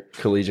your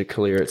collegiate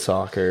career at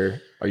soccer.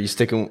 Are you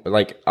sticking,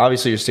 like,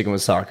 obviously you're sticking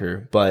with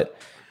soccer, but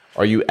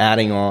are you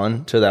adding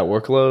on to that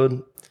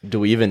workload? Do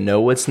we even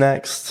know what's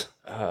next?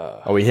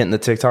 Are we hitting the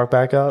TikTok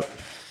back up?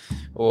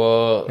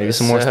 Well, maybe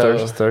some more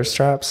thirst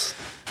traps?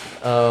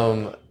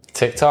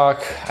 TikTok,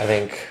 I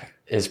think,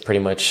 is pretty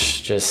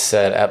much just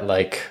set at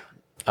like,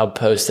 I'll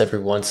post every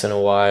once in a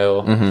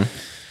while. Mm-hmm.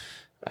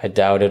 I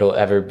doubt it'll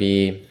ever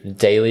be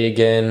daily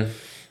again.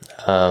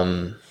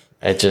 I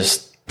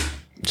just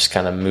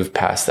kind of moved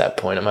past that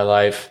point in my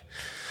life.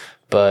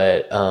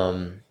 But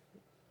I'd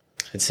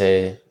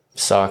say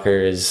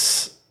soccer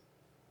is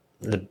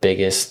the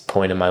biggest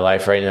point in my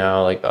life right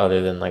now, like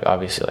other than like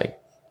obviously like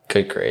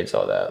good grades,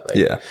 all that. Like,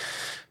 yeah.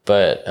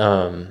 But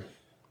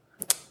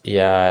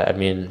yeah, I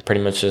mean,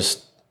 pretty much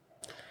just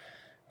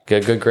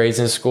get good grades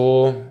in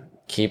school,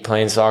 keep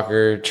playing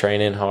soccer,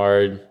 training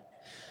hard.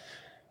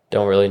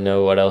 Don't really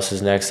know what else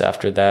is next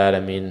after that. I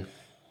mean,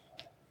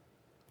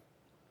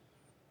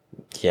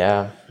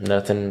 yeah,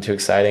 nothing too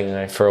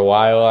exciting. For a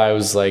while, I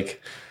was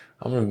like,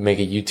 I'm going to make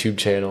a YouTube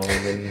channel,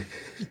 and then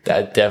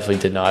that definitely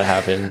did not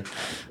happen.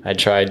 I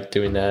tried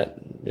doing that.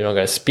 You don't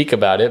got to speak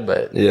about it,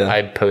 but yeah.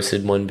 I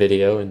posted one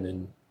video and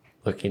then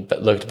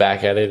looked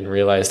back at it and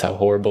realized how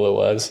horrible it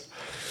was.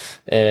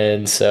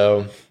 And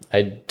so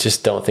I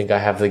just don't think I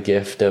have the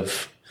gift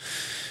of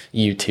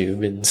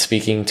YouTube and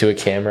speaking to a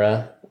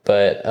camera.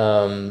 But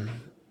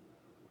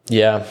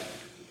yeah,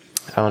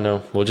 I don't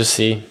know. We'll just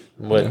see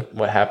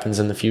what happens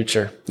in the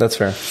future. That's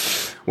fair.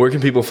 Where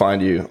can people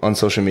find you on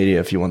social media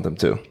if you want them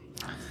to?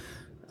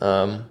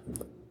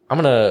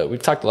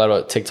 We've talked a lot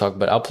about TikTok,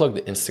 but I'll plug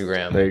the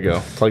Instagram. There you go.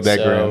 Plug that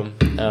gram.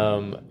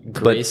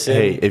 Greyson. But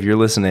hey, if you're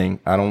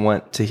listening, I don't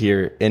want to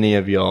hear any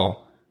of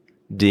y'all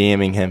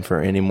DMing him for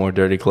any more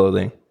dirty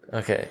clothing.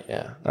 Okay.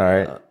 Yeah. All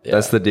right. Yeah.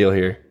 That's the deal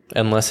here.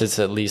 Unless it's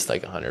at least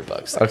like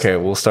 $100. Okay.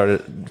 We'll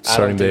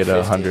starting bid at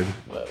 100.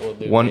 We'll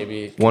do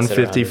maybe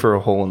 150 for a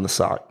hole in the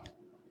sock.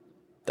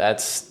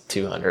 That's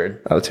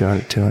 200. Oh,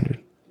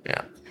 200.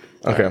 Yeah.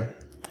 Okay. Right.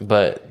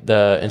 But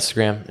the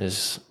Instagram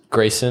is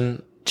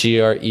Greyson,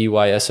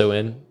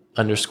 GREYSON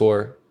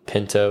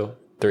 _Pinto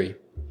 3.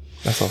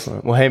 That's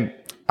awesome. Well, hey,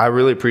 I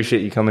really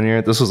appreciate you coming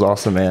here. This was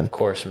awesome, man. Of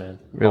course, man.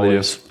 Really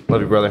is.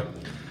 Love you, brother.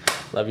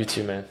 Love you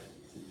too, man.